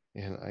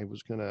 And I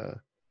was gonna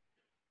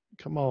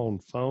come on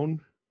phone.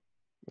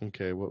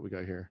 Okay, what we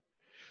got here?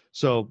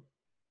 So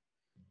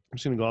I'm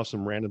just gonna go off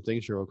some random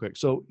things here real quick.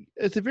 So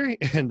at the very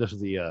end of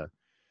the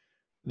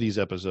these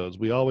episodes,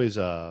 we always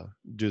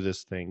do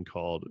this thing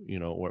called,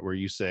 where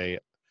you say,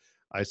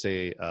 I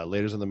say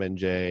later's on the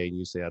Menjay, and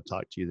you say I'll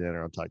talk to you then,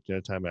 or I'll talk to you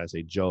another time, and I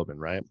say Jobin,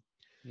 right?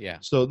 Yeah.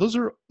 So those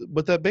are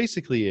what that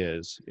basically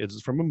is.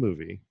 It's from a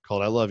movie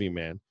called I Love You,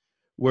 Man,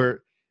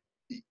 where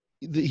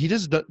he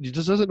just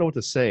doesn't know what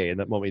to say in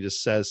that moment. He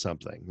just says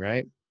something,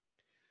 right?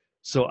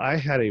 So I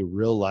had a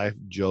real life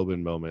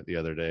Jobin moment the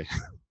other day.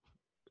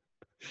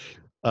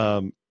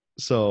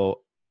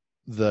 So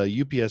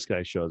the UPS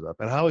guy shows up,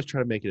 and I always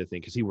try to make it a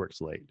thing because he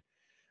works late.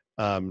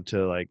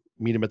 To like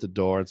meet him at the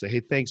door and say, "Hey,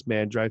 thanks,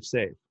 man. Drive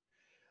safe."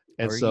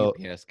 And Our so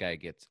UPS guy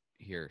gets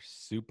here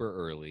super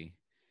early,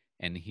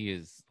 and he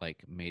is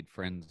like made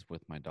friends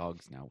with my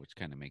dogs now, which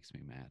kind of makes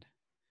me mad.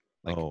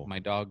 Like Oh. my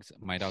dogs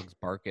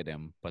bark at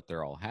him, but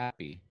they're all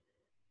happy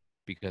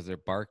because they're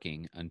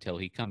barking until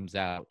he comes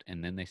out,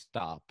 and then they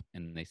stop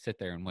and they sit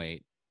there and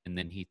wait, and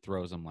then he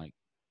throws them like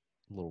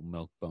little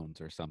milk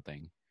bones or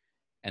something,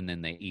 and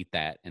then they eat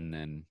that and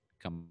then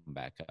come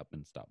back up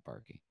and stop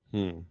barking.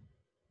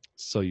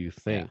 So you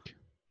think?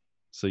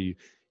 So you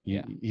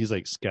Yeah. he's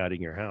like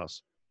scouting your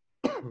house.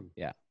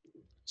 Yeah.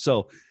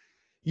 So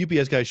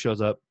UPS guy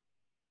shows up,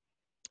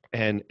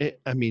 and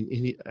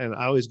and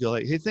I always go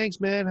like, "Hey, thanks,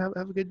 man.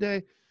 Have a good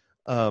day."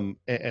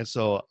 And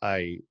so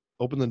I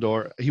opened the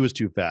door. He was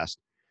too fast.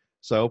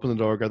 So I opened the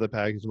door, got the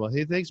package. I'm like,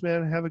 "Hey, thanks,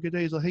 man. Have a good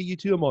day." He's like, "Hey, you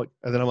too." I'm like,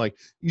 and then I'm like,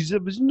 "You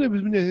said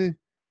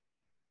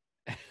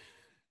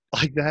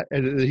like that,"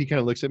 and then he kind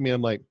of looks at me.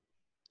 I'm like,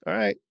 "All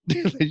right."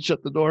 They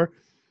shut the door.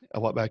 I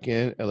walk back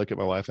in. I look at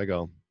my wife. I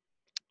go,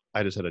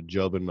 "I just had a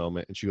Jobin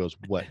moment," and she goes,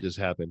 "What just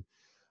happened?"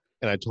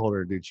 And I told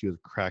her, dude, she was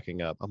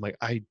cracking up. I'm like,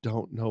 I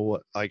don't know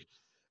what, like,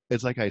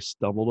 it's like I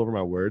stumbled over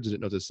my words and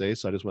didn't know what to say.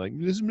 So I just went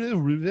like, it's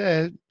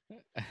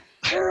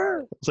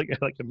like I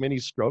had like a mini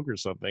stroke or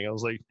something. I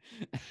was like,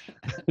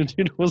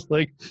 dude was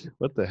like,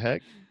 what the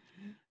heck?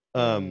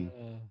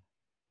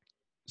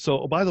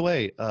 So by the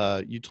way,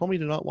 you told me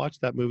to not watch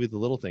that movie, The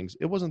Little Things.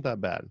 It wasn't that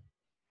bad.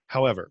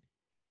 However,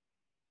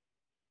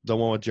 the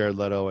one with Jared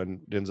Leto and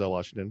Denzel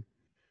Washington.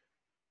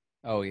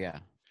 Oh yeah.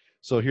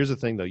 So here's the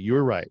thing, though. You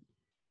were right.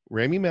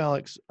 Rami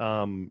Malek's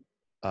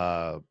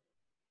acting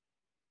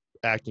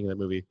in that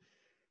movie,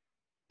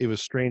 it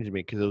was strange to me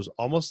because it was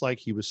almost like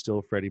he was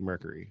still Freddie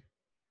Mercury.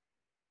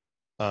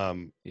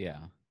 Yeah.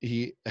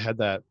 He had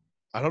that,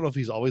 I don't know if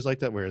he's always like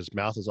that, where his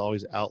mouth is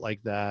always out like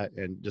that,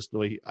 and just the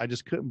way I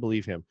just couldn't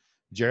believe him.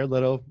 Jared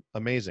Leto,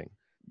 amazing,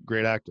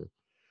 great actor.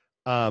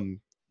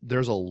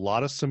 There's a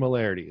lot of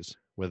similarities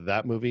with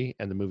that movie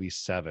and the movie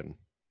Seven.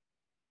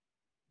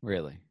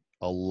 Really?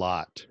 A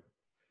lot.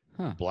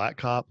 Huh. Black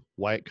cop,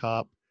 white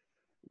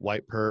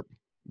perp,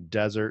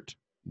 desert,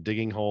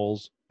 digging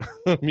holes.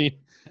 I mean,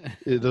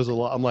 there's a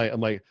lot.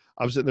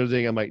 I'm sitting there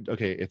thinking, I'm like,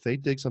 okay, if they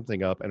dig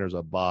something up and there's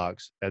a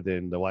box, and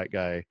then the white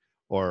guy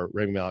or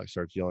Rami Malek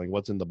starts yelling,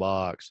 "What's in the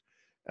box?"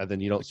 and then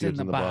you don't see what's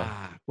in the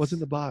box. What's in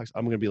the box?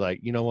 I'm gonna be like,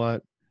 you know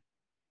what?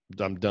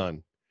 I'm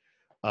done.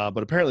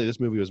 But apparently, this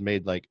movie was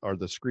made the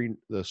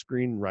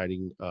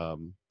screenwriting,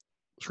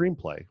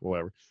 screenplay, or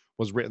whatever,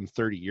 was written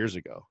 30 years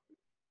ago,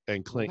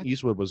 and Clint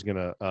Eastwood was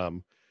gonna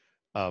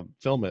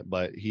film it,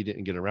 but he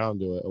didn't get around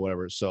to it or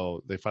whatever.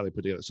 So they finally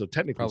put together. So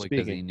technically Probably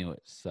because speaking, he knew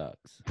it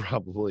sucks.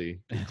 probably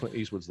Clint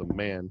Eastwood's the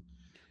man.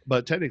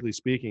 But technically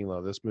speaking,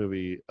 though, this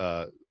movie,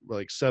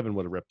 like Seven,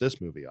 would have ripped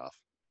this movie off,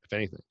 if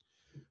anything.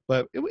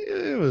 But it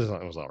was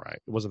all right.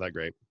 It wasn't that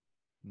great.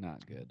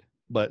 Not good.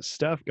 But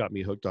Steph got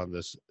me hooked on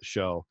this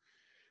show.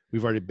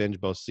 We've already binged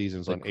both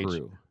seasons The on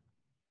Crew.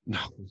 No.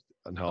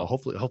 Oh.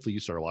 Hopefully you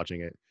started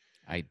watching it.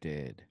 I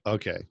did.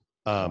 Okay.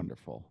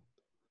 Wonderful.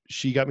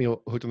 She got me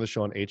hooked on the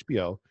show on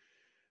HBO.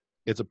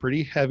 It's a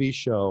pretty heavy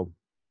show.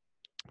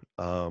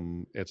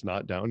 It's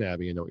not Downton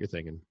Abbey. I know what you're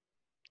thinking.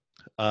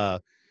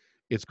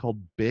 It's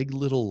called Big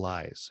Little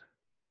Lies.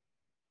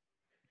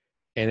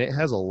 And it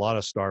has a lot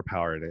of star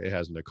power in it. It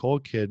has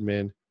Nicole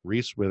Kidman,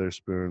 Reese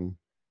Witherspoon.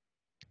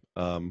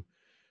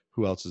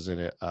 Who else is in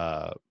it?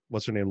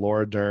 What's her name?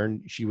 Laura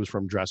Dern. She was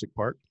from Jurassic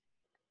Park.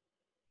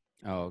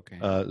 Oh, okay.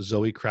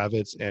 Zoe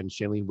Kravitz and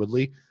Shailene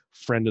Woodley,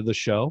 friend of the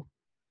show.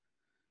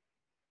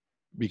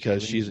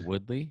 Because Shailene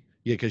Woodley?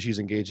 Yeah, because she's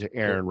engaged to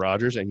Aaron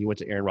Rodgers, and you went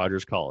to Aaron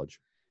Rodgers College.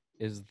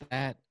 Is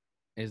that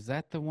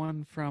the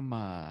one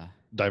from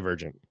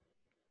Divergent?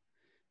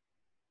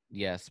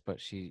 Yes, but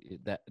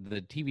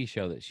the TV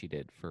show that she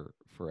did for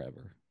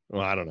forever.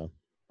 Well, I don't know.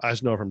 I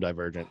just know her from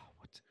Divergent.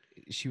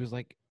 She was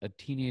like a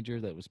teenager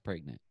that was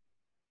pregnant.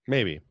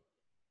 Maybe.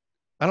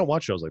 I don't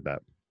watch shows like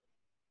that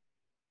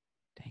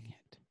Dang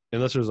it!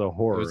 unless there's a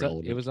horror It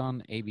element. was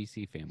on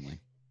ABC Family,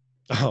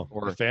 Oh,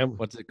 or the family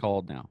what's it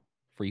called now?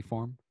 Freeform. Is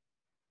that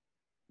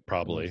what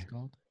probably it's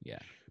called? Yeah.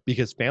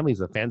 because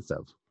family's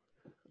offensive.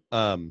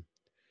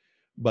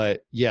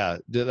 But yeah,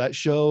 that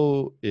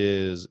show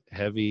is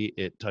heavy.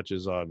 It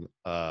touches on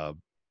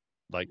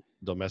like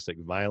domestic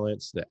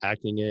violence. The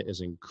acting in it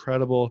is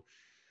incredible.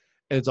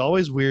 And it's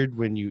always weird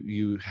when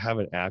you have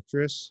an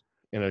actress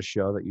in a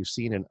show that you've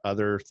seen in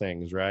other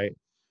things, right?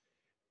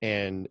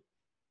 And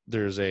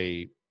there's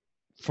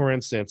for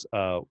instance,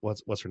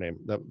 what's her name?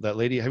 That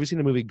lady. Have you seen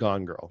the movie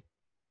Gone Girl?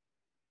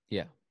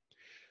 Yeah.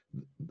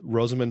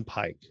 Rosamund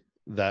Pike,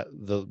 that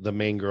the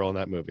main girl in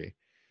that movie.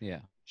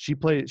 Yeah.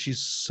 She's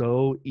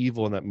so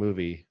evil in that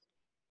movie.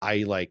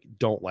 I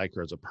don't like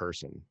her as a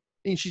person.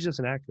 And she's just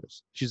an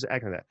actress. She's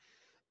acting that.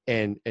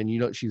 And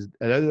she's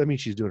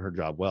doing her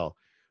job well.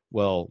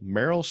 Well,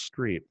 Meryl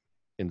Streep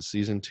in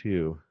season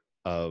 2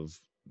 of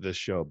this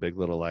show, Big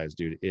Little Lies,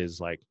 dude, is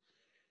like,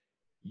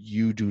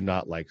 you do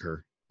not like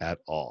her at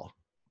all.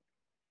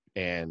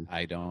 And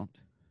I don't.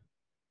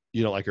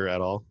 you don't like her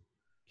at all?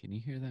 Can you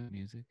hear that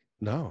music?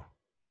 No.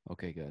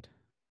 Okay, good.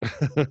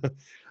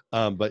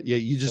 But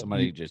yeah,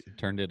 Somebody just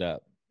turned it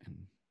up, and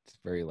it's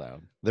very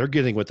loud. they're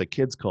getting what the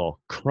kids call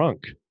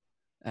crunk.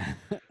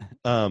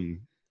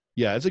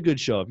 Yeah, it's a good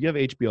show. If you have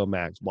HBO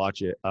Max,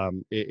 watch it.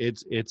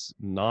 It's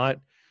not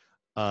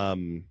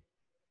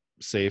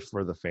safe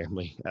for the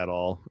family at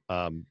all.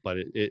 But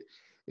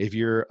if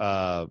you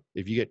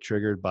get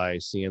triggered by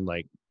seeing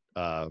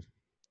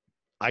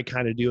I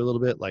kind of do a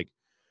little bit like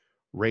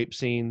rape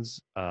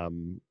scenes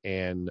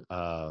and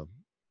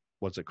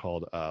what's it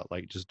called,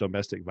 like just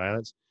domestic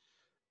violence,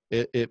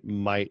 it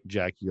might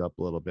jack you up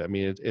a little bit. I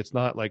mean, it's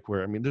not like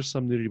where, I mean, there's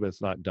some nudity, but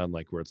it's not done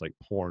like where it's like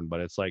porn,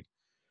 but it's like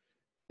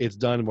it's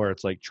done where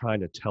it's like trying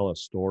to tell a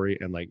story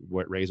and like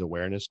raise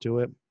awareness to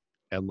it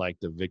and like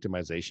the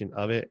victimization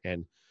of it.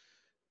 And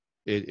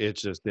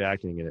it's just, the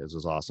acting in it is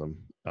just awesome.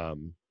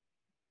 And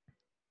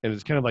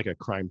it's kind of like a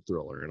crime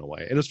thriller in a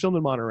way. And it's filmed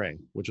in Monterey,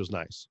 which was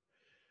nice.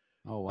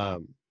 Oh wow.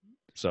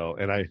 So,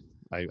 and I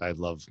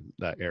love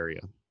that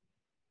area.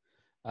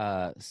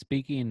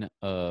 Speaking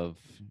of,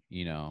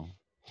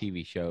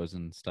 TV shows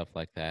and stuff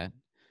like that,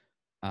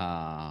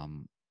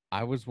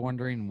 I was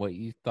wondering what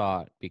you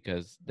thought,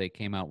 because they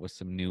came out with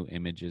some new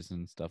images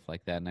and stuff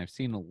like that, and I've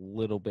seen a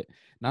little bit,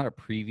 not a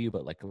preview,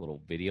 but like a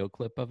little video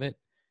clip of it.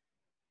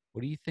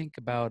 What do you think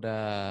about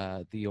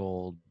the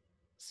old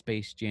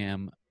Space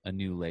Jam: A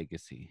New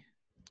Legacy?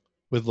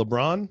 With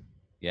LeBron,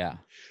 Yeah.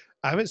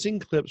 I haven't seen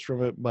clips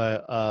from it,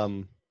 but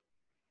I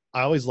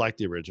always liked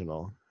the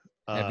original.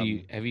 Have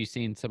you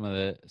seen some of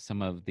the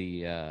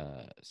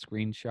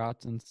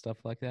screenshots and stuff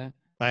like that?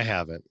 I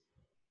haven't.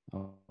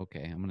 Oh,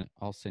 okay.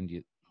 I'll send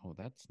you. Oh,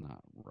 that's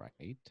not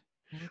right.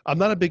 I'm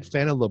not a big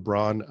fan of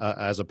LeBron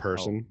as a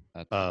person.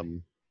 That's right.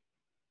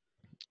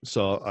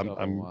 So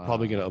I'm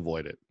probably going to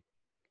avoid it.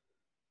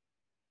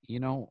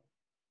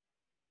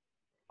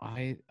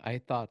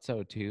 I thought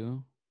so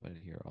too, but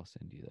here, I'll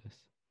send you this.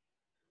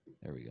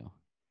 There we go.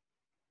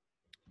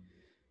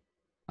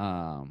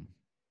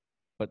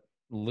 But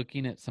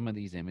looking at some of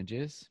these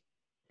images,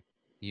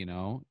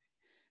 the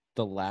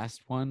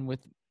last one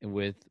with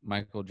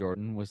Michael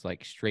Jordan was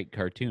like straight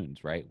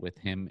cartoons, right? With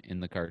him in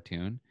the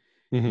cartoon.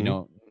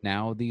 Mhm.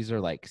 Now these are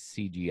like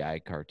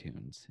CGI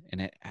cartoons, and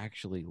it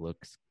actually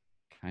looks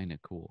kind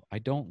of cool. I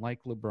don't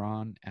like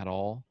LeBron at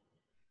all,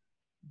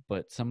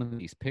 but some of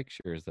these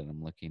pictures that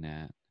I'm looking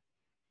at.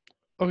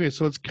 Okay,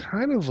 so it's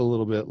kind of a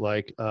little bit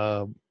like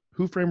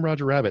Who Framed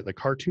Roger Rabbit? The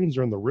cartoons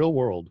are in the real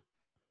world.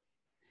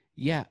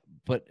 Yeah,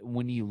 but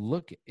when you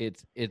look,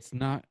 it's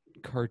not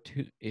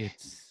cartoon.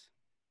 It's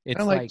Kind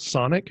of like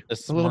Sonic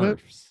the a little bit.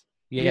 Smurfs.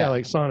 Yeah,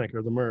 like Sonic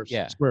or the Smurfs.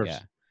 Yeah, Smurfs. yeah.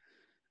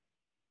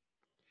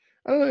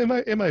 I don't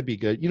know. It might be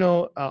good.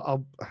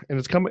 I'll and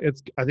it's coming.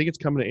 I think it's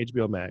coming to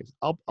HBO Max.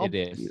 It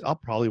is. I'll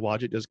probably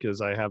watch it just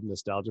because I have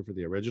nostalgia for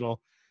the original.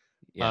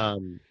 Yeah.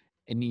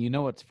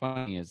 And what's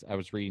funny is I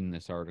was reading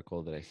this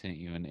article that I sent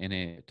you, and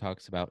it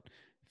talks about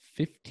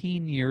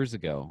 15 years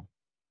ago,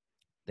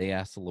 they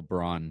asked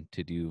LeBron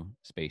to do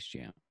Space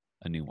Jam,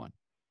 a new one.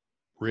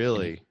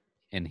 Really?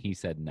 And he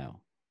said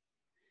no.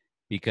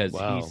 Because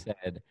Wow. he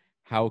said,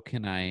 how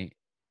can I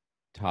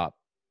top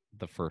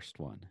the first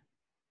one?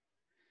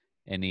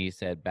 And he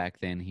said back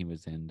then he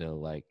was into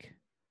like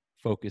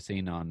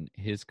focusing on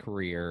his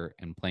career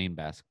and playing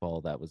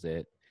basketball. That was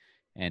it.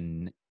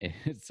 And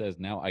it says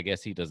now, I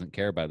guess he doesn't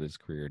care about his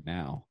career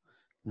now.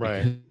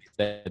 Right. Because he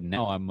said,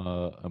 now I'm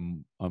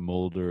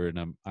older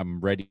and I'm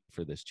ready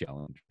for this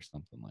challenge or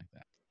something like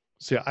that.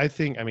 See,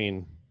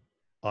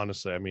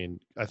 honestly,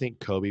 I think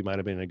Kobe might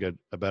have been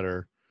a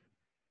better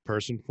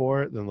person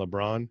for it than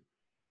LeBron.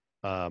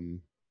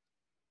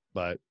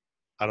 But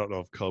I don't know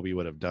if Kobe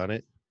would have done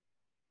it.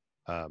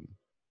 I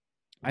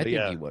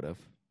think he would have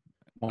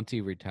once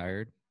he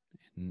retired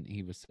and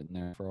he was sitting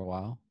there for a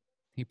while,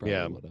 he probably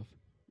Yeah. would have.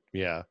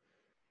 Yeah.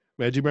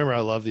 Man, do you remember? I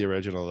love the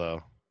original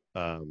though.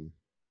 Yeah.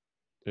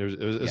 It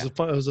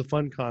was a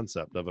fun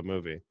concept of a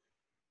movie.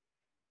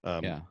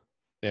 Yeah.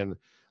 And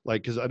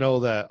like, because I know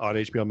that on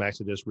HBO Max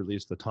they just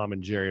released the Tom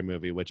and Jerry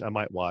movie, which I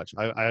might watch.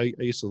 I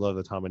used to love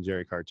the Tom and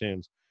Jerry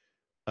cartoons.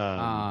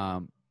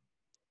 I've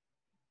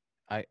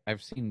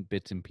seen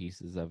bits and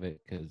pieces of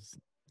it because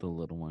the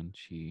little one,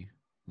 she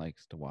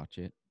likes to watch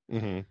it.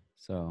 Mhm.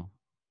 So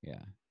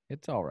yeah,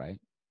 it's all right.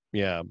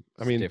 Yeah, I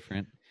It's mean,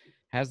 different.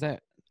 Has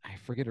that, I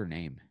forget her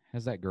name.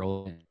 Has that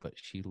girl in it, but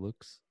she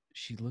looks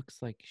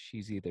like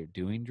she's either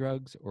doing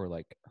drugs or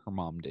like her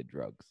mom did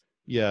drugs.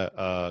 yeah.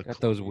 Got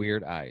those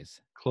weird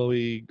eyes.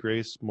 Chloe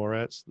Grace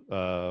Moretz.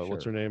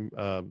 What's her Sure. name?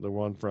 The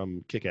one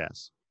from Kick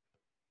Ass.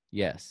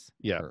 Yes.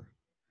 Yeah. her.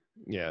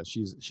 Yeah,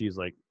 she's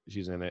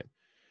in it.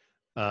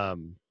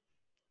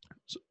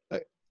 So,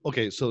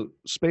 okay, so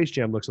Space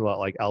Jam looks a lot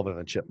like Alvin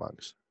and the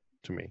Chipmunks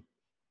to me.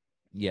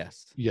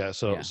 Yes. Yeah,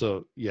 so Yeah.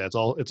 so yeah, it's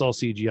all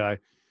CGI,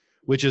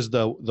 which is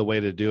the way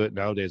to do it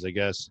nowadays, I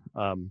guess.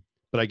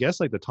 But I guess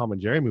like the Tom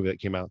and Jerry movie that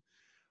came out,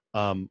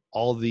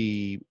 all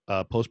the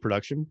post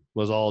production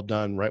was all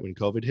done right when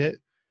COVID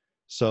hit,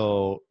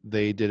 so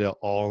they did it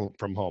all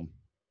from home.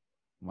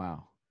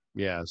 Wow.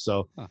 Yeah,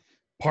 so Huh.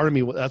 part of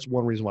me, that's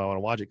one reason why I want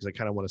to watch it, because I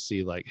kind of want to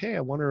see like, hey,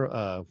 I wonder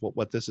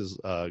what this is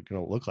going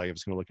to look like, if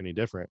it's going to look any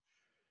different.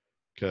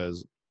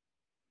 Because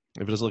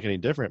if it doesn't look any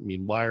different, I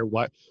mean, why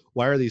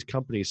are these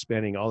companies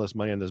spending all this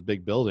money on this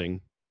big building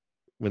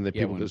when the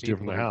Yeah, people when can just do it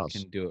from their house?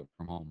 can do it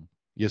from home.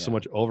 You have so yeah.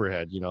 much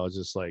overhead, it's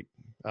just like,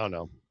 I don't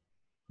know.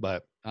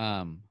 But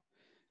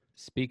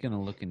Speaking of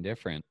looking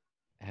different,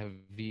 have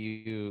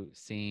you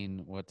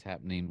seen what's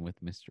happening with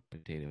Mr.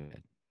 Potato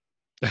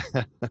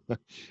Head?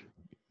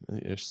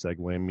 you're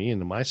segueing me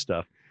into my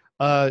stuff.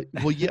 Well,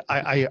 yeah,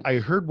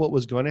 I heard what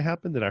was going to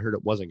happen, then I heard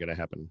it wasn't going to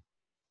happen.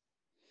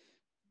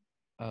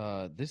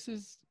 This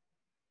is,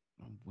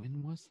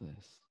 when was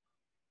this?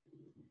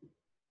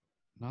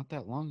 Not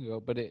that long ago,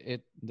 but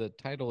the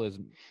title is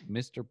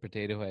Mr.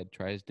 Potato Head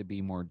tries to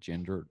be more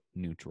gender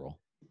neutral.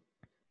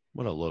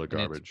 What a load of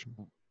And garbage.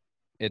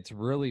 It's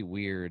really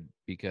weird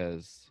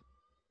because,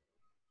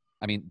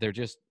 I mean,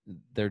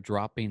 they're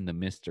dropping the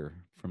Mr.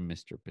 from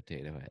Mr.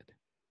 Potato Head,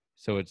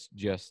 so it's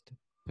just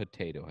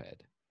Potato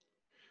Head.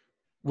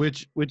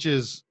 Which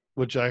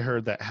I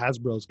heard that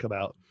Hasbro's come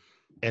out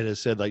and has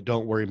said, like,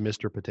 don't worry,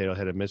 Mr. Potato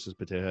Head and Mrs.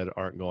 Potato Head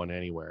aren't going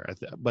anywhere.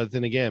 But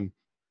then again,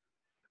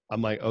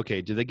 I'm like,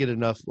 okay, did they get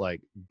enough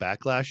like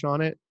backlash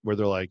on it where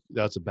they're like,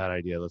 that's a bad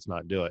idea, let's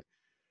not do it?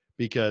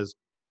 Because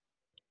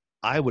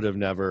I would have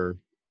never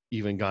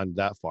even gone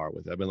that far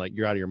with it. I've been like,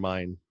 you're out of your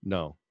mind.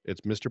 No,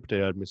 it's Mr.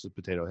 Potato Head, Mrs.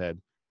 Potato Head.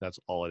 That's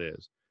all it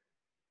is.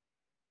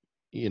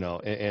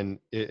 And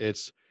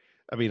it's,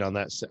 I mean, on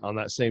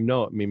that same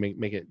note, I mean,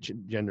 make it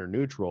gender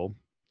neutral.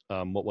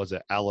 What was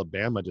it?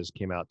 Alabama just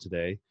came out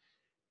today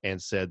and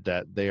said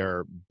that they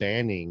are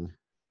banning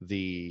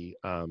the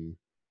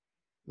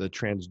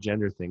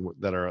transgender thing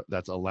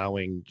that's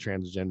allowing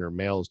transgender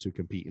males to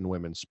compete in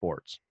women's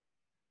sports,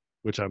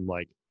 which I'm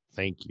like,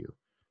 thank you,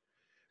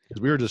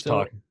 because we were just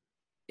talking.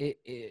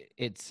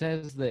 It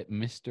says that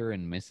Mr.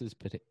 and Mrs.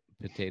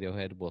 Potato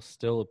Head will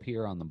still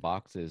appear on the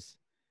boxes,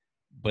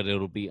 but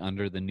it'll be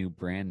under the new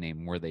brand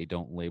name where they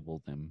don't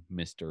label them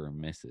Mr. or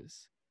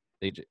Mrs.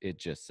 It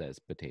just says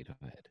Potato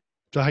Head.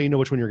 So how you know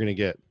which one you're going to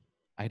get?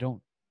 I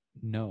don't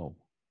know.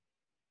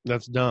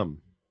 That's dumb.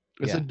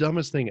 It's the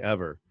dumbest thing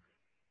ever.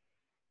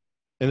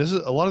 And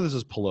a lot of this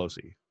is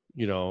Pelosi,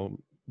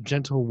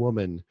 gentle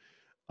woman,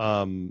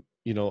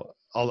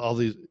 all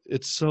these.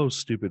 It's so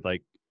stupid.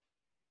 Like,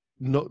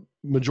 no,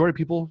 majority of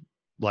people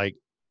like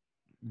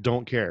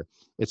don't care.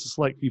 It's a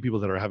select few people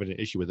that are having an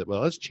issue with it.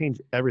 Well, let's change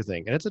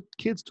everything. And it's a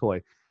kid's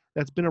toy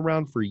that's been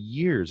around for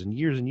years and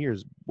years and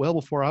years, well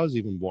before I was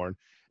even born.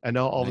 And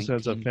now all of a sudden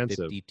it's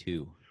offensive.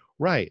 1952.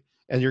 Right.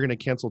 And you're going to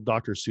cancel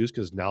Dr. Seuss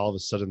because now all of a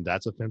sudden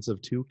that's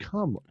offensive too?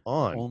 Come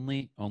on.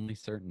 Only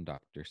certain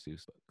Dr.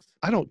 Seuss books.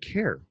 I don't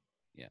care.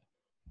 Yeah.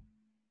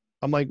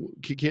 I'm like,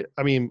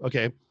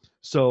 okay.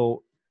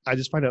 So I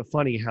just find it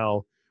funny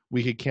how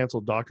we could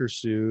cancel Dr.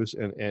 Seuss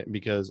and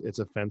because it's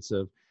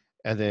offensive.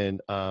 And then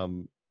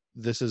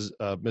this is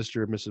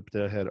Mr. and Mrs.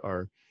 Potato Head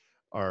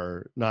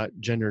are not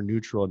gender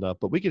neutral enough,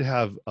 but we could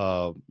have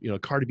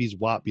Cardi B's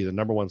WAP be the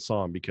 #1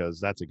 song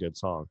because that's a good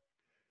song.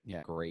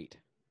 Yeah, great.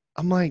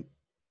 I'm like,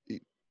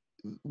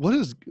 what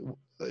is?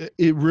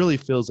 It really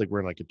feels like we're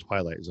in like a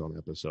Twilight Zone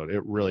episode.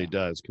 It really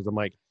does, because I'm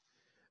like,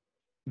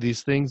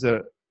 these things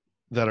that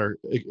are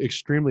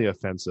extremely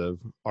offensive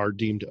are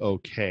deemed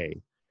okay,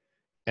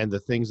 and the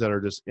things that are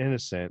just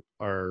innocent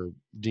are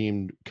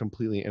deemed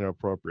completely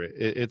inappropriate.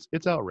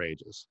 It's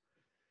outrageous.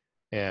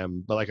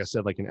 But like I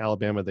said, like in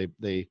Alabama, they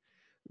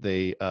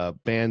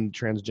banned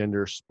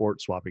transgender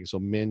sport swapping, so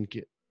men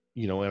get,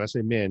 and I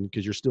say men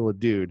because you're still a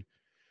dude,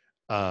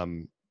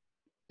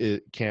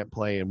 it can't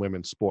play in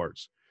women's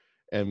sports.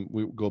 And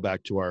we go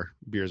back to our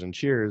beers and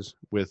cheers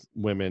with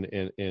women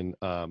in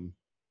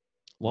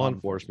law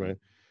enforcement.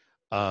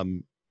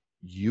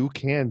 you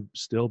can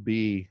still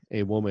be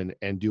a woman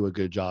and do a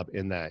good job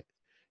in that.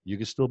 You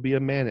can still be a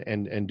man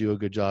and do a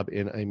good job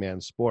in a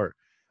man's sport.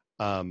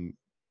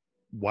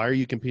 Why are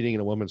you competing in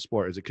a women's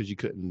sport? Is it because you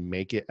couldn't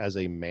make it as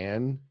a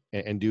man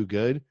and do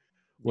good?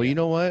 Well, you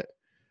know what?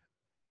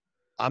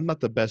 I'm not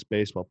the best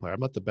baseball player. I'm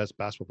not the best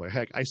basketball player.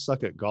 Heck, I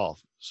suck at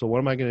golf. So what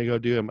am I going to go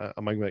do? Am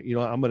I going to,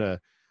 I'm going to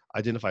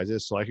identify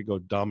this so I could go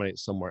dominate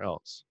somewhere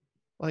else.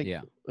 Like,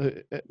 Yeah.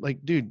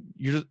 Like, dude,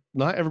 you're just,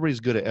 not everybody's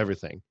good at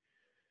everything.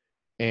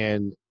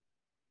 And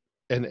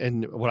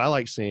what I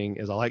like seeing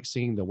is I like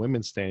seeing the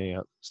women standing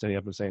up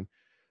and saying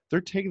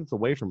they're taking this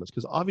away from us.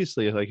 Because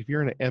obviously, like if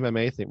you're in an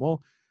MMA thing,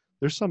 well,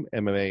 there's some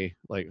MMA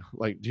like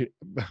dude,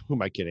 who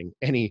am I kidding?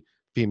 Any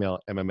female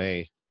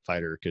MMA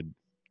fighter could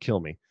kill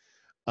me.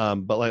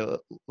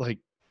 But like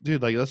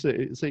dude, like let's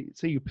say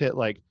you pit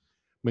like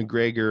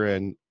McGregor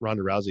and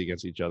Ronda Rousey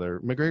against each other.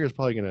 McGregor's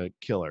probably gonna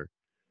kill her,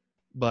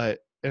 and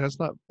that's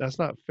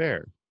not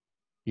fair.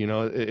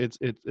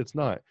 It's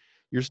not.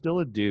 You're still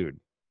a dude,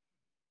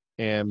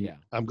 and Yeah.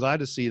 I'm glad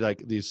to see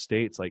like these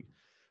states like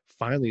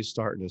finally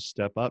starting to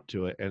step up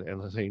to it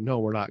and say no,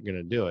 we're not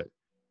gonna do it.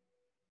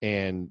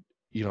 And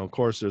of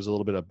course, there's a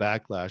little bit of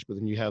backlash, but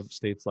then you have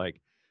states like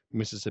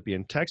Mississippi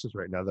and Texas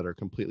right now that are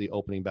completely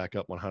opening back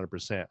up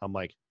 100%. I'm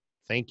like,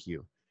 thank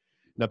you.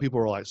 Now people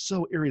are like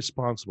so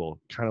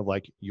irresponsible, kind of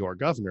like your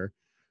governor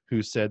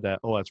who said that,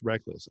 oh, that's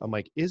reckless. I'm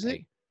like, is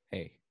it?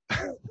 Hey,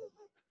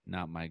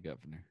 not my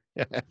governor.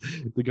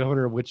 The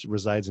governor of which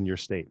resides in your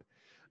state.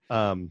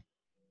 But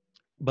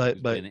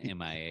Who's been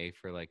MIA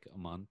for like a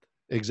month.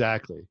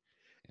 Exactly.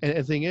 And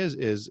the thing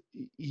is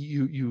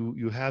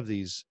you have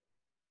these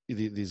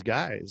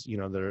guys,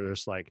 that are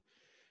just like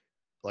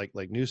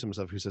Newsom and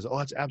stuff, who says, oh,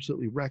 it's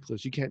absolutely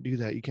reckless. You can't do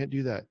that. You can't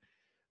do that.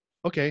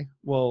 Okay,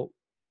 well,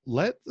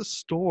 let the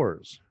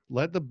stores,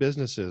 let the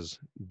businesses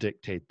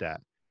dictate that.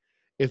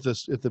 If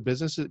the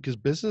businesses, because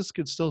business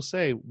could still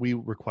say we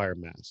require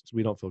masks,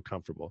 we don't feel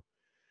comfortable.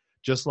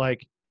 Just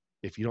like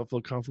if you don't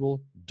feel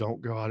comfortable, don't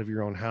go out of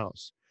your own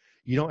house.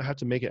 You don't have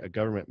to make it a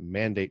government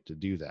mandate to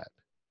do that.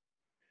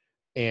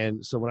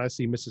 And so when I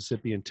see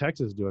Mississippi and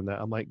Texas doing that,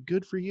 I'm like,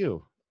 good for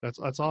you.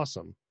 That's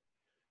awesome.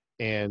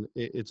 And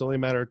it's only a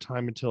matter of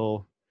time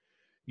until,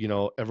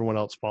 everyone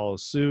else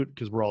follows suit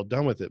because we're all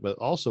done with it. But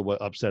also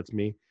what upsets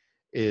me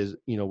is,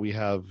 we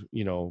have,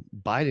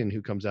 Biden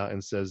who comes out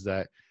and says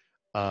that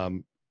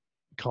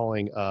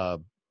calling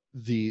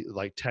the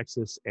like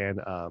Texas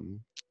and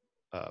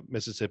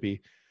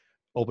Mississippi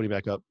opening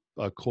back up,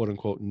 quote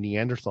unquote,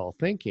 Neanderthal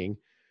thinking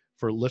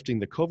for lifting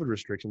the COVID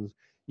restrictions.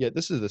 Yet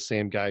this is the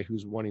same guy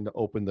who's wanting to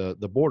open the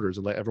borders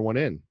and let everyone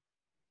in.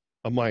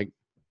 I'm like,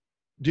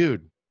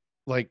 dude,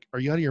 like, are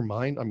you out of your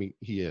mind? I mean,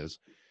 he is.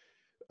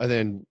 And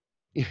then,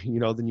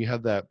 then you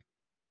have that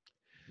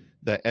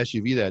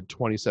SUV that had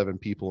 27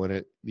 people in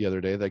it the other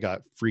day that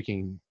got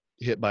freaking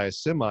hit by a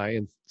semi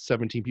and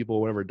 17 people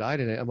or whatever died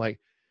in it. I'm like,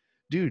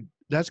 dude,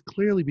 that's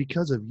clearly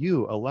because of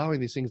you allowing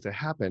these things to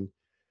happen.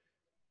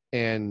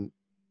 And,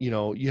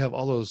 you have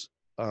all those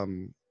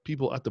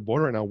people at the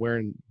border right now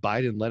wearing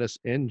Biden let us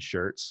in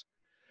shirts.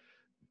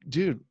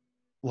 Dude,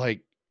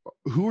 like,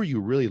 who are you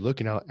really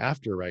looking out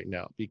after right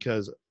now?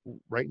 Because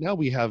right now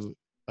we have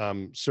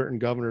certain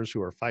governors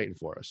who are fighting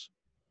for us.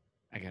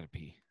 I gotta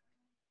pee.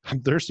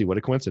 I'm thirsty. What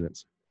a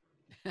coincidence.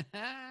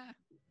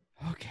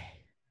 Okay.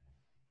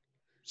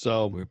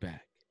 So We're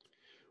back.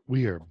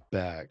 we are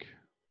back.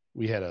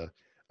 I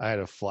had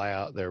to fly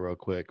out there real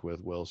quick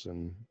with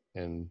Wilson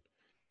and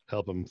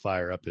help him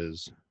fire up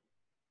his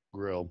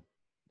grill.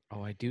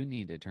 Oh, I do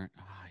need to turn.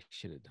 Oh, I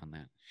should have done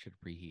that. Should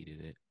have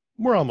preheated it.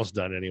 We're almost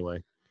done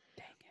anyway.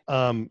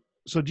 Dang it.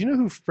 So do you know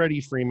who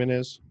Freddie Freeman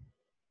is?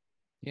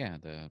 Yeah,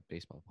 the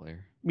baseball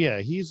player. Yeah,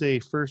 he's a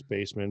first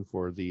baseman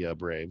for the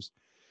Braves.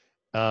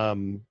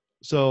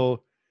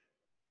 So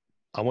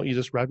I want you to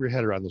just wrap your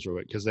head around this real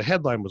quick because the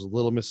headline was a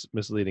little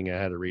misleading. I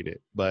had to read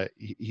it, but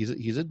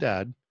he's a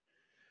dad.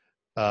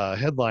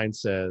 Headline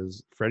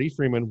says Freddie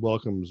Freeman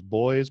welcomes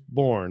boys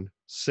born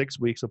 6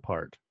 weeks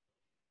apart.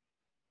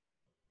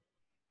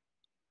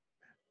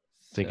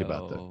 Think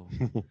about that.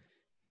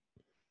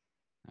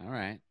 All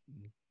right.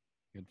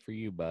 Good for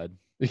you, bud.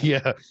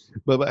 Yeah,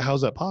 but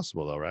how's that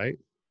possible though, right?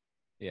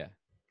 Yeah.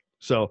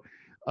 So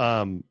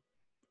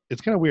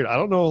it's kind of weird. I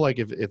don't know like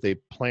if they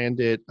planned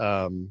it.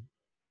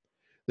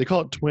 They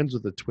call it twins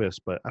with a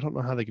twist, but I don't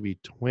know how they could be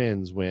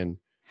twins when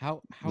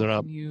How they're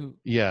not. can you?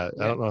 Yeah,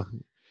 I don't know.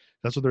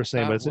 That's what they're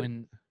saying. But Thought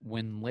it's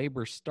when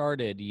labor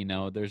started,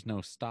 there's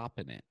no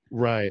stopping it.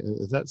 right.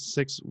 Is that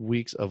 6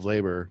 weeks of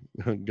labor?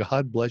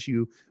 God bless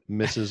you,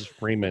 Mrs.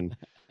 Freeman.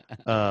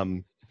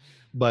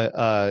 But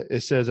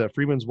it says that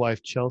Freeman's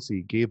wife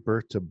Chelsea gave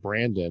birth to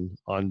Brandon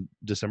on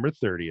December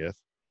 30th,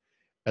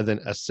 and then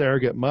a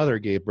surrogate mother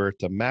gave birth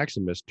to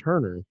Maximus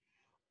Turner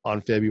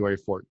on February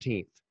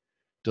 14th.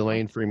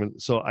 Delane Freeman.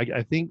 So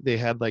I think they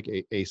had like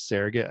a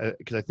surrogate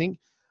because I think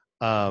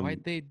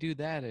Why'd they do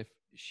that if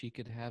she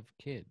could have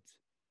kids?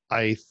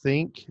 I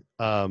think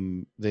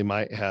they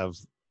might have,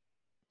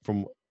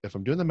 from if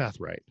I'm doing the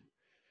math right,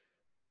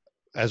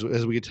 as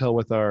we could tell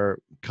with our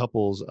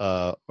couples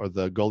or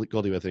the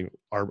Goldie thing,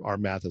 our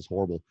math is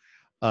horrible.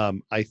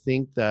 I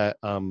think that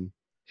him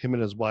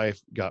and his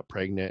wife got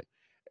pregnant,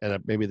 and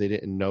maybe they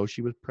didn't know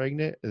she was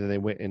pregnant, and then they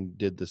went and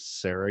did the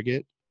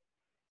surrogate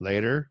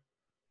later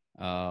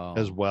Oh,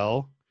 as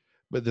well.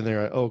 But then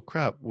they're like, oh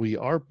crap, we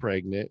are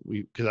pregnant.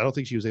 Because I don't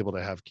think she was able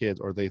to have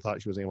kids, or they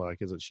thought she was able to have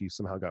kids, that she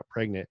somehow got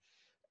pregnant.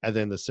 And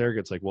then the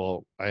surrogate's like,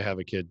 well, I have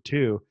a kid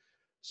too.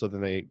 So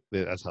then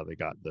that's how they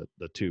got the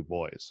two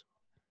boys.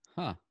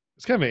 huh.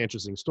 It's kind of an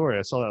interesting story.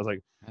 I saw that. I was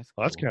like, That's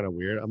well, that's cool. kind of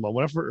weird.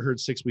 When I first heard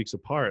 6 weeks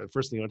apart, the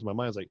first thing that went to my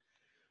mind was like,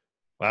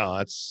 wow,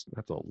 that's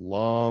a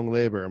long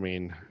labor. I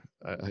mean,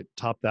 I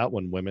topped that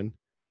one, women.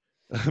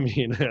 I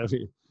mean, I don't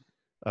know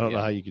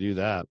Yeah. how you could do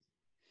that.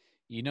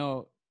 You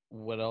know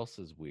what else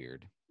is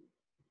weird?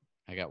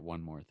 I got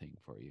one more thing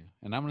for you,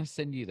 and I'm going to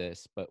send you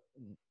this. But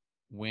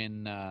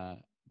when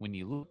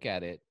you look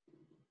at it,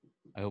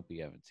 I hope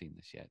you haven't seen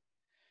this yet.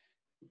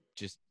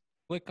 Just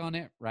click on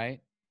it, right,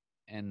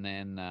 and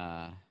then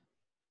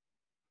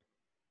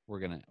we're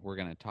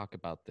gonna talk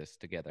about this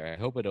together. I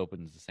hope it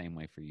opens the same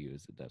way for you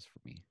as it does for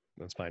me.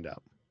 Let's find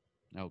out.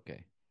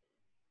 Okay.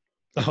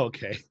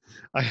 Okay.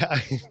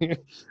 I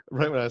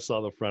right when I saw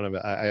the front of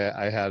it,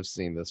 I have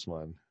seen this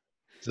one.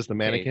 Is this the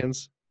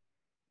mannequins?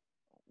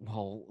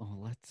 Well,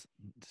 let's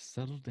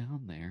settle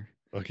down there.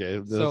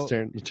 Okay. So-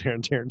 This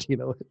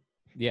Tarantino.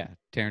 Yeah,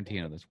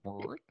 Tarantino. This.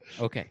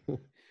 Okay.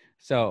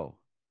 So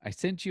I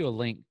sent you a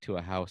link to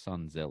a house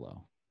on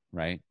Zillow,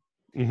 right?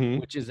 Mm-hmm.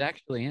 Which is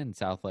actually in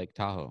South Lake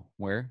Tahoe,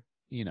 where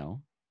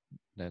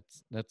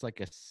that's like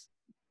a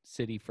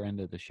city friend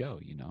of the show,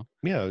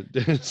 Yeah,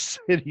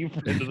 city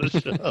friend of the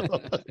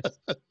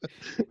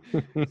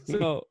show.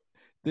 So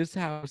this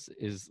house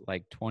is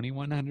like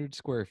 2,100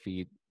 square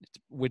feet,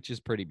 which is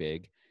pretty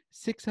big.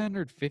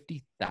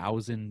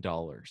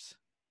 $650,000.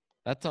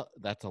 That's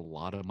a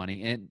lot of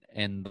money,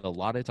 and the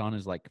lot it's on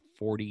is like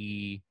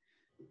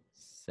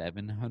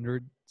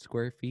 4,700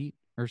 square feet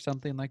or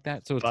something like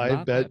that. So it's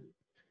not that,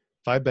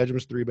 5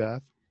 bedrooms, 3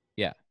 bath.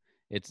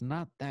 it's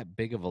not that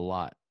big of a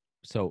lot.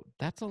 So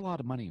that's a lot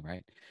of money,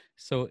 right?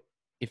 So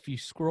if you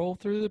scroll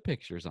through the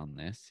pictures on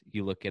this,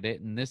 you look at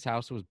it, and this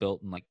house was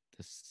built in like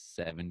the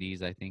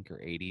 70s, I think, or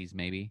 80s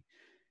maybe.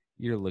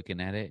 You're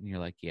looking at it and you're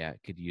like, yeah,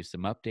 it could use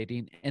some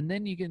updating. And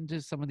then you get into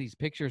some of these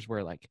pictures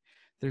where like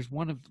there's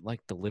one of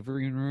like the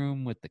living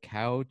room with the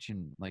couch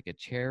and like a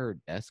chair or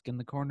desk in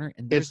the corner,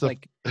 and there's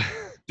like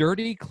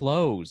dirty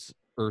clothes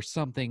or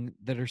something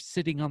that are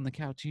sitting on the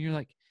couch, and you're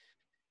like,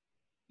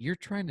 you're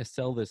trying to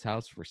sell this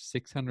house for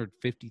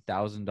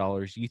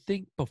 $650,000. You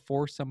think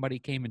before somebody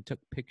came and took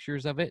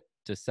pictures of it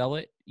to sell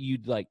it,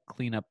 you'd like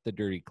clean up the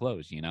dirty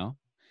clothes, And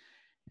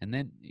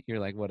then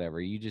you're like,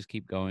 whatever. You just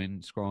keep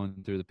going,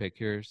 scrolling through the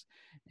pictures.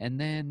 And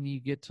then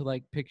you get to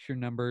like picture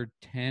number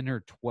 10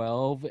 or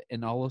 12,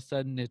 and all of a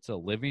sudden it's a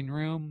living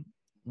room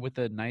with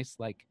a nice,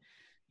 like,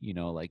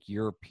 like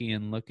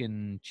European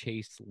looking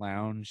chase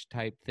lounge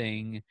type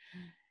thing.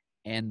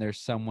 And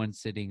there's someone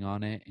sitting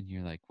on it. And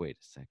you're like, wait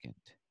a second.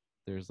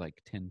 There's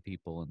like 10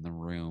 people in the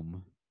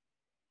room.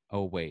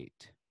 Oh,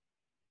 wait.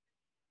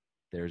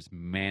 There's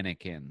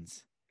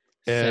mannequins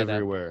set up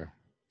Everywhere.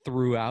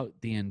 throughout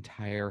the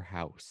entire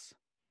house.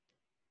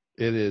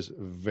 It is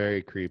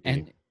very creepy.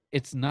 And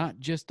it's not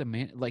just a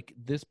man, like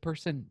this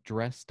person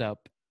dressed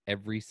up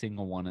every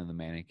single one of the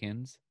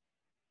mannequins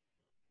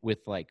with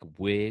like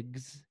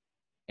wigs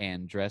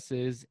and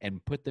dresses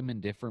and put them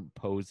in different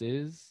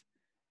poses.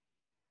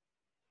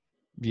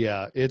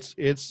 Yeah, it's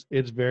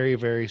very,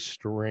 very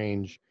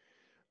strange.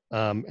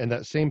 And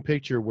that same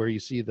picture where you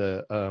see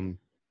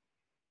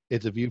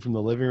it's a view from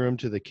the living room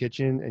to the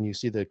kitchen, and you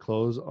see the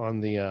clothes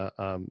on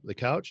the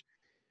couch.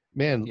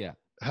 Man, Yeah.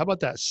 how about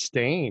that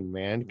stain,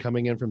 man,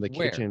 coming in from the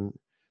Where? kitchen?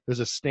 There's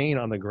a stain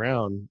on the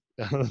ground,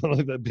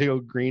 like that big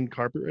old green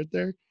carpet right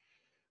there.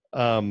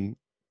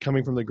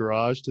 Coming from the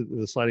garage to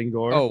the sliding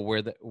door. Oh,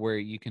 where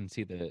you can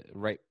see the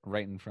right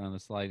in front of the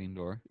sliding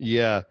door.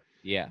 Yeah,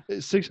 Yeah,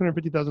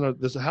 $650,000.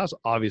 This house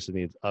obviously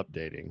needs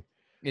updating,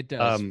 it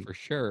does for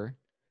sure.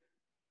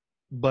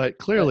 but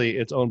clearly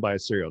it's owned by a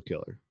serial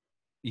killer.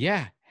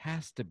 Yeah,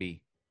 has to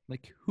be.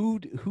 Like who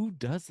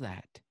does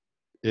that?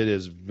 It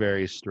is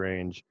very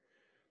strange.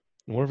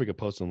 I wonder if we could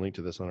post a link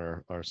to this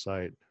on our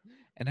site.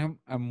 And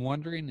I'm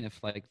wondering if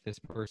like this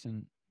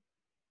person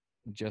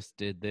just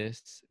did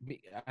this.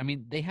 I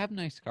mean, they have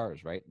nice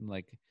cars, right? And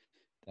like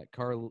that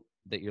car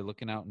that you're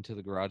looking out into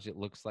the garage, it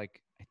looks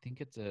like, I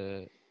think it's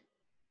a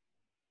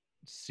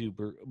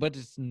Subaru, but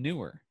it's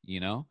newer,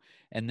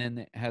 And then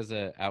it has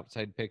a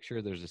outside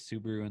picture. There's a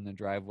Subaru in the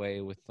driveway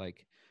with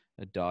like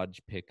a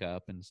Dodge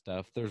pickup and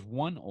stuff. There's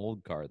one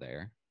old car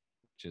there,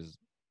 which is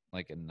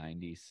like a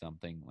 90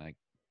 something, like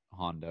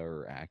Honda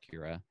or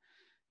Acura.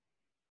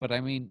 But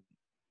I mean,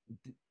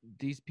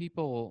 these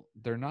people,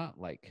 they're not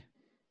like,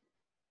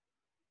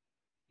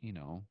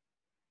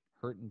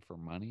 hurting for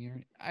money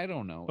or I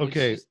don't know. It's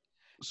Okay, just,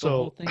 the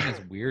whole so thing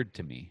is weird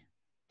to me.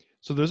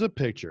 so there's a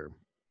picture.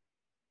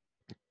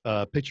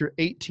 Picture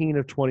 18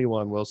 of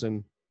 21,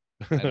 Wilson.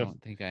 I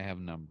don't think I have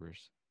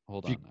numbers.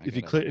 Hold on. If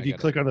you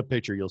click on the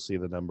picture, you'll see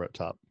the number at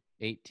top.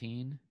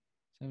 18,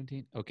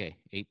 17. Okay,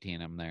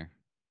 18. I'm there.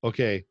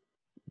 Okay,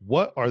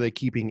 what are they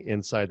keeping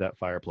inside that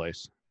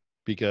fireplace?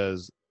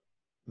 Because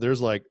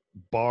there's like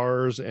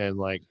bars and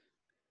like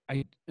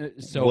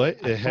So what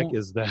I the heck don't,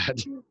 is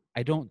that?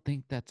 I don't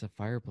think that's a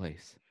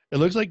fireplace. It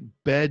looks like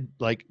bed,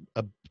 like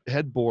a It's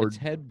headboard,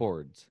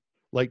 headboards.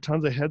 like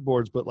tons of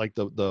headboards, but like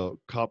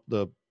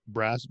the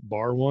brass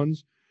bar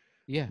ones,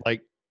 Yeah,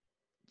 like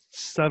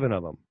 7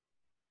 of them,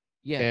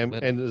 yeah. and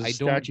But there's I don't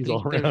statues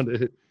all think there's. around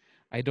it.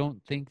 I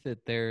don't think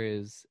that there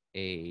is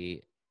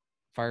a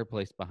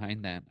fireplace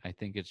behind that. I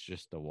think it's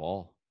just a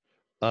wall.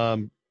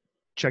 Um,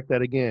 check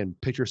that again.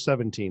 Picture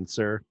 17,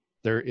 sir.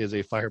 There is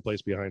a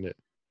fireplace behind it.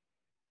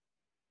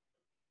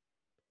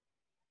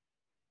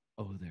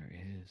 Oh, there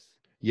is.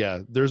 Yeah,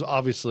 there's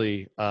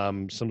obviously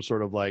some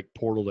sort of like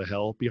portal to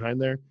hell behind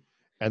there,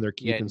 and they're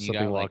Yeah, keeping and you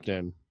something got, like, locked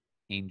in.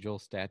 Angel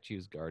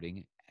statues guarding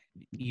it.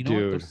 You know what?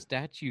 Dude, Those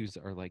statues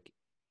are like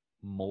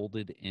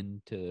molded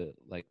into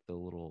like the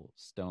little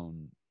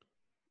stone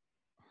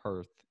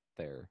hearth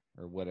there,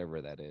 or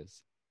whatever that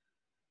is.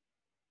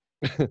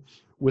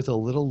 with a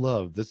little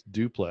love, this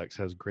duplex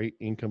has great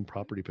income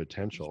property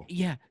potential.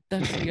 Yeah,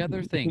 that's the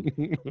other thing.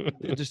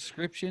 The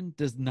description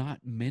does not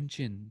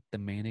mention the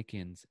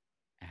mannequins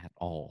at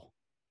all.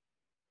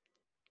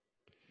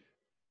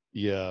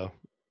 Yeah.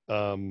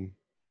 Um,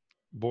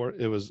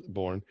 it was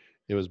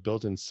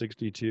built in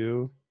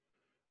 62.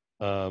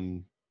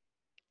 Um,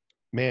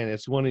 man,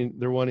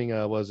 they're wanting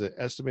was it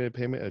estimated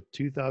payment of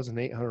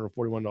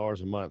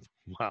 $2,841 a month.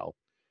 Wow.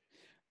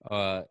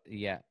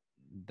 Yeah,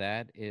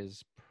 that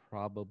is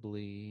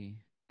probably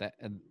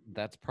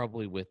that's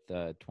probably with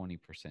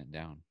 20%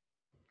 down.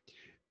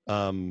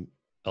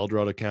 El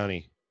Dorado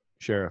County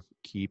Sheriff,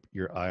 keep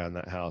your eye on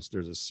that house.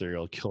 There's a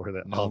serial killer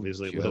that No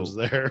obviously lives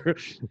joke. there.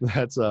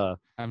 That's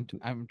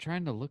I'm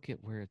trying to look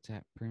at where it's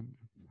at.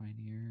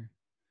 Pioneer.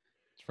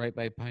 It's right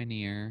by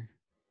Pioneer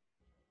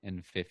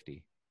and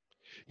 50.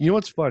 you know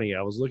what's funny?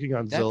 I was looking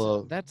on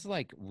Zillow That's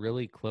like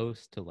really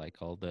close to like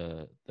all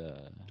the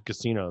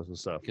casinos and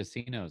stuff.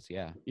 casinos.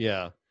 Yeah.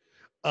 Yeah.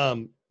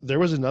 There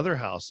was another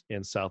house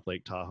in South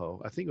Lake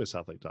Tahoe. I think it was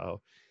South Lake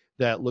Tahoe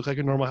that looked like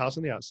a normal house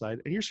on the outside.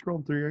 And you're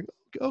scrolling through, you're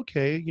like,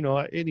 okay, you know,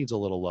 it needs a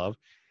little love.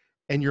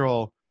 And you're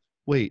all,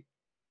 wait,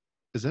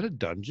 is that a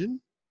dungeon?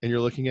 And you're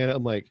looking at it.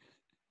 I'm like,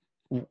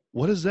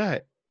 what is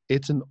that?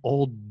 It's an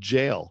old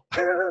jail.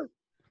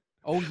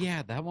 Oh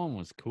yeah, that one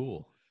was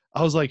cool.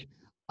 I was like,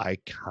 I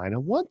kind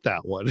of want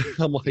that one.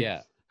 I'm like,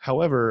 Yeah.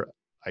 however,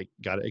 I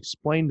got to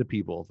explain to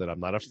people that I'm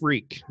not a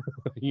freak.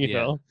 you Yeah.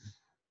 know,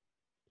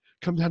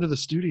 come down to the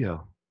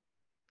studio.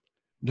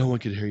 No one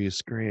could hear you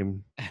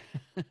scream.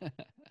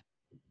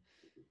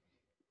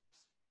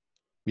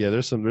 Yeah,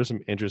 there's some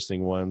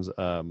interesting ones.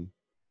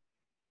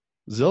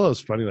 Zillow's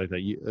funny like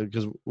that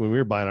because when we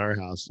were buying our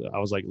house, I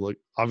was like, look,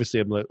 obviously,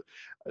 I'm like,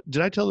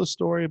 did I tell the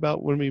story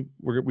about when we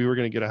were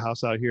going to get a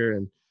house out here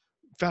and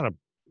found a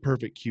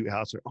perfect, cute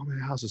house? Oh, my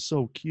house is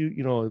so cute.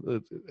 You know,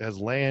 it has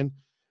land,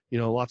 you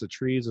know, lots of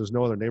trees. There's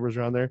no other neighbors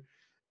around there.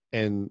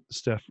 And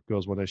Steph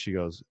goes one day, she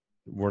goes,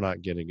 we're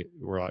not getting it.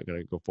 We're not going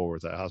to go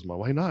forward with that house. I'm like,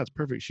 why not? It's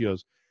perfect. She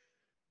goes,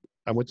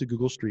 I went to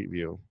Google Street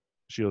View.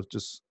 She goes,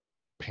 just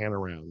pan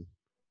around.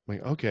 I'm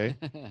like, okay.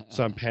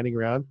 So I'm panning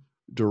around.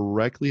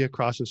 Directly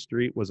across the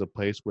street was a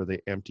place where they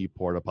empty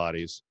porta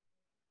potties.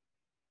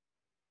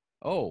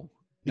 Oh,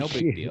 no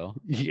big deal.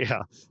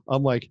 Yeah.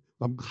 I'm like,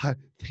 I'm glad.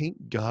 Thank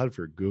God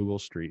for Google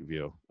Street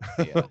View.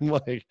 Yeah. I'm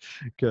like,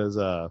 because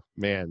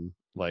man,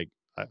 like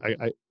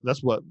I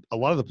that's what a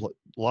lot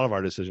of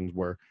our decisions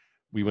were.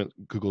 We went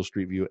Google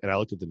Street View and I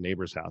looked at the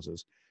neighbors'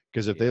 houses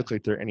because if they Yeah. look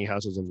like there are any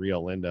houses in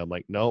Rio Linda, I'm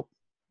like, nope,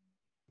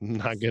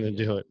 not gonna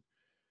do it.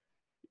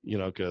 You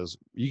know, because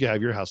you can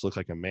have your house look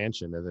like a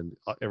mansion, and then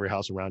every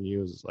house around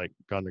you is like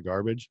gone to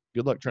garbage.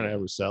 Good luck trying to Yeah.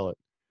 ever sell it.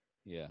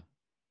 Yeah.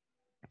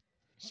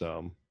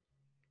 So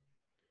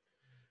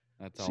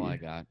That's all I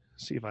See, got.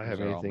 see if I Those have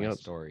are all anything my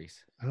else.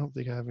 stories. I don't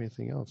think I have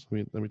anything else.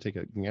 Let me take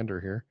a gander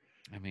here.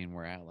 I mean,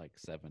 we're at like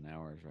 7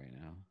 hours right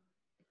now.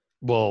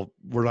 Well,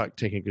 we're not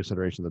taking into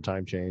consideration the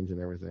time change and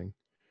everything.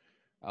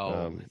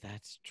 Oh,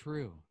 that's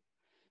true.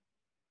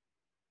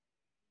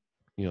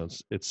 You know,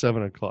 it's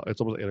 7 o'clock. It's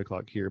almost 8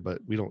 o'clock here, but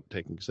we don't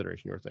take in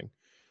consideration your thing.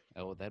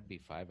 Oh, that'd be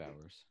 5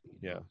 hours.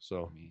 you Yeah. know,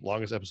 So for me.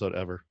 longest episode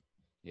ever,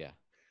 Yeah.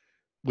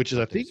 which is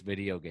I think There's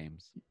video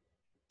games.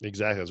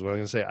 exactly that's what I'm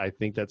gonna say. I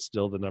think that's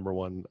still the number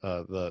one,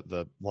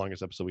 the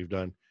longest episode we've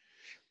done.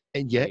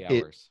 And yet,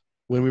 3 hours.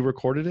 when we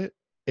recorded it,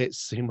 it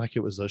seemed like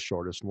it was the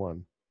shortest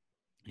one.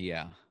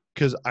 Yeah.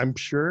 Because I'm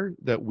sure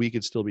that we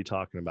could still be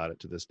talking about it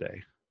to this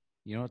day.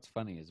 You know what's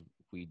funny is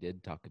we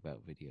did talk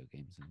about video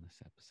games in this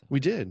episode. We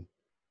did.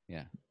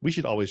 Yeah. We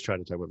should always try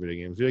to talk about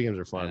video games. Video games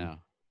are I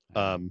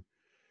fun. know.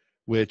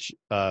 Which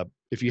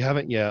if you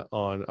haven't yet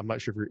I'm not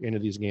sure if you're into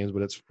these games,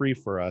 but it's free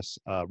for us.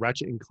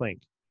 Ratchet and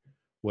Clank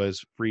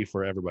was free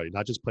for everybody,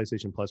 not just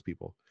PlayStation Plus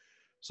people.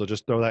 So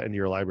just throw that into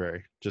your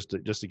library just to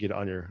get it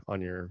on your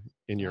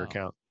Oh.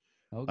 account.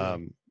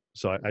 Okay.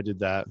 So I did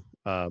that.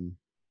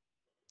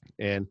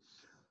 And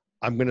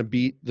I'm gonna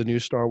beat the new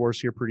Star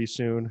Wars here pretty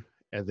soon,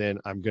 and then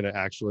I'm gonna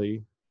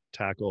actually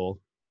tackle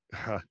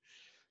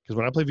because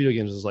when I play video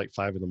games, it's like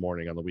 5 in the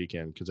morning on the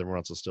weekend because everyone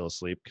else is still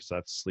asleep because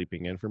that's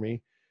sleeping in for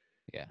me.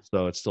 Yeah.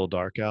 So it's still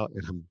dark out,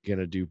 and I'm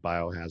gonna do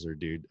Biohazard,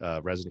 dude.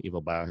 Resident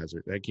Evil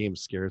Biohazard. That game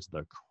scares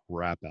the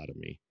crap out of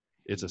me.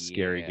 It's a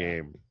scary Yeah.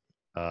 game.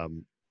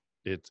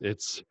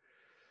 It's.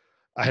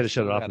 I had to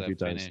shut it Still off a gotta few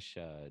times. finish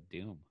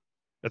Doom.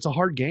 It's a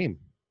hard game.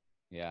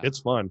 Yeah. It's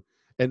fun,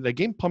 and the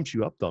game pumps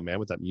you up though, man.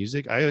 With that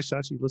music, I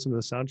actually listened to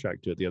the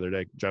soundtrack to it the other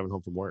day driving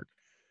home from work.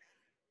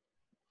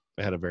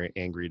 I had a very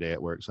angry day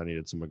at work, so I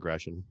needed some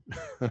aggression.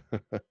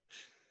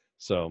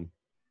 So,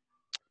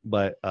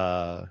 but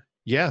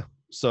yeah.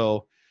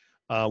 So,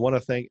 I want to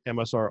thank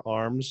MSR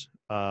Arms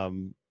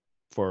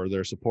for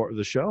their support of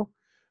the show.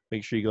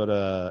 Make sure you go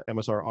to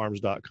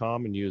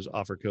msrarms.com and use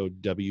offer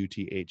code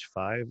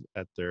WTH5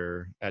 at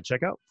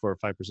checkout for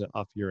 5%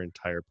 off your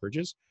entire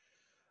purchase.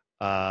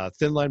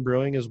 Thin Line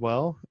Brewing as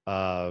well.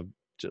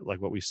 Like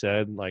what we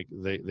said, like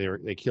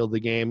they killed the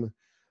game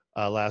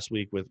last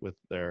week with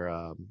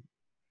their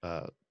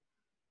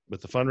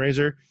with the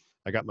fundraiser.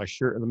 I got my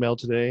shirt in the mail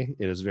today.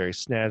 It is very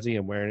snazzy.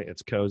 I'm wearing it.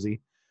 It's cozy,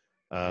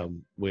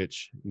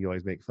 which you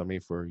always make fun of me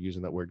for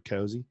using that word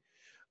cozy.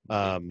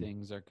 Big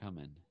things are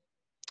coming.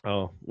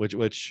 Oh,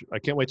 which I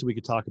can't wait till we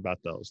can talk about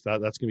those.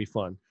 That's gonna be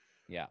fun.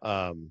 Yeah.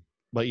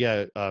 But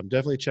yeah,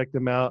 definitely check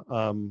them out.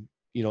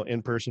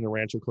 In person in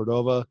Rancho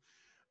Cordova.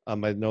 I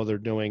know they're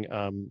doing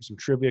some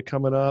trivia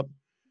coming up,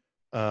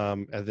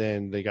 and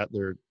then they got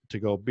their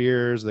to-go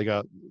beers. They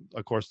got,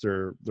 of course,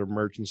 their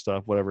merch and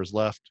stuff, whatever's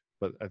left.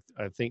 But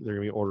I think they're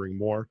gonna be ordering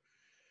more.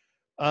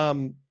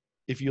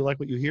 If you like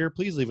what you hear,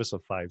 please leave us a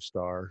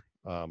 5-star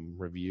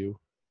review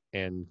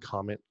and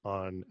comment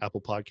on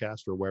Apple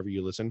Podcasts or wherever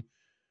you listen.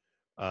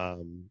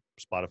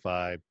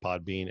 Spotify,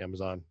 Podbean,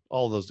 Amazon,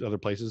 all those other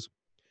places.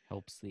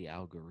 Helps the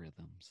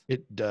algorithms.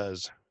 It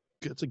does.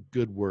 It's a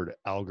good word,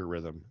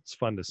 algorithm. It's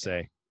fun to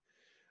say.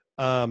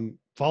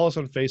 Follow us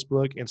on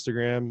Facebook,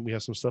 Instagram. We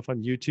have some stuff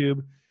on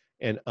YouTube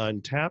and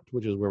Untapped,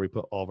 which is where we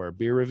put all of our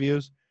beer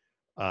reviews.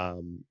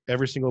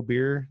 Every single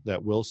beer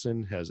that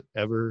Wilson has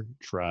ever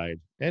tried,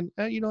 and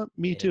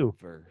me too,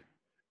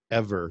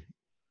 ever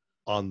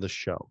on the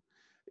show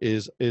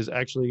is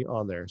actually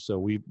on there. So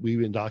we've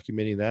been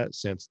documenting that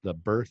since the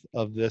birth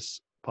of this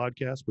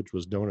podcast, which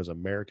was known as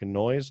American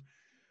Noise.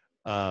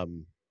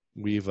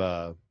 We've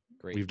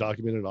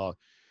documented all.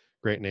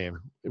 Great name.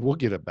 We'll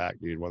get it back,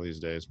 dude, one of these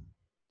days.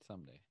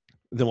 Someday.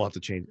 Then we'll have to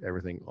change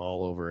everything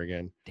all over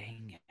again.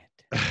 Dang it.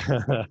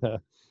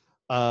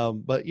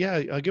 But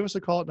yeah, give us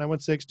a call at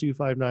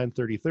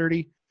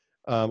 916-259-3030,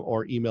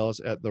 or email us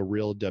at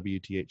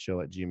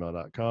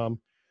therealwthshow@gmail.com.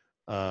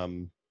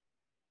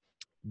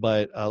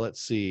 But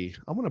let's see.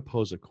 I want to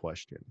pose a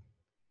question.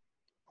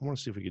 I want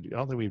to see if we could do. I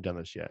don't think we've done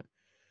this yet.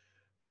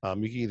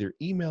 You can either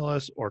email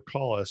us or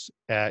call us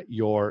at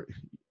your.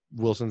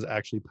 Wilson's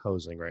actually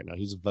posing right now.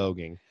 He's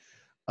voguing.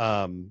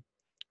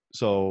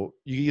 So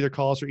you can either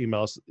call us or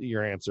email us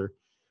your answer.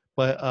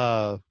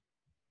 But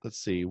let's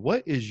see.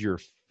 What is your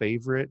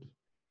favorite,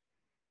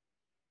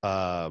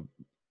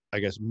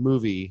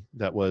 movie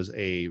that was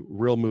a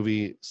real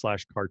movie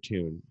 /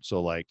 cartoon?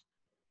 So like,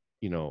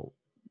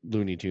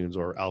 Looney Tunes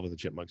or Alvin the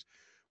Chipmunks.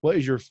 What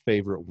is your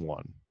favorite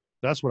one?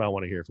 That's what I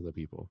want to hear from the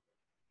people.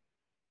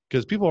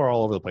 Because people are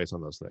all over the place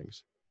on those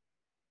things.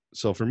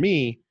 So for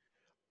me,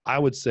 I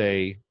would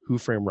say Who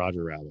Framed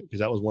Roger Rabbit, because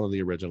that was one of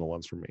the original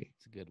ones for me.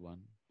 It's a good one.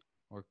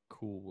 Or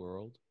Cool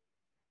World.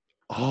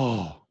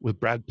 Oh, with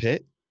Brad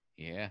Pitt?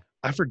 Yeah.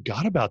 I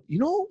forgot about, I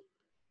don't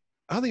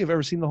think I've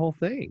ever seen the whole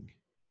thing.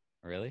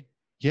 Really?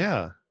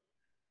 Yeah.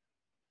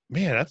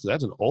 Man,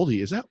 that's an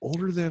oldie. Is that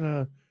older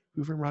than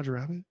Who Framed Roger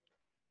Rabbit?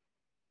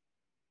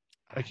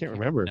 I can't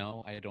remember.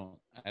 No, I don't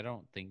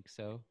think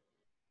so.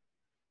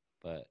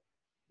 But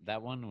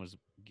that one was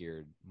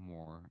geared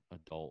more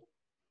adult.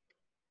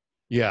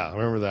 Yeah, I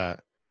remember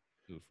that.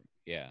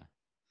 Yeah.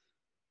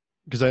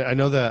 Because I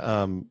know that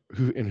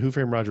Who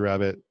Framed Roger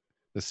Rabbit,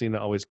 the scene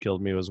that always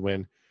killed me was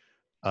when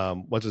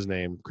what's his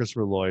name?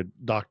 Christopher Lloyd,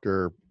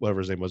 Dr. whatever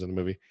his name was in the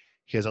movie.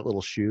 He has that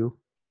little shoe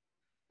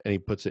and he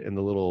puts it in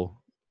the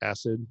little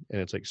acid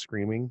and it's like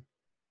screaming.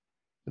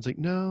 It's like,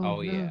 no. Oh,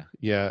 no. yeah.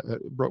 Yeah,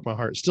 it broke my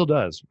heart. Still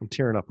does. I'm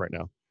tearing up right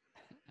now.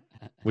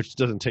 Which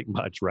doesn't take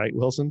much, right,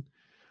 Wilson?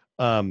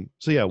 So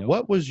yeah, Nope.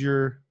 What was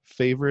your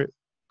favorite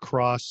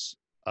cross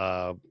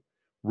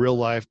real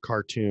life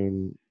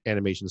cartoon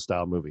animation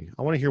style movie?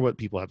 I want to hear what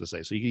people have to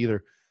say. So you can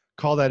either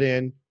call that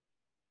in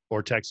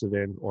or text it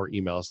in or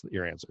email us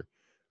your answer.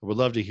 I would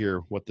love to hear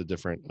what the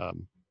different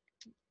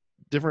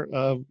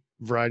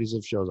varieties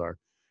of shows are.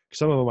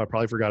 Some of them I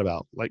probably forgot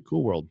about, like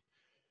Cool World.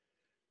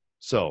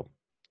 So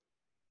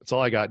that's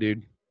all I got,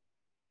 dude.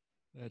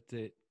 That's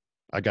it.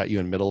 I got you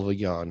in the middle of a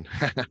yawn.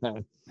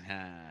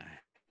 Ah.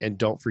 And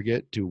don't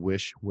forget to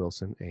wish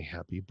Wilson a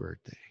happy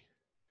birthday.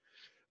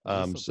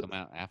 This will come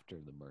out after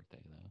the birthday,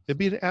 though.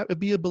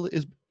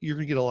 You're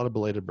gonna get a lot of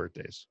belated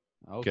birthdays.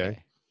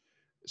 Okay.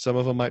 Some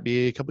of them might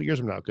be a couple years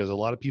from now because a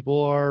lot of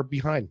people are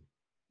behind.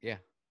 Yeah.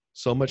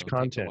 So much It'll take a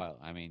content. while.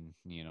 I mean,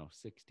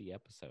 60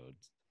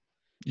 episodes.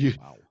 You,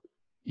 Wow.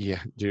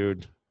 yeah,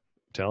 dude, I'm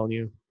telling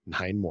you,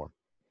 9 more.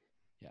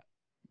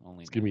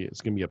 Only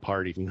It's gonna be a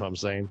party. You know what I'm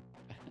saying?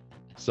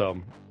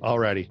 So,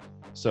 alrighty.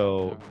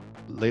 So,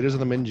 ladies of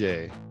the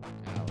Minjay,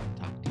 I will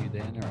talk to you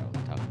then, or I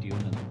will talk to you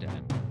another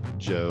time.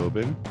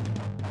 Jobin.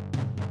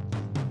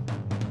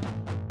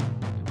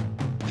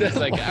 It's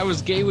like I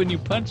was gay when you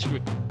punched me.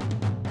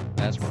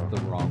 That's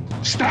the wrong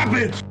one. Stop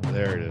it!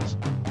 There it is.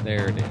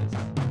 There it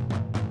is.